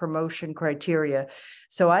updating our promotion criteria.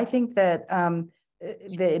 So I think that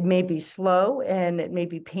it may be slow and it may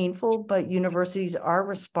be painful, but universities are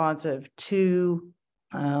responsive to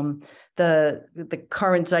the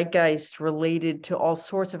current zeitgeist related to all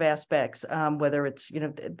sorts of aspects, whether it's,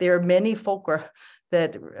 there are many fulcra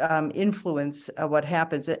that influence what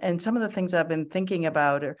happens. And some of the things I've been thinking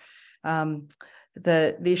about are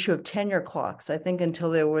the issue of tenure clocks. I think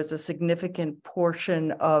until there was a significant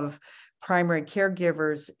portion of primary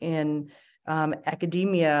caregivers in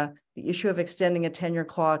academia, the issue of extending a tenure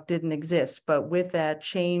clock didn't exist. But with that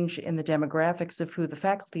change in the demographics of who the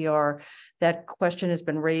faculty are, that question has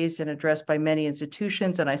been raised and addressed by many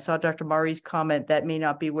institutions. And I saw Dr. Mari's comment that may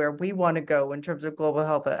not be where we want to go in terms of global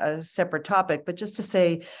health, a separate topic, but just to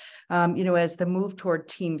say, as the move toward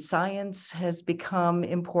team science has become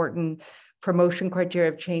important, promotion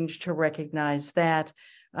criteria have changed to recognize that.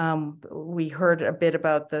 We heard a bit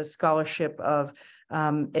about the scholarship of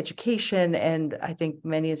education, and I think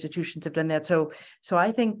many institutions have done that. So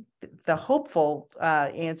I think the hopeful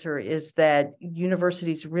answer is that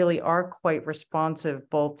universities really are quite responsive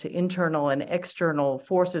both to internal and external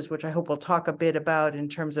forces, which I hope we'll talk a bit about in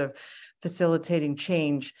terms of facilitating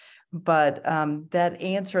change. But that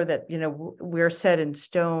answer that, we're set in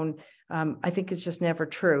stone, I think is just never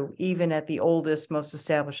true, even at the oldest, most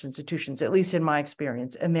established institutions, at least in my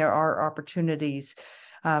experience. And there are opportunities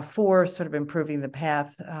for sort of improving the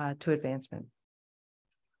path to advancement.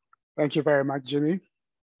 Thank you very much, Jimmy.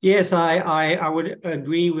 Yes, I would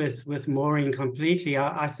agree with Maureen completely.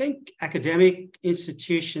 I think academic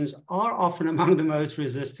institutions are often among the most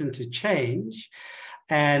resistant to change.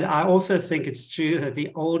 And I also think it's true that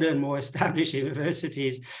the older and more established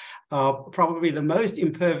universities are probably the most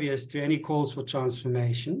impervious to any calls for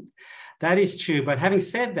transformation. That is true. But having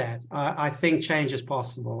said that, I think change is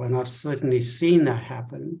possible, and I've certainly seen that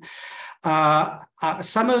happen.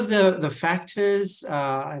 Some of the factors,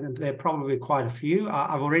 and there are probably quite a few,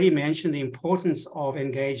 I've already mentioned the importance of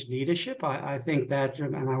engaged leadership. I think that,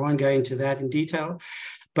 and I won't go into that in detail,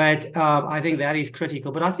 but I think that is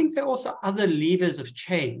critical. But I think there are also other levers of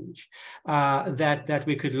change that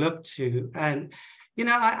we could look to. And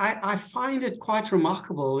I find it quite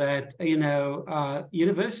remarkable that,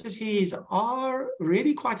 universities are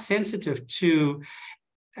really quite sensitive to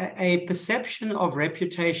a perception of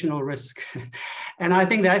reputational risk. And I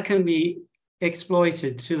think that can be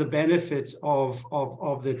exploited to the benefit of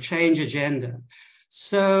the change agenda.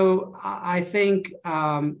 So I think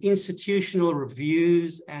institutional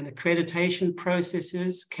reviews and accreditation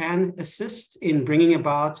processes can assist in bringing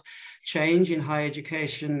about change in higher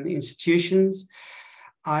education institutions.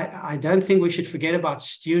 I don't think we should forget about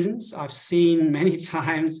students. I've seen many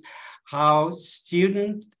times how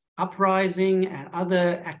student uprising and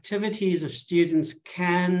other activities of students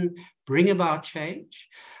can bring about change.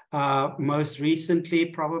 Most recently,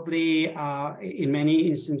 probably in many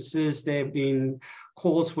instances, there have been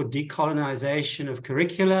calls for decolonization of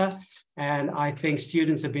curricula. And I think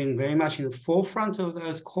students have been very much in the forefront of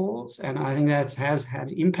those calls. And I think that has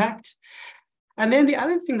had impact. And then the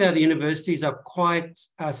other thing that universities are quite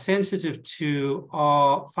sensitive to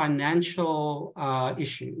are financial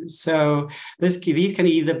issues. So these can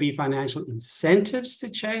either be financial incentives to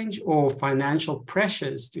change or financial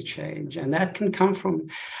pressures to change. And that can come from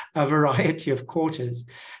a variety of quarters.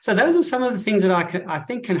 So those are some of the things that I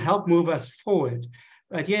think can help move us forward.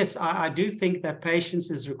 But yes, I do think that patience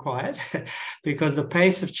is required because the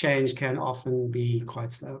pace of change can often be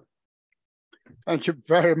quite slow. Thank you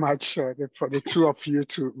very much for the two of you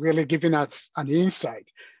to really giving us an insight.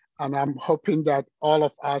 And I'm hoping that all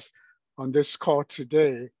of us on this call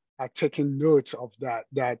today are taking note of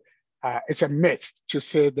that it's a myth to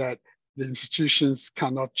say that the institutions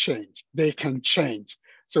cannot change. They can change.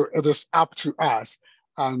 So it is up to us.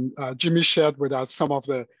 And Jimmy shared with us some of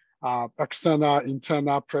the external,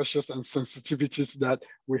 internal pressures and sensitivities that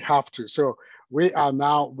we have to. So we are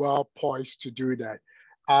now well poised to do that.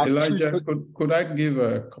 Elijah, could I give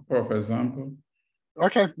a couple of examples?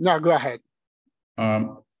 Okay, no, go ahead.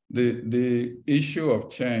 The issue of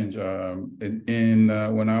change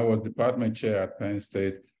when I was department chair at Penn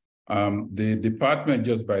State, the department,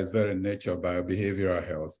 just by its very nature, biobehavioral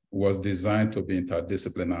health, was designed to be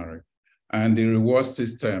interdisciplinary. And the reward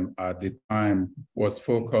system at the time was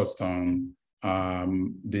focused on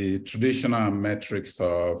the traditional metrics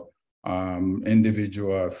of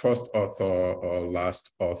individual first author or last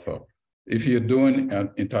author. If you're doing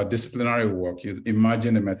interdisciplinary work, you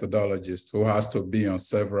imagine a methodologist who has to be on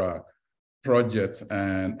several projects,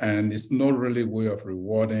 and it's no really way of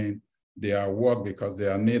rewarding their work because they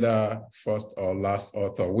are neither first or last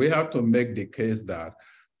author. We have to make the case that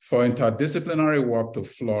for interdisciplinary work to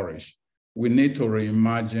flourish, we need to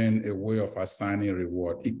reimagine a way of assigning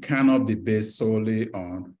reward. It cannot be based solely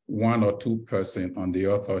on one or two persons on the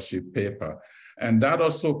authorship paper. And that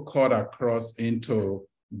also cut across into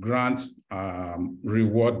grant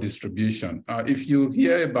reward distribution. If you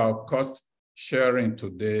hear about cost sharing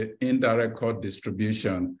today, indirect cost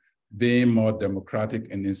distribution being more democratic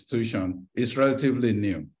in institution, it's relatively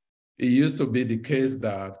new. It used to be the case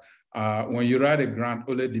that when you write a grant,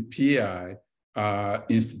 only the PI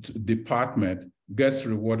department gets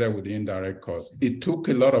rewarded with the indirect cost. It took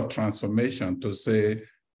a lot of transformation to say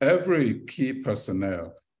every key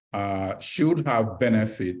personnel should have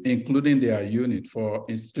benefit, including their unit, for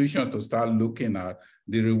institutions to start looking at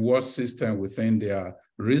the reward system within their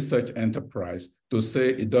research enterprise to say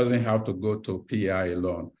it doesn't have to go to PI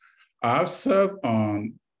alone. I've served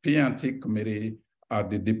on P&T committee at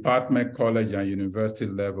the department, college, and university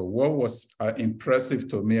level. What was impressive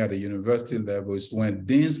to me at the university level is when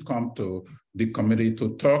deans come to the committee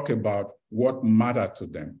to talk about what mattered to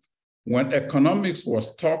them. When economics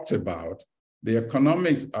was talked about, the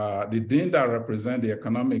economics, the dean that represent the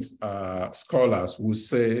economics scholars will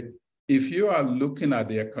say, if you are looking at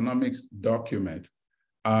the economics document,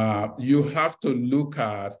 you have to look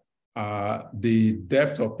at the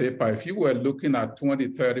depth of paper. If you were looking at 20,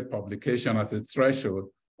 30 publication as a threshold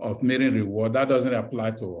of meeting reward, that doesn't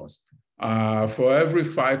apply to us. For every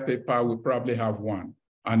 5 paper, we probably have 1,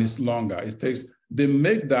 and it's longer. It takes, they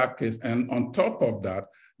make that case, and on top of that,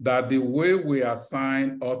 that the way we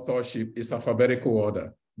assign authorship is alphabetical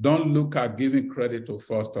order. Don't look at giving credit to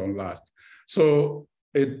first or last. So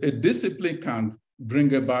a discipline can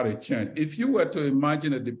bring about a change. If you were to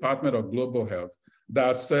imagine a Department of Global Health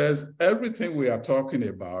that says everything we are talking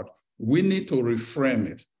about, we need to reframe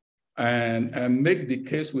it and make the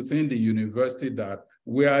case within the university that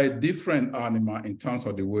we are a different animal in terms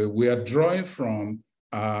of the way we are drawing from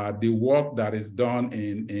the work that is done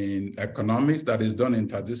in economics, that is done in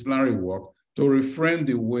interdisciplinary work, to reframe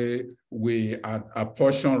the way we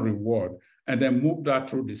apportion reward and then move that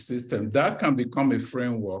through the system. That can become a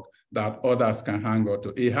framework that others can hang on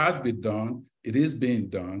to. It has been done, it is being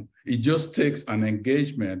done. It just takes an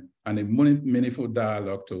engagement and a meaningful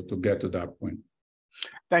dialogue to get to that point.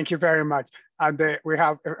 Thank you very much. And we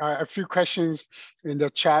have a few questions in the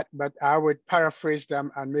chat, but I would paraphrase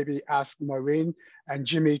them and maybe ask Maureen and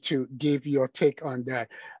Jimmy to give your take on that.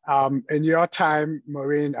 In your time,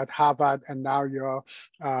 Maureen, at Harvard, and now your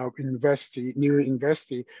new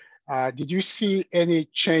university, did you see any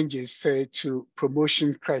changes, say, to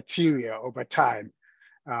promotion criteria over time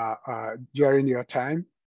during your time?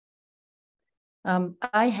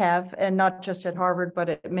 I have, and not just at Harvard, but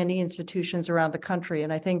at many institutions around the country.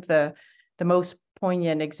 And I think the most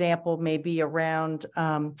poignant example may be around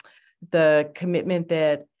the commitment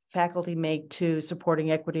that faculty make to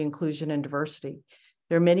supporting equity, inclusion, and diversity.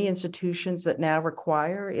 There are many institutions that now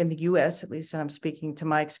require, in the US at least, and I'm speaking to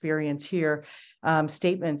my experience here,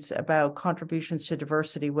 statements about contributions to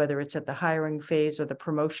diversity, whether it's at the hiring phase or the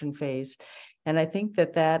promotion phase. And I think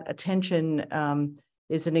that attention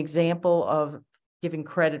is an example of giving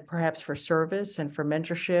credit perhaps for service and for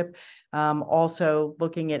mentorship, also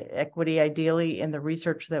looking at equity ideally in the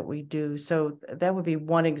research that we do. So that would be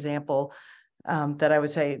one example that I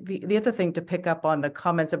would say. The other thing to pick up on the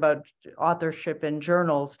comments about authorship in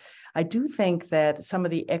journals, I do think that some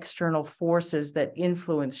of the external forces that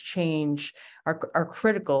influence change are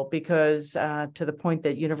critical, because to the point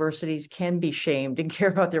that universities can be shamed and care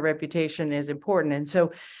about their reputation is important. And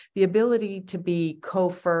so the ability to be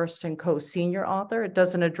co-first and co-senior author, it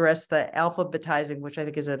doesn't address the alphabetizing, which I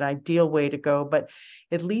think is an ideal way to go, but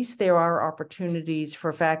at least there are opportunities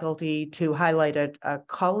for faculty to highlight a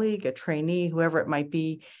colleague, a trainee, whoever it might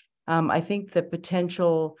be. I think the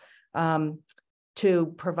potential to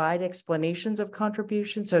provide explanations of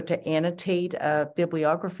contributions, so to annotate a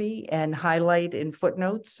bibliography and highlight in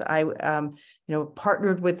footnotes. I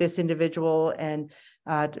partnered with this individual, and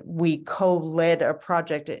we co-led a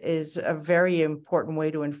project. It is a very important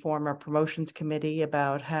way to inform our promotions committee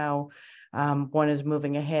about how one is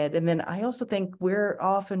moving ahead. And then I also think we're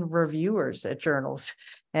often reviewers at journals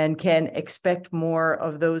and can expect more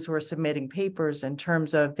of those who are submitting papers in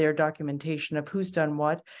terms of their documentation of who's done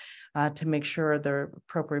what, to make sure the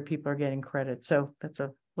appropriate people are getting credit. So that's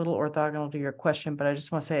a little orthogonal to your question, but I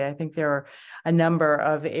just want to say, I think there are a number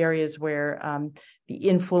of areas where the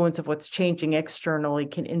influence of what's changing externally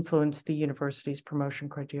can influence the university's promotion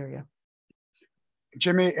criteria.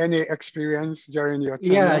 Jimmy, any experience during your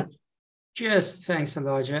time? Yeah, just thanks,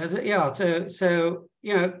 Elijah. Yeah, so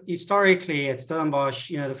historically at Stellenbosch,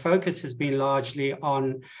 the focus has been largely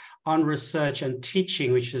on research and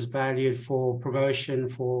teaching, which is valued for promotion,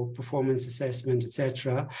 for performance assessment,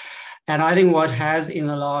 etc. And I think what has in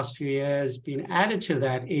the last few years been added to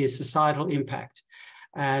that is societal impact.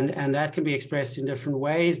 And that can be expressed in different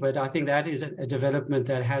ways, but I think that is a development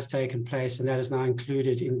that has taken place, and that is now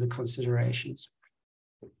included in the considerations.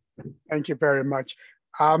 Thank you very much.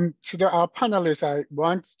 To our panelists, I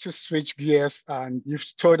want to switch gears, and you've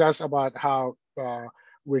told us about how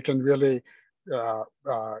we can really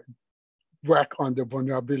work on the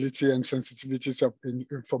vulnerability and sensitivities of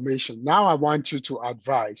information. Now I want you to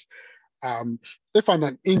advise, if I'm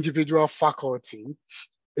an individual faculty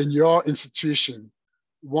in your institution,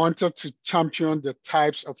 wanted to champion the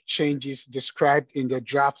types of changes described in the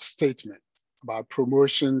draft statement about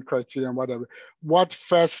promotion criteria and whatever, what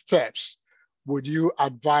first steps would you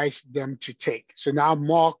advise them to take? So now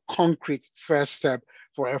more concrete first step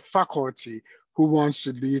for a faculty who wants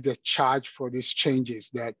to lead the charge for these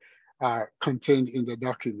changes that are contained in the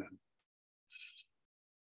document.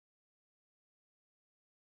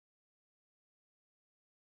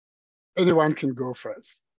 Anyone can go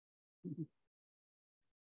first. I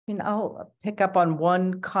mean, I'll pick up on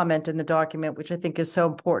one comment in the document, which I think is so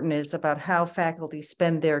important, is about how faculty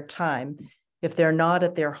spend their time. If they're not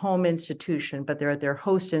at their home institution, but they're at their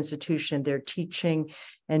host institution, they're teaching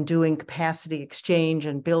and doing capacity exchange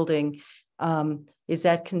and building. Is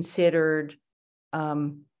that considered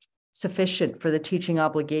sufficient for the teaching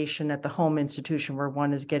obligation at the home institution where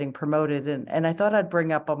one is getting promoted? And I thought I'd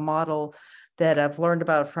bring up a model that I've learned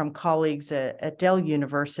about from colleagues at Dell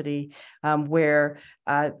University, where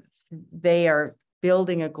they are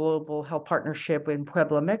building a global health partnership in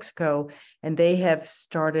Puebla, Mexico, and they have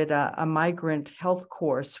started a migrant health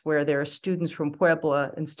course where there are students from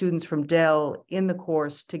Puebla and students from Dell in the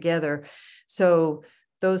course together. So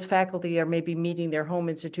those faculty are maybe meeting their home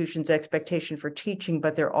institution's expectation for teaching,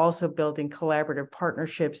 but they're also building collaborative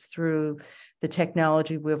partnerships through the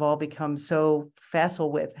technology we've all become so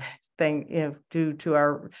facile with, due to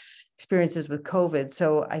our experiences with COVID.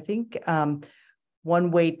 So I think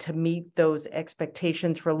one way to meet those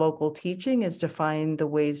expectations for local teaching is to find the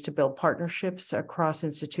ways to build partnerships across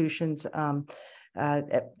institutions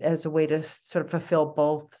as a way to sort of fulfill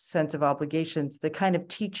both sense of obligations. The kind of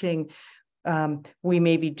teaching we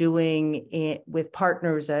may be doing with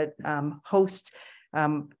partners at host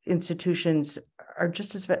institutions are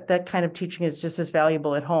just as, that kind of teaching is just as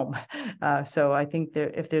valuable at home. So I think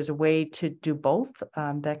that if there's a way to do both,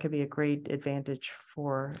 that could be a great advantage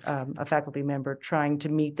for a faculty member trying to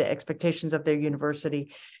meet the expectations of their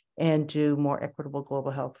university and do more equitable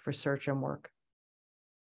global health research and work.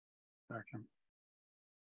 Okay.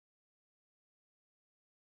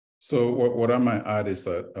 So what I might add is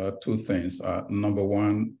two things. Number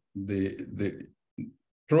one, the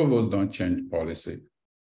provosts don't change policy.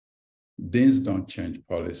 Deans don't change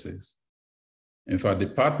policies. In fact,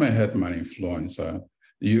 department head might influence.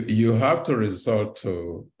 You have to resort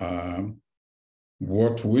to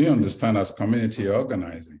what we understand as community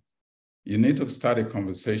organizing. You need to start a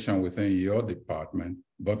conversation within your department,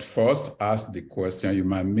 but first ask the question. You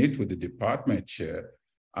might meet with the department chair.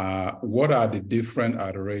 What are the different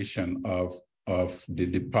iterations of the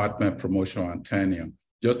department promotion and tenure,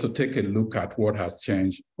 just to take a look at what has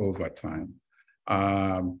changed over time.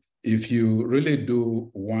 If you really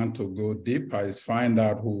do want to go deeper, is find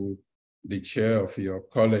out who the chair of your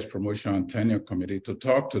college promotion and tenure committee, to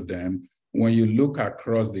talk to them. When you look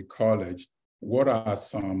across the college, what are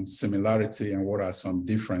some similarities and what are some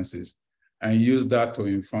differences, and use that to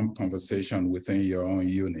inform conversation within your own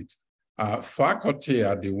unit. Faculty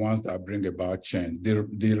are the ones that bring about change.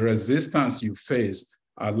 The resistance you face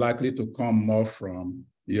are likely to come more from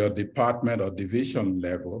your department or division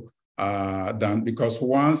level than, because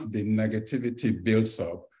once the negativity builds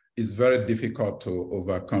up, it's very difficult to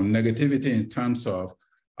overcome. Negativity in terms of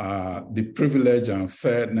the privilege and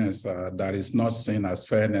fairness that is not seen as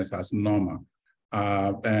fairness as normal.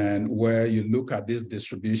 And where you look at this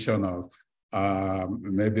distribution of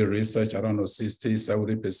maybe research, I don't know, 60,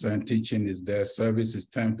 70% teaching is there, service is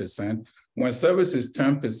 10%. When service is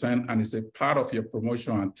 10% and it's a part of your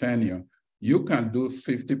promotion and tenure, you can do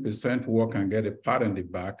 50% work and get a pat on the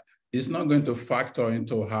back. It's not going to factor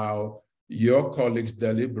into how your colleagues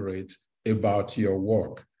deliberate about your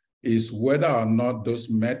work. It's whether or not those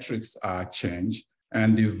metrics are changed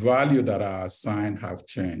and the value that are assigned have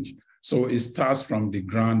changed. So it starts from the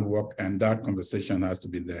groundwork, and that conversation has to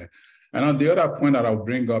be there. And on the other point that I'll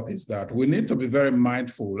bring up is that we need to be very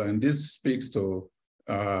mindful, and this speaks to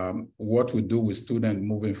what we do with students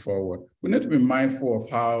moving forward. We need to be mindful of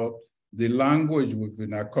how the language we've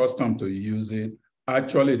been accustomed to using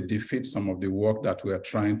actually defeats some of the work that we are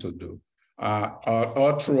trying to do.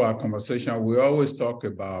 All through our conversation, we always talk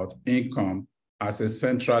about income as a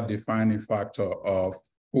central defining factor of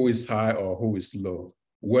who is high or who is low,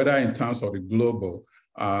 whether in terms of the global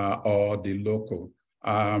or the local.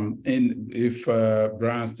 If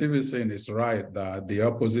Brian Stevenson is right that the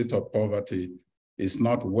opposite of poverty is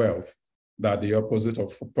not wealth, that the opposite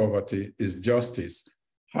of poverty is justice,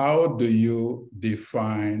 how do you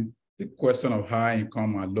define the question of high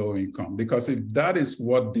income and low income? Because if that is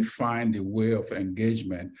what defines the way of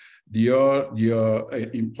engagement, your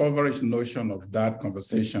impoverished notion of that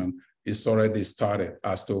conversation is already started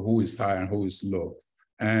as to who is high and who is low.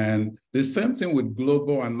 And the same thing with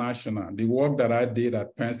global and national. The work that I did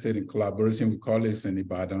at Penn State in collaboration with colleagues in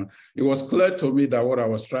Ibadan, it was clear to me that what I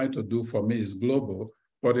was trying to do for me is global.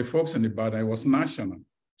 For the folks in Ibadan, it was national.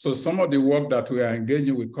 So some of the work that we are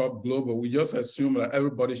engaging with called global, we just assume that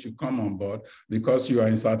everybody should come on board because you are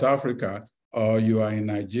in South Africa, or you are in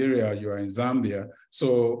Nigeria, you are in Zambia.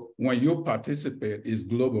 So when you participate, it's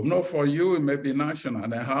global. No, for you, it may be national.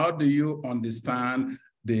 And how do you understand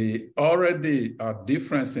the already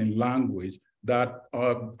difference in language that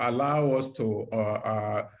allow us to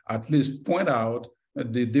at least point out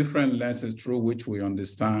the different lenses through which we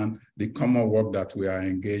understand the common work that we are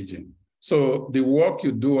engaging. So the work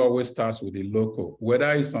you do always starts with the local,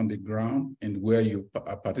 whether it's on the ground and where you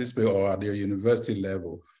participate or at the university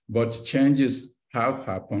level. But changes have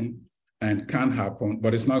happened and can happen,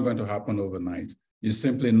 but it's not going to happen overnight. You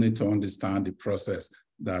simply need to understand the process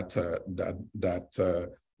that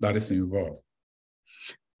is involved.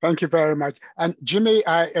 Thank you very much. And Jimmy,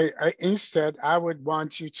 instead, I would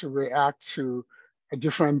want you to react to a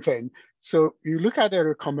different thing. So you look at the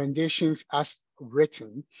recommendations as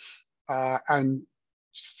written, and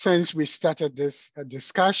since we started this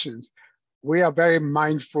discussions, we are very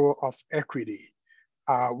mindful of equity.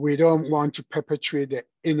 We don't want to perpetuate the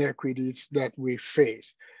inequities that we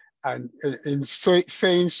face. And in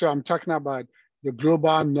saying so, I'm talking about the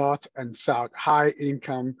global north and south, high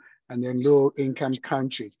income and then low income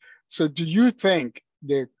countries. So do you think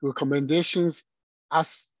the recommendations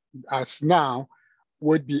as now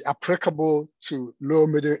would be applicable to low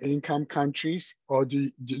middle income countries, or do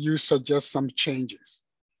you suggest some changes?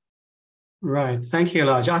 Right, thank you,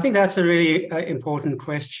 Elijah. I think that's a really important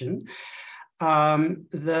question.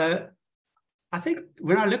 I think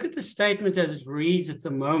when I look at the statement as it reads at the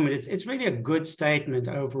moment, it's really a good statement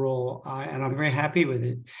overall, and I'm very happy with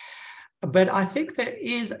it. But I think there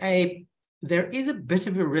is a bit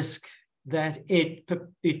of a risk that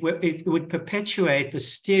it would perpetuate the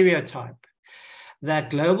stereotype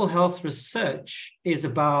that global health research is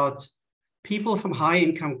about people from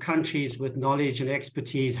high-income countries with knowledge and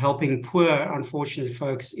expertise helping poor, unfortunate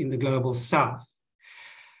folks in the global south.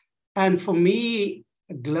 And for me,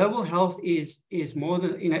 global health is more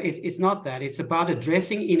than, it's not that. It's about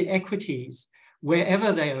addressing inequities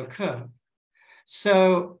wherever they occur.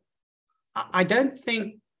 So I don't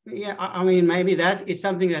think, I mean, maybe that is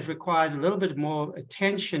something that requires a little bit more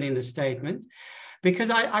attention in the statement,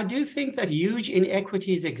 because I do think that huge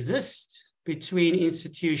inequities exist between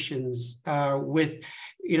institutions with,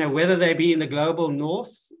 whether they be in the global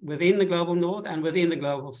north, within the global north and within the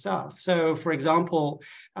global south. So for example,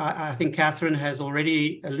 I think Catherine has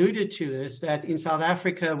already alluded to this, that in South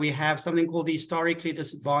Africa, we have something called the historically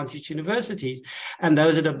disadvantaged universities, and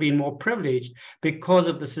those that have been more privileged because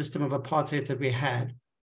of the system of apartheid that we had.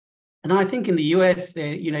 And I think in the US,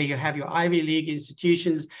 you have your Ivy League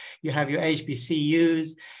institutions, you have your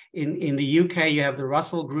HBCUs. In the UK, you have the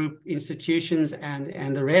Russell Group institutions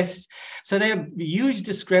and the rest. So there are huge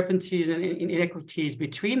discrepancies and inequities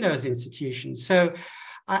between those institutions. So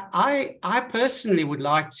I personally would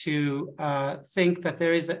like to think that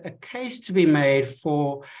there is a case to be made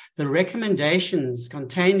for the recommendations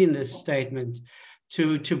contained in this statement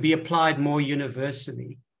to be applied more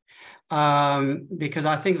universally. Because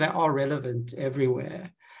I think they are relevant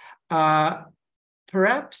everywhere.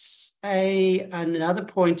 Perhaps another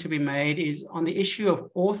point to be made is on the issue of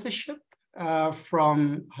authorship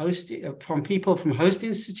from people from host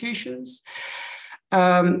institutions.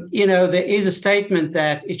 There is a statement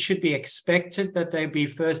that it should be expected that they be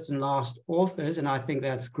first and last authors, and I think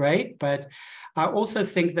that's great. But I also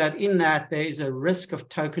think that in that there is a risk of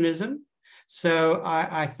tokenism. So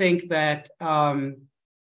I think that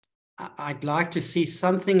I'd like to see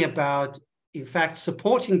something about, in fact,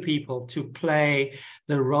 supporting people to play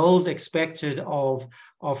the roles expected of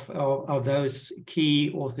those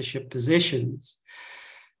key authorship positions.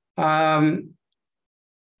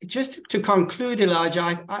 Just to conclude,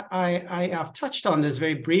 Elijah, I've touched on this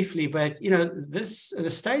very briefly, but the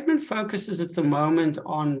statement focuses at the moment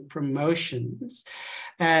on promotions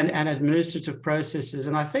and administrative processes,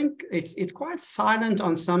 and I think it's quite silent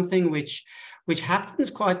on something which happens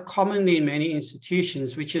quite commonly in many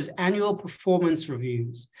institutions, which is annual performance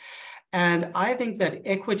reviews. And I think that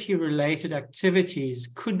equity-related activities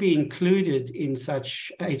could be included in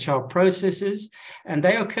such HR processes, and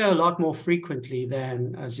they occur a lot more frequently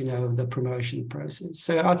than, as you know, the promotion process.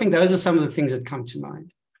 So I think those are some of the things that come to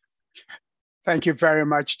mind. Thank you very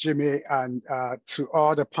much, Jimmy, and to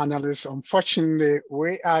all the panelists. Unfortunately,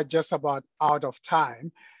 we are just about out of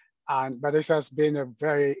time, but this has been a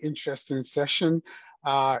very interesting session.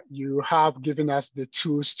 You have given us the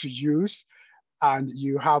tools to use. And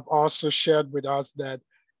you have also shared with us that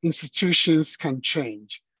institutions can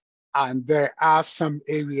change. And there are some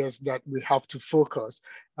areas that we have to focus.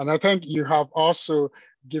 And I think you have also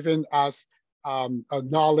given us a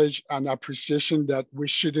knowledge and appreciation that we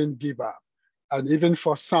shouldn't give up. And even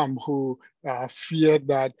for some who fear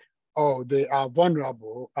that, oh, they are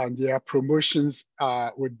vulnerable and their promotions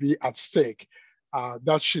would be at stake,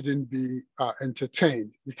 that shouldn't be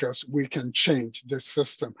entertained, because we can change the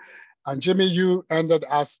system. And Jimmy, you ended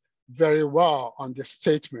us very well on the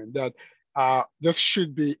statement that this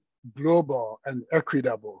should be global and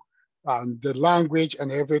equitable. The language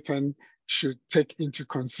and everything should take into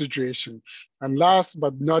consideration. And last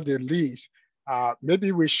but not the least,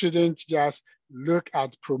 maybe we shouldn't just look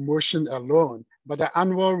at promotion alone, but the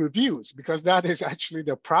annual reviews, because that is actually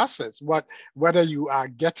the process, whether you are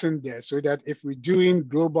getting there, so that if we're doing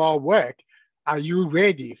global work, are you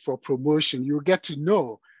ready for promotion? You get to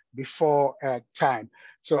know before time.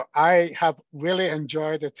 So I have really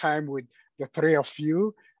enjoyed the time with the three of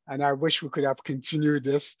you, and I wish we could have continued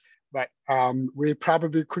this, but we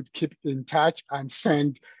probably could keep in touch and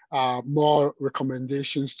send more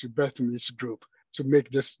recommendations to Bethany's group to make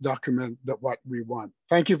this document what we want.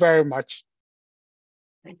 Thank you very much.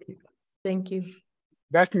 Thank you. Thank you.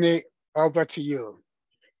 Bethany, over to you.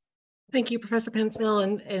 Thank you, Professor Pencil,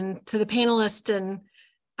 and to the panelists,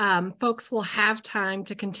 and folks will have time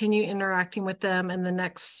to continue interacting with them in the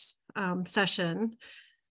next session.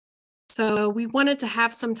 So we wanted to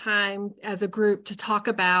have some time as a group to talk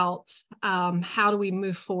about how do we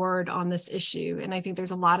move forward on this issue. And I think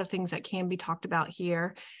there's a lot of things that can be talked about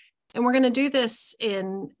here. And we're going to do this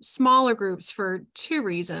in smaller groups for two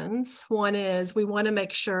reasons. One is we want to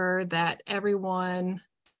make sure that everyone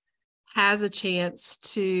has a chance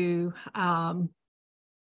to,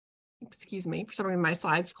 excuse me, for some reason my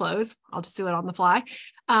slides close. I'll just do it on the fly.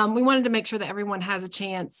 We wanted to make sure that everyone has a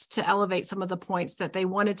chance to elevate some of the points that they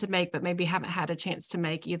wanted to make, but maybe haven't had a chance to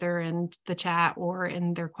make either in the chat or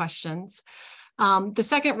in their questions. The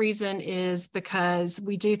second reason is because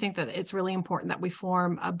we do think that it's really important that we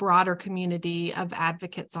form a broader community of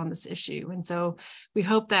advocates on this issue. And so we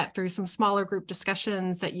hope that through some smaller group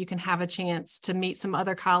discussions that you can have a chance to meet some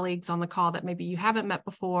other colleagues on the call that maybe you haven't met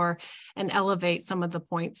before and elevate some of the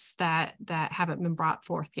points that haven't been brought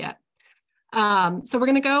forth yet. So we're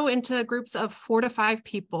going to go into groups of 4 to 5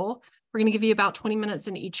 people. We're going to give you about 20 minutes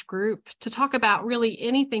in each group to talk about really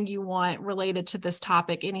anything you want related to this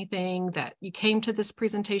topic, anything that you came to this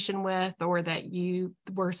presentation with or that you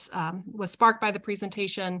was sparked by the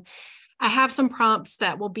presentation. I have some prompts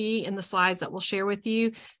that will be in the slides that we'll share with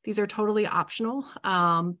you. These are totally optional,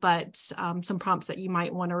 but some prompts that you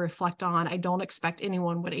might want to reflect on. I don't expect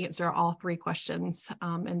anyone would answer all 3 questions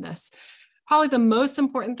in this. Probably the most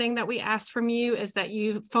important thing that we ask from you is that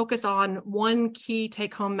you focus on one key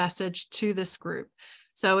take-home message to this group.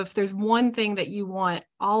 So if there's one thing that you want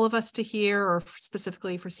all of us to hear, or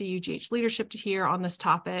specifically for CUGH leadership to hear on this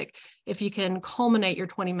topic, if you can culminate your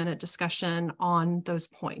 20-minute discussion on those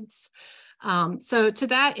points. So to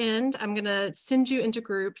that end, I'm going to send you into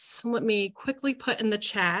groups. Let me quickly put in the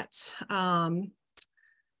chat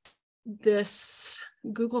this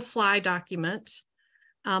Google Slide document.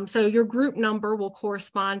 So your group number will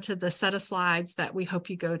correspond to the set of slides that we hope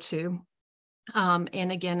you go to.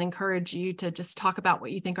 And again, encourage you to just talk about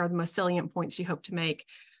what you think are the most salient points you hope to make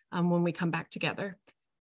when we come back together.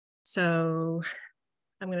 So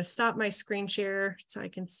I'm going to stop my screen share so I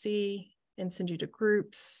can see and send you to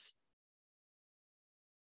groups.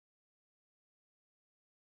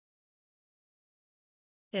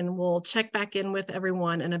 And we'll check back in with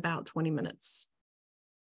everyone in about 20 minutes.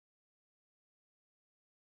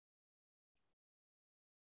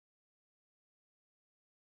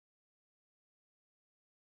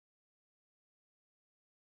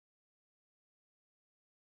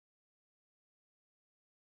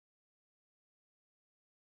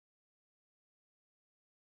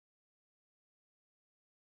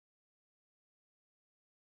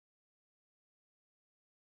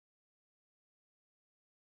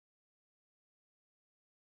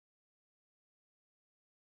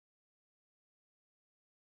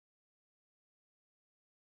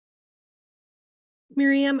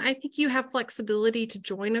 Miriam, I think you have flexibility to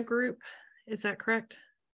join a group. Is that correct?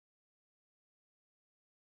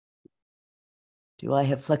 Do I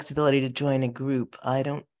have flexibility to join a group? I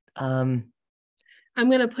don't. I'm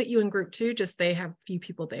going to put you in group 2, just they have a few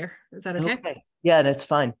people there. Is that okay? Okay. Yeah, that's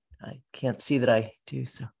fine. I can't see that I do,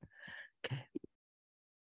 so. Okay.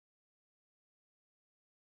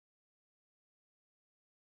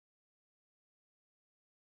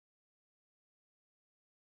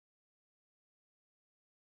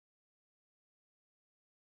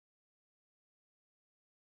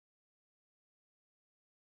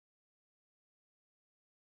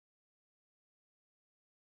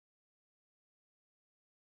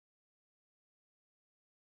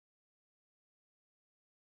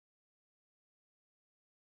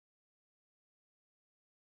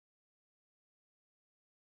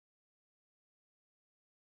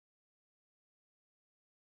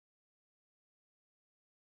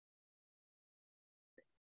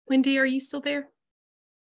 Wendy, are you still there?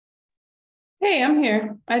 Hey, I'm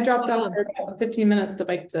here. I dropped off Awesome. for about 15 minutes to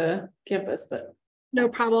bike to campus, but No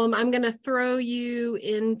problem. I'm going to throw you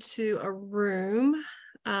into a room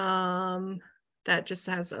that just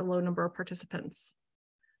has a low number of participants.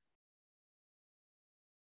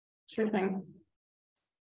 sure thing.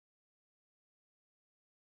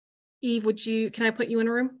 Eve, can I put you in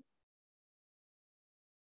a room?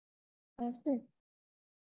 Sure.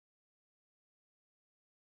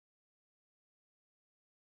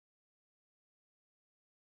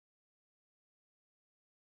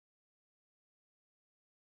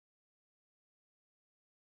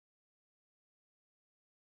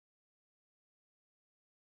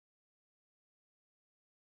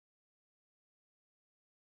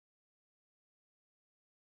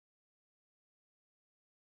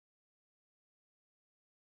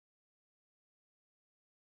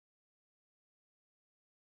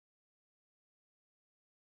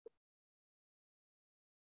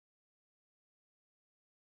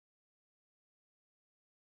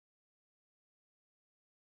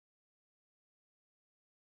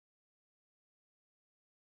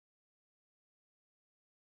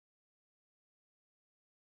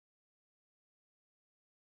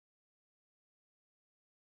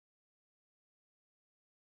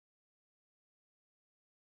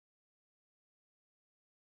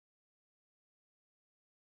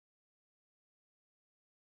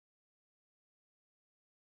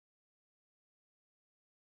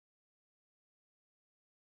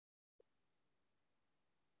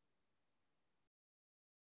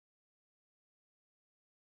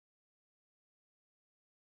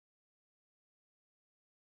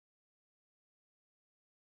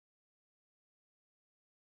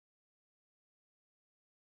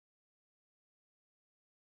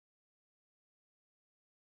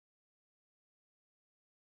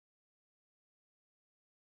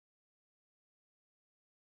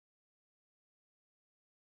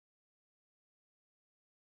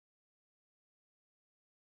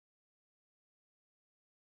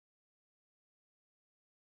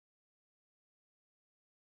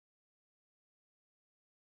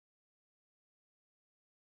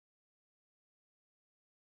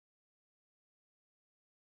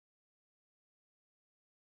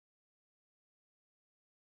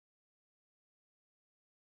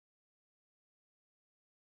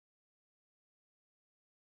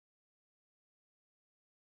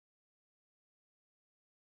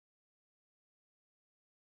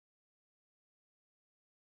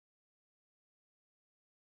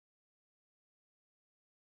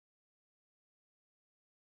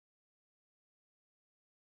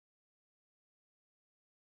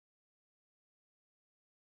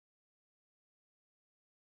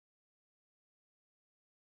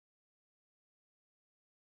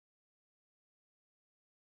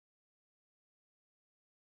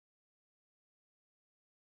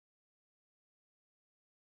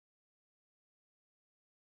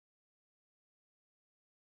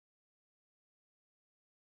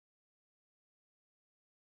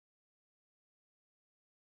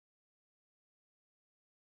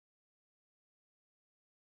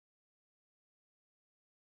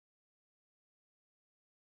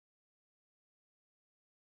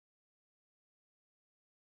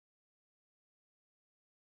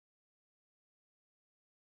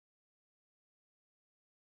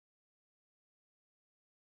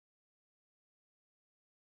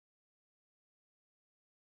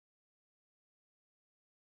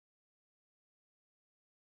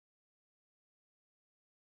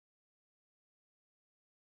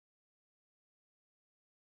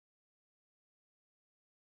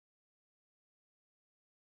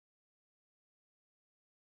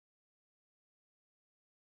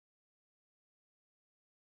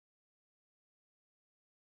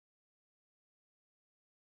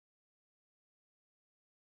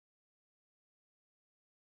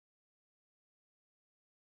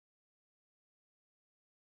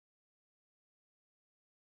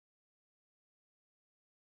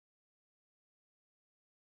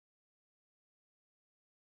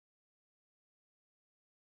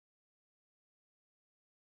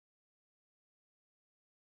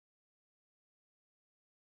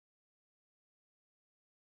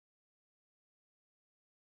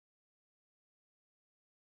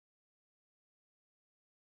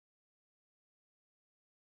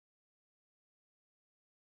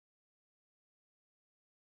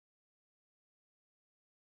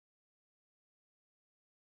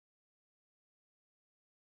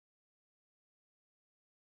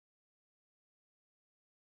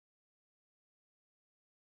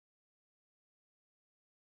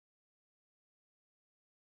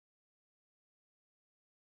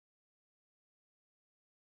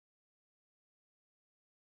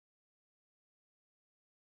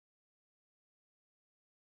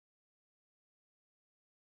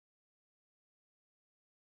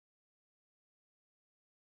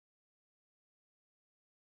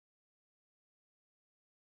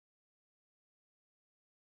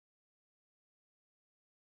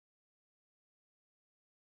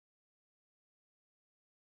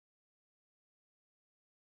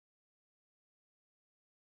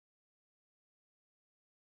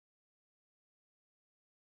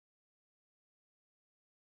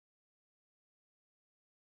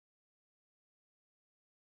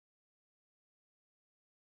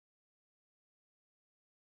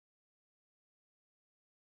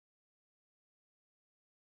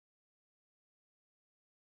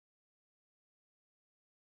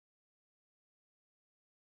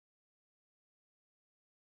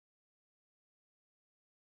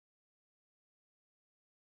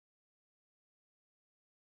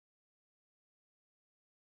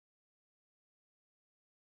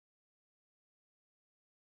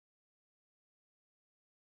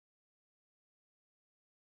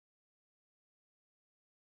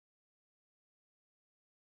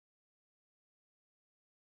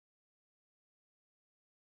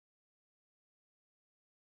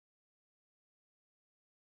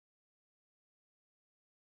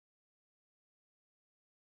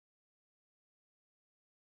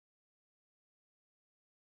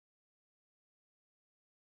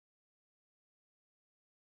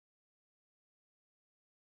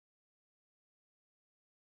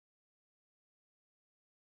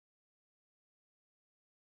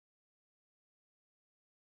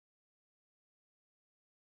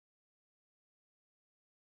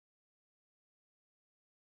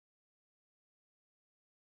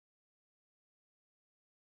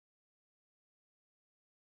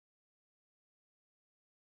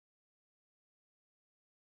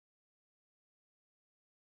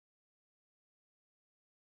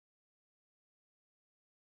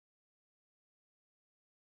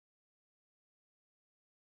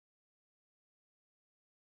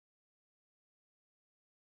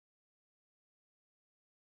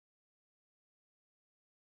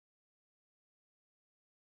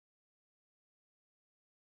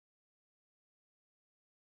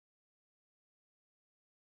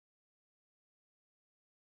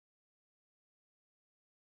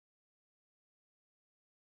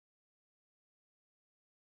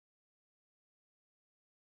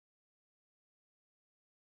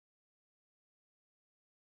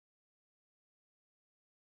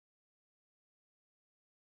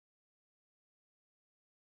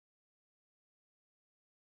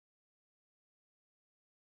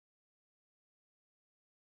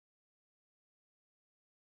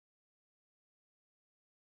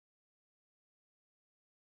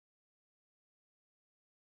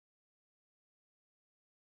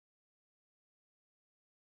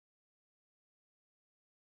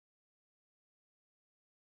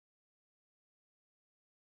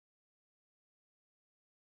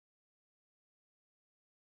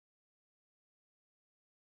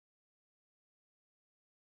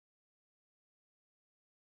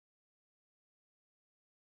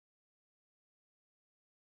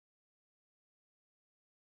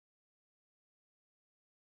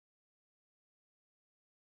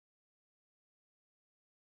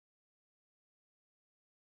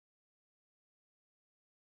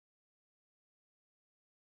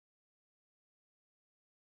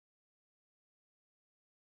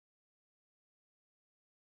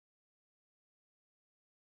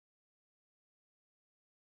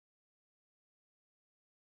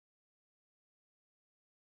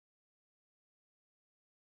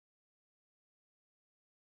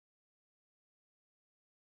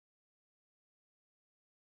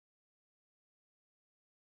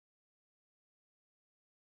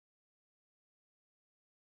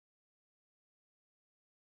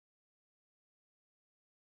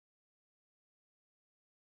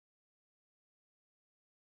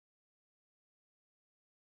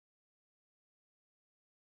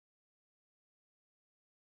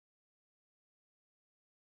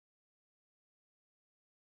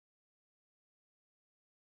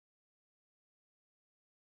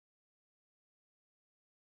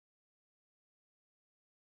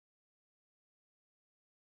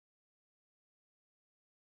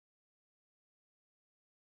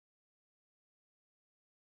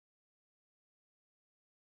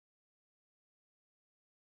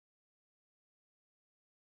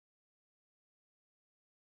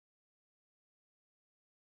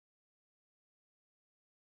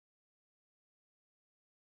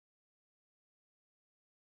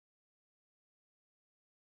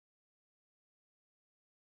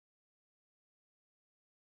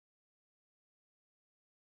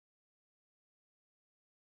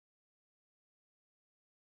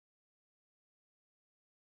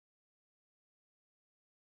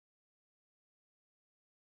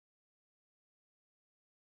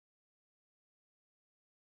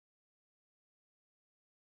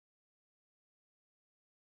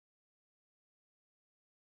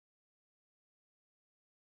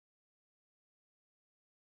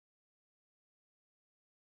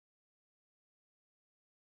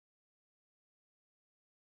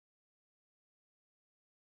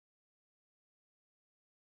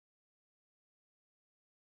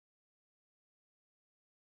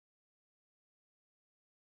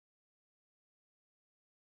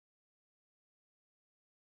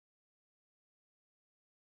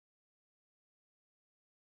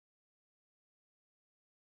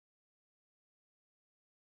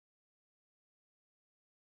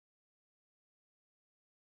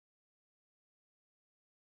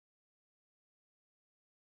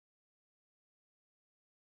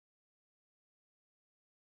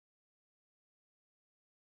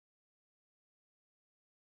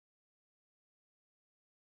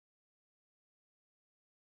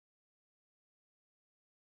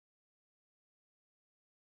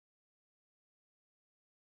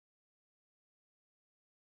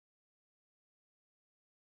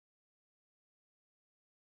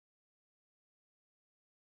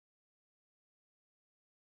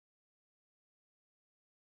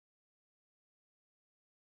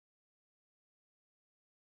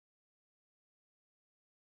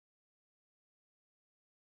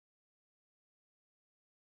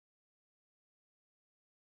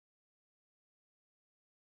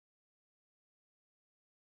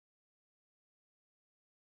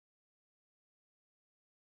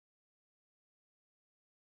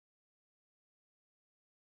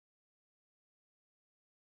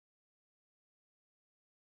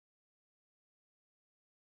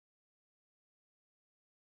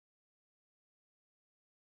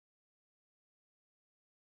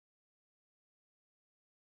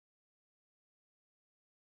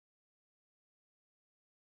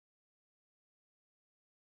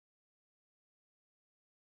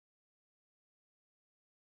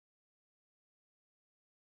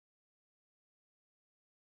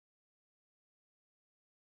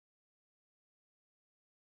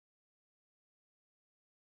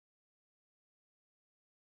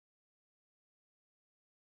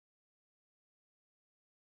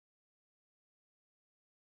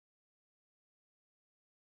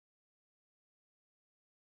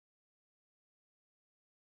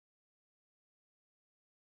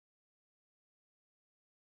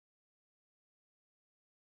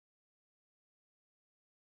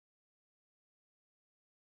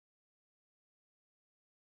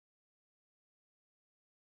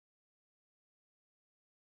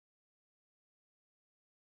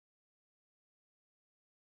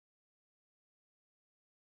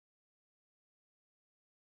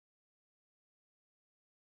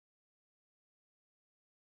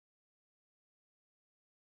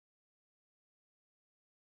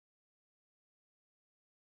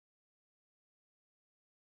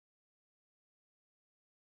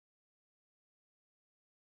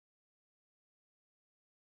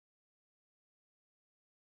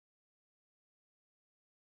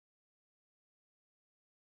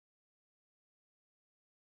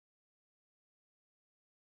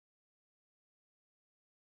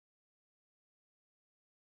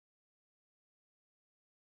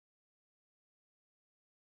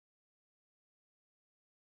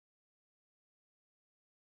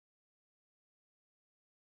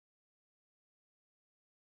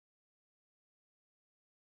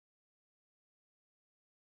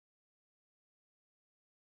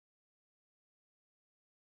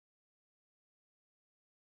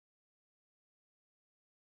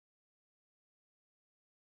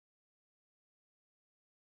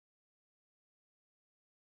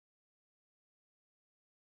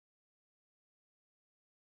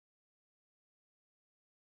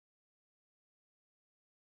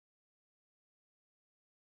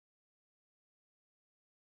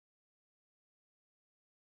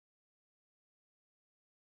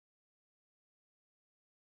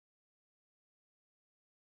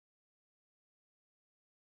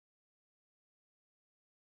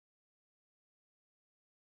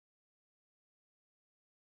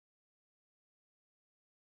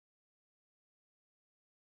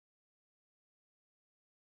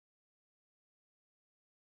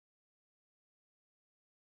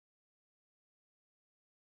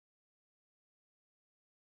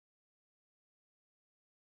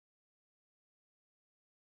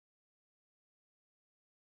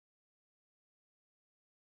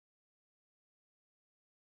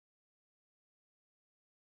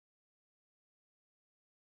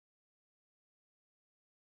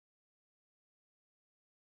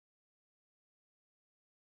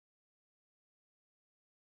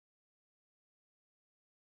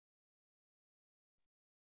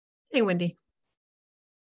 Hey, Wendy.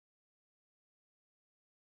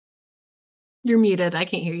 You're muted. I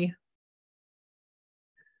can't hear you.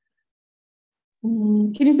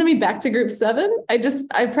 Can you send me back to group 7? I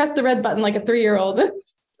pressed the red button like a 3-year-old.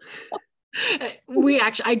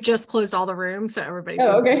 I just closed all the rooms, so everybody's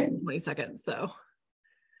okay. 20 seconds. So,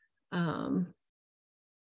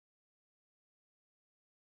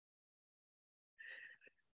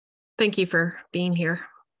 thank you for being here.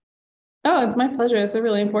 Oh, it's my pleasure. It's a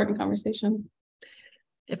really important conversation.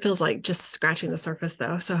 It feels like just scratching the surface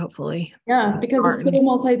though. So hopefully. Yeah, because it's so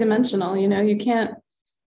multidimensional, you know,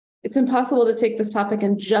 it's impossible to take this topic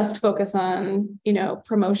and just focus on, you know,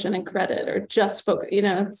 promotion and credit, or just focus, you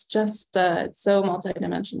know, it's just, it's so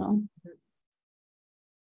multidimensional.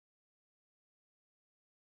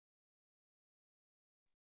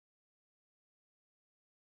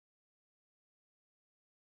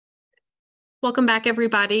 Welcome back,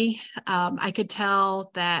 everybody. I could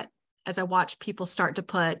tell that as I watched people start to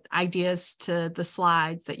put ideas to the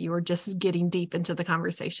slides that you were just getting deep into the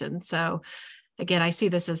conversation. So again, I see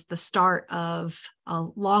this as the start of a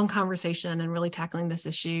long conversation and really tackling this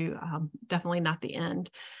issue, definitely not the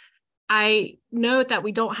end. I note that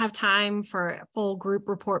we don't have time for full group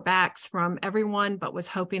report backs from everyone, but was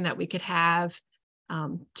hoping that we could have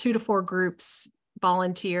 2 to 4 groups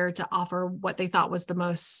volunteer to offer what they thought was the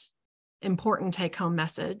most important take-home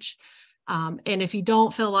message. And if you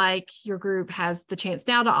don't feel like your group has the chance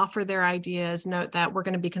now to offer their ideas, note that we're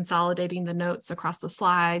going to be consolidating the notes across the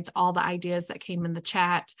slides, all the ideas that came in the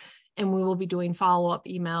chat, and we will be doing follow-up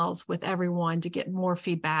emails with everyone to get more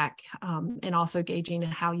feedback and also gauging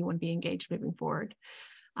how you want to be engaged moving forward.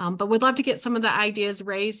 But we'd love to get some of the ideas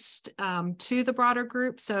raised to the broader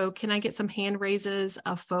group. So can I get some hand raises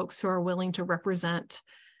of folks who are willing to represent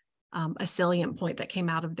a salient point that came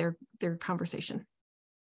out of their conversation?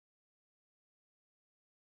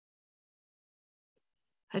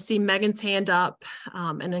 I see Megan's hand up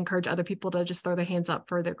and encourage other people to just throw their hands up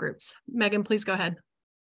for their groups. Megan, please go ahead.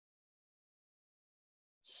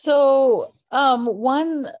 So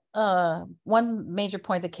one major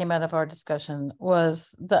point that came out of our discussion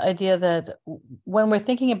was the idea that when we're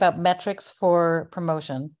thinking about metrics for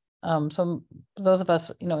promotion, so those of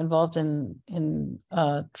us, you know, involved in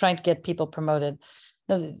trying to get people promoted,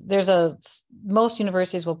 most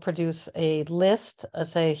universities will produce a list,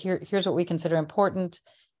 say here's what we consider important,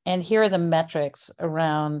 and here are the metrics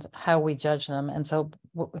around how we judge them. And so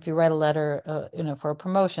if you write a letter, you know, for a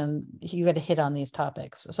promotion, you got to hit on these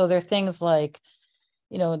topics. So there are things like,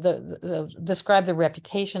 you know, describe the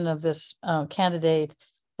reputation of this candidate.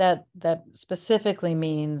 That specifically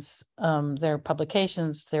means their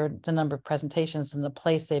publications, the number of presentations and the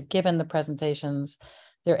place they've given the presentations,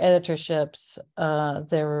 their editorships,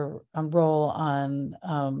 their role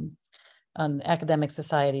on academic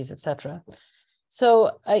societies, et cetera.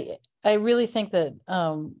 So I really think that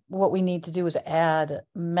what we need to do is add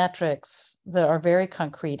metrics that are very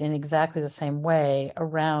concrete in exactly the same way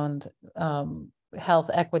around health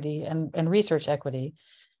equity and research equity.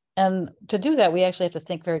 And to do that, we actually have to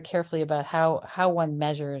think very carefully about how one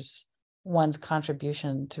measures one's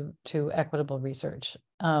contribution to equitable research.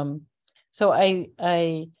 So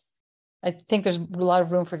I think there's a lot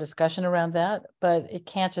of room for discussion around that, but it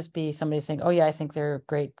can't just be somebody saying, oh yeah, I think they're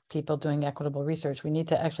great people doing equitable research. We need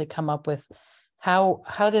to actually come up with how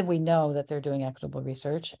did we know that they're doing equitable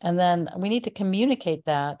research? And then we need to communicate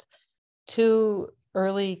that to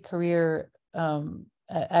early career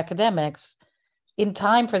academics in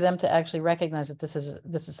time for them to actually recognize that this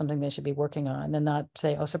is something they should be working on, and not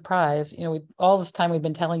say, oh, surprise, you know, all this time we've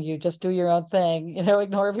been telling you, just do your own thing, you know,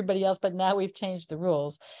 ignore everybody else, but now we've changed the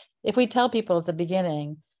rules. If we tell people at the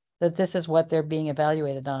beginning that this is what they're being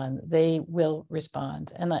evaluated on, they will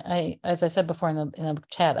respond. And I as I said before in the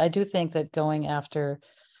chat, I do think that going after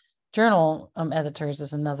journal editors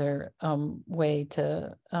is another way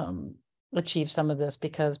to achieve some of this,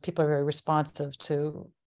 because people are very responsive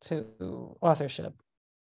to authorship.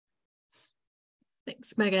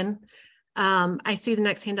 Thanks, Megan. I see the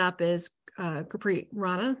next hand up is Gurpreet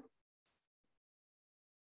Rana.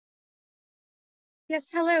 Yes,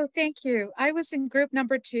 hello, thank you. I was in group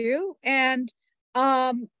number 2, and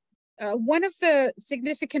one of the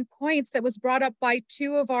significant points that was brought up by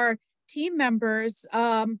 2 of our team members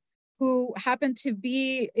who happen to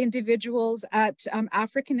be individuals at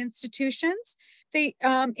African institutions, they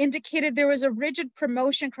indicated there was a rigid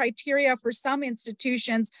promotion criteria for some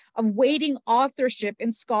institutions of weighting authorship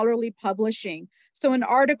in scholarly publishing. So an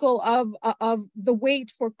article of the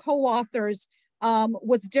weight for co-authors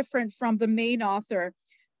was different from the main author.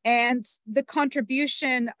 And the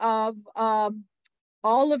contribution of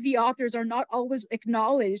all of the authors are not always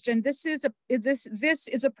acknowledged, and this is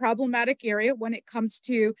a problematic area when it comes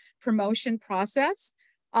to promotion process.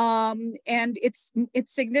 And it's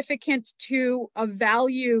significant to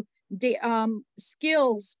value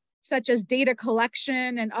skills such as data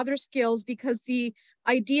collection and other skills, because the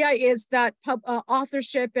idea is that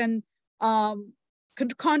authorship and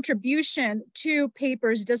contribution to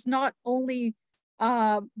papers does not only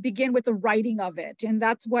begin with the writing of it. And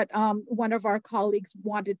that's what one of our colleagues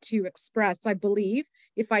wanted to express, I believe.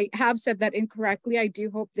 If I have said that incorrectly, I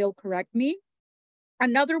do hope they'll correct me.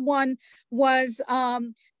 Another one was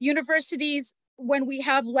universities, when we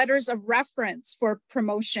have letters of reference for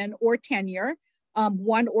promotion or tenure,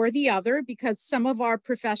 one or the other, because some of our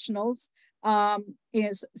professionals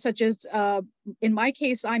such as in my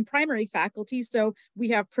case, I'm primary faculty, so we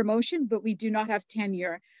have promotion, but we do not have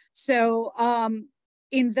tenure. So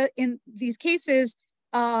in these cases,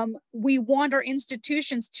 we want our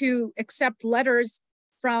institutions to accept letters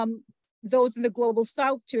from those in the global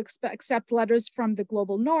south to accept letters from the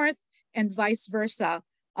global north, and vice versa,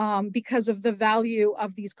 because of the value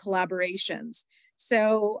of these collaborations.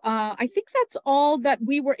 So I think that's all that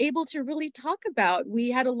we were able to really talk about.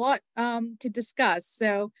 We had a lot to discuss.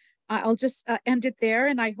 So I'll just end it there.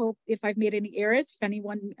 And I hope if I've made any errors, if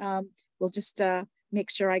anyone will just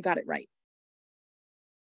make sure I got it right.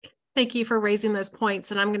 Thank you for raising those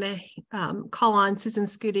points. And I'm going to call on Susan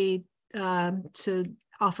Scuti to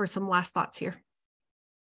offer some last thoughts here.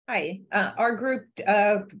 Hi, our group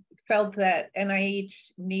felt that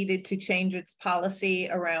NIH needed to change its policy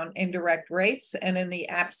around indirect rates, and in the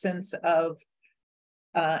absence of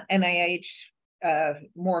NIH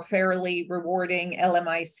more fairly rewarding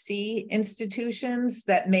LMIC institutions,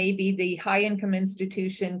 that maybe the high income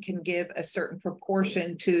institution can give a certain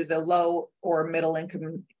proportion to the low or middle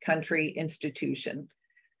income country institution.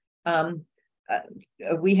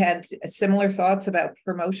 We had similar thoughts about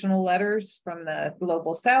promotional letters from the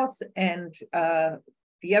global south, and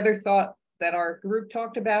the other thought that our group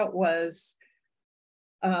talked about was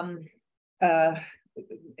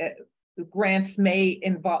grants may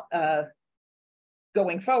involve,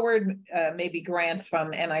 going forward, maybe grants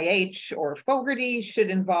from NIH or Fogarty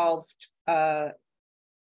should involve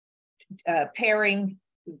pairing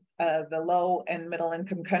the low and middle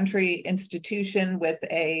income country institution with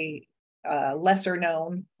a lesser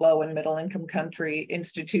known low and middle income country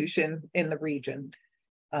institution in the region,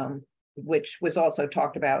 which was also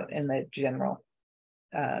talked about in the general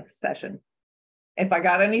session. If I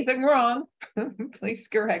got anything wrong, please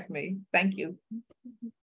correct me. Thank you.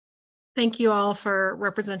 Thank you all for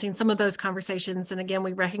representing some of those conversations. And again,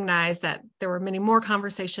 we recognize that there were many more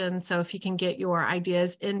conversations. So if you can get your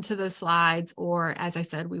ideas into those slides, or as I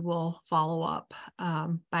said, we will follow up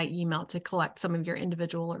by email to collect some of your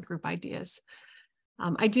individual or group ideas.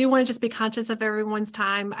 I do want to just be conscious of everyone's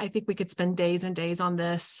time. I think we could spend days and days on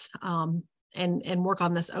this and work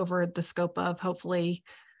on this over the scope of hopefully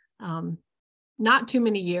not too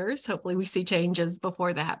many years. Hopefully we see changes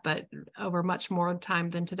before that, but over much more time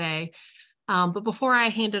than today. But before I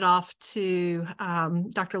hand it off to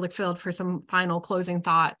Dr. Lickfield for some final closing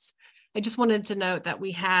thoughts, I just wanted to note that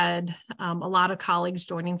we had a lot of colleagues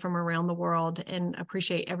joining from around the world, and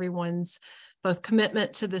appreciate everyone's both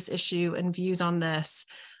commitment to this issue and views on this.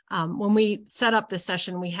 When we set up this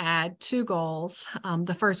session, we had two goals.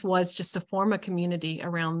 The first was just to form a community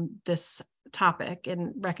around this topic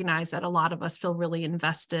and recognize that a lot of us feel really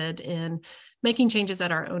invested in making changes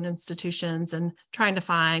at our own institutions and trying to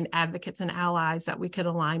find advocates and allies that we could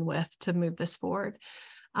align with to move this forward.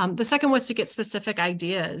 The second was to get specific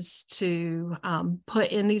ideas to put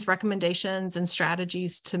in these recommendations and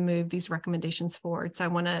strategies to move these recommendations forward. So I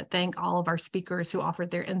want to thank all of our speakers who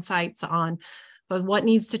offered their insights on both what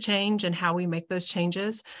needs to change and how we make those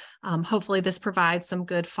changes. Hopefully this provides some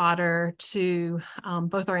good fodder to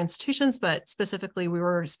both our institutions, but specifically we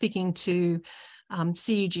were speaking to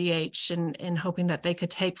CUGH and hoping that they could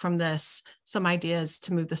take from this some ideas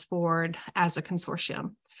to move this forward as a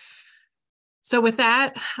consortium. So with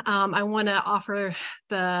that, I want to offer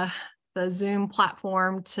the Zoom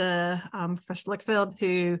platform to Professor Lickfield,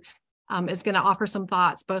 who is going to offer some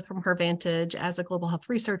thoughts, both from her vantage as a global health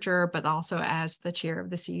researcher, but also as the chair of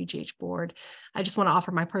the CUGH board. I just want to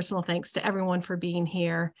offer my personal thanks to everyone for being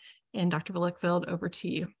here. And Dr. Lickfield, over to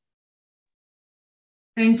you.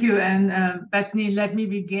 Thank you. And Bethany, let me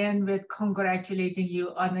begin with congratulating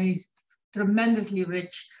you on a tremendously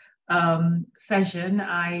rich session.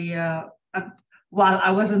 While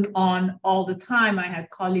I wasn't on all the time, I had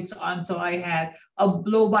colleagues on, so I had a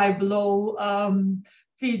blow-by-blow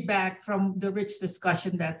feedback from the rich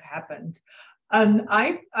discussion that happened. And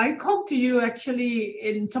I come to you actually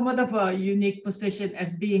in somewhat of a unique position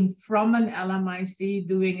as being from an LMIC,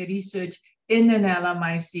 doing research in an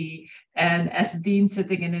LMIC, and as dean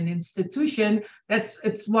sitting in an institution,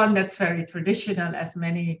 it's one that's very traditional, as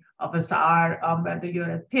many of us are, whether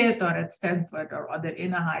you're at Pitt or at Stanford or other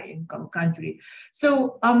in a high income country.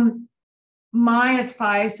 So my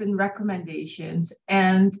advice and recommendations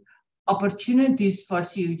and opportunities for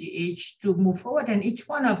CUGH to move forward, and each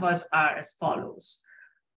one of us are as follows.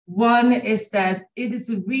 One is that it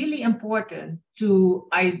is really important to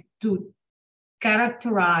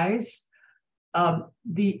characterize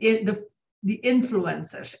the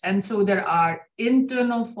influencers. And so there are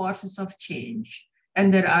internal forces of change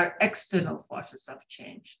and there are external forces of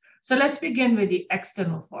change. So let's begin with the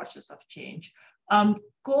external forces of change.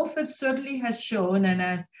 COVID certainly has shown, and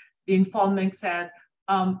as Dean Folming said,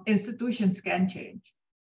 institutions can change.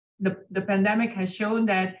 The pandemic has shown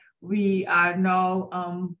that we are now,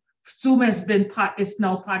 Zoom is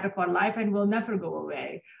now part of our life and will never go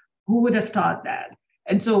away. Who would have thought that?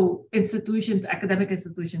 And so institutions, academic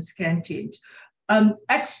institutions can change.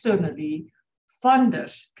 Externally,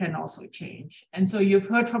 funders can also change. And so you've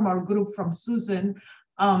heard from our group, from Susan,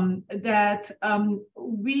 that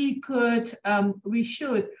we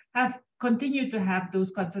should continue to have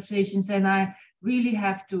those conversations. And I really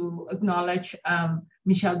have to acknowledge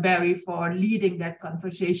Michelle Berry for leading that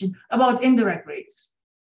conversation about indirect rates.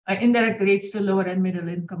 Indirect rates to lower and middle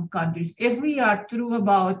income countries. If we are true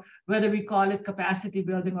about whether we call it capacity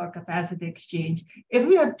building or capacity exchange, if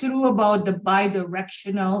we are true about the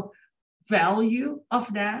bidirectional value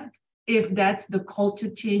of that, if that's the culture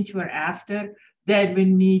change we're after, then we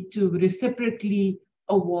need to reciprocally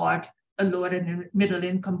award a lower and middle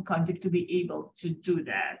income country to be able to do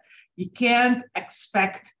that. You can't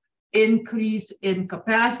expect increase in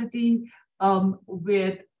capacity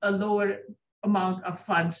with a lower amount of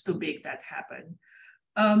funds to make that happen.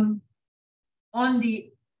 On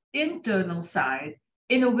the internal side,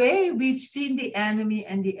 in a way, we've seen the enemy,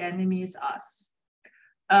 and the enemy is us.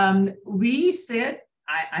 We sit,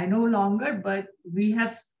 I no longer, but we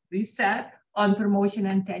sat on promotion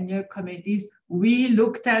and tenure committees. We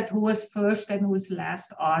looked at who was first and who was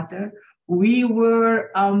last author. We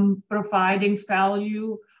were providing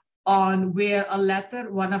value on where a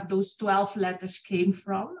letter, one of those 12 letters, came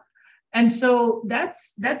from. And so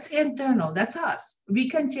that's internal, that's us. We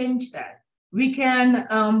can change that. We can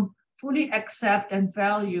fully accept and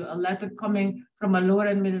value a letter coming from a lower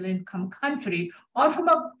and middle income country, or from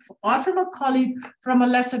a colleague from a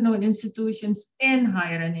lesser known institutions in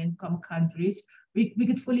higher and income countries. We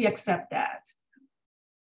could fully accept that.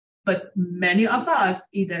 But many of us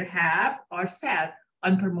either have or sat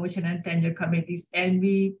on promotion and tenure committees, and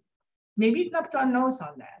we maybe knocked our nose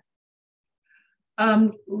on that.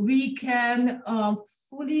 We can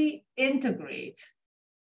fully integrate,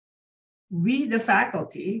 we, the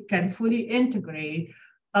faculty, can fully integrate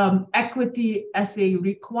equity as a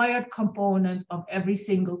required component of every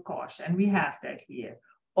single course, and we have that here.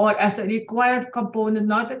 Or as a required component,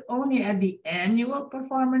 not only at the annual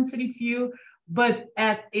performance review, but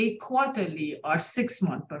at a quarterly or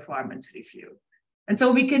 6-month performance review. And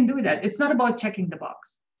so we can do that. It's not about checking the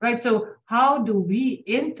box, right? So how do we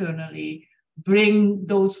internally bring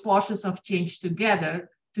those forces of change together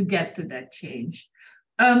to get to that change?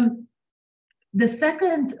 The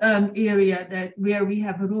second area where we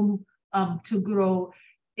have room to grow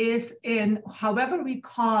is in, however we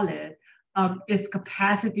call it, is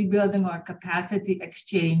capacity building or capacity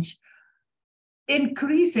exchange.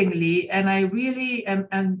 Increasingly, and I really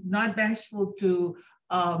am not bashful to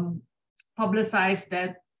publicize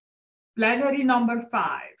that plenary number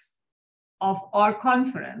 5 of our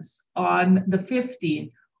conference on the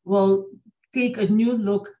 15th will take a new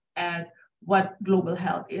look at what global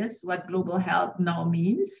health is, what global health now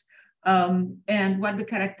means, and what the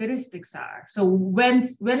characteristics are. So when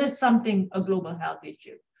is something a global health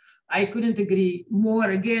issue? I couldn't agree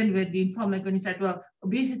more again with Dean Folming when he said, well,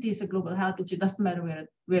 obesity is a global health issue, it doesn't matter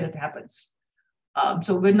where it happens.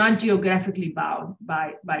 So we're not geographically bound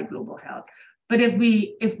by global health. But if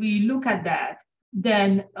we look at that,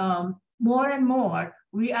 then more and more,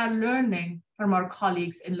 we are learning from our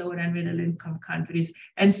colleagues in lower and middle income countries.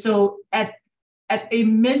 And so at a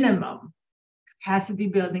minimum, capacity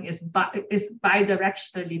building is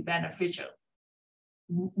bidirectionally beneficial.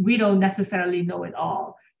 We don't necessarily know it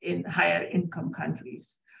all in higher income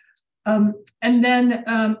countries. And then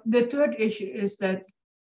the third issue is that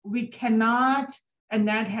we cannot, and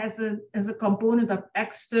that has a component of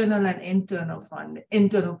external and internal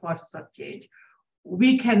forces of change.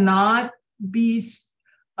 We cannot be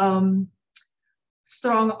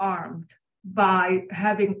strong-armed by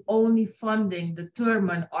having only funding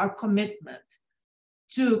determine our commitment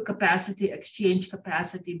to capacity exchange,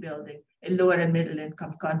 capacity building in lower and middle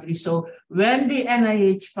income countries. So when the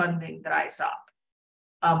NIH funding dries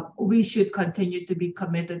up, we should continue to be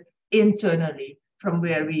committed internally from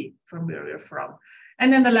where we're from.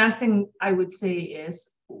 And then the last thing I would say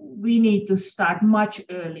is we need to start much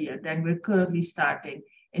earlier than we're currently starting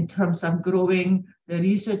in terms of growing the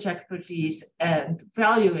research expertise and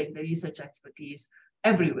valuing the research expertise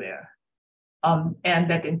everywhere. And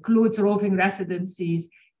that includes roving residencies.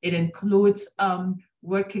 It includes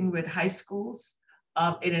working with high schools.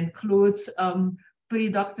 It includes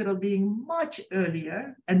pre-doctoral being much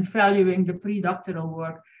earlier and valuing the pre-doctoral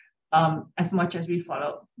work as much as we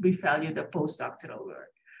value the postdoctoral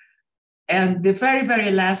work. And the very,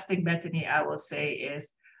 very last thing, Bethany, I will say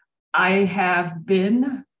is I have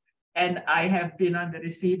been on the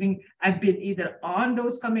receiving. I've been either on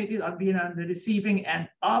those committees or been on the receiving end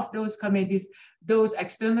of those committees, those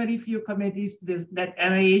external review committees that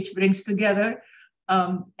NIH brings together.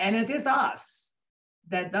 And it is us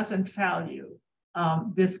that doesn't value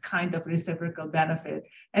this kind of reciprocal benefit.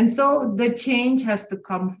 And so the change has to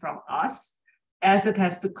come from us, as it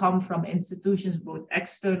has to come from institutions, both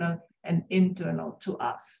external and internal to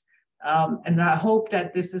us. And I hope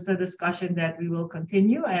that this is a discussion that we will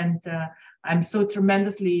continue. And I'm so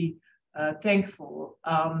tremendously thankful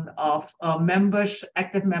of members,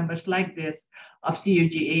 active members like this of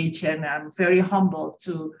CUGH. And I'm very humbled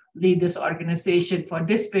to lead this organization for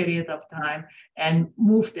this period of time and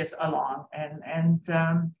move this along and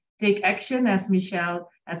take action, as Michelle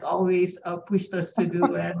has always pushed us to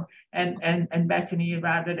do, and Bethany,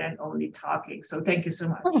 rather than only talking. So thank you so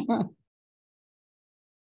much.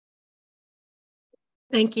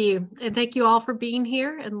 Thank you. And thank you all for being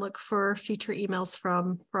here, and look for future emails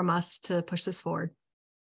from us to push this forward.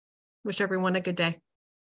 Wish everyone a good day.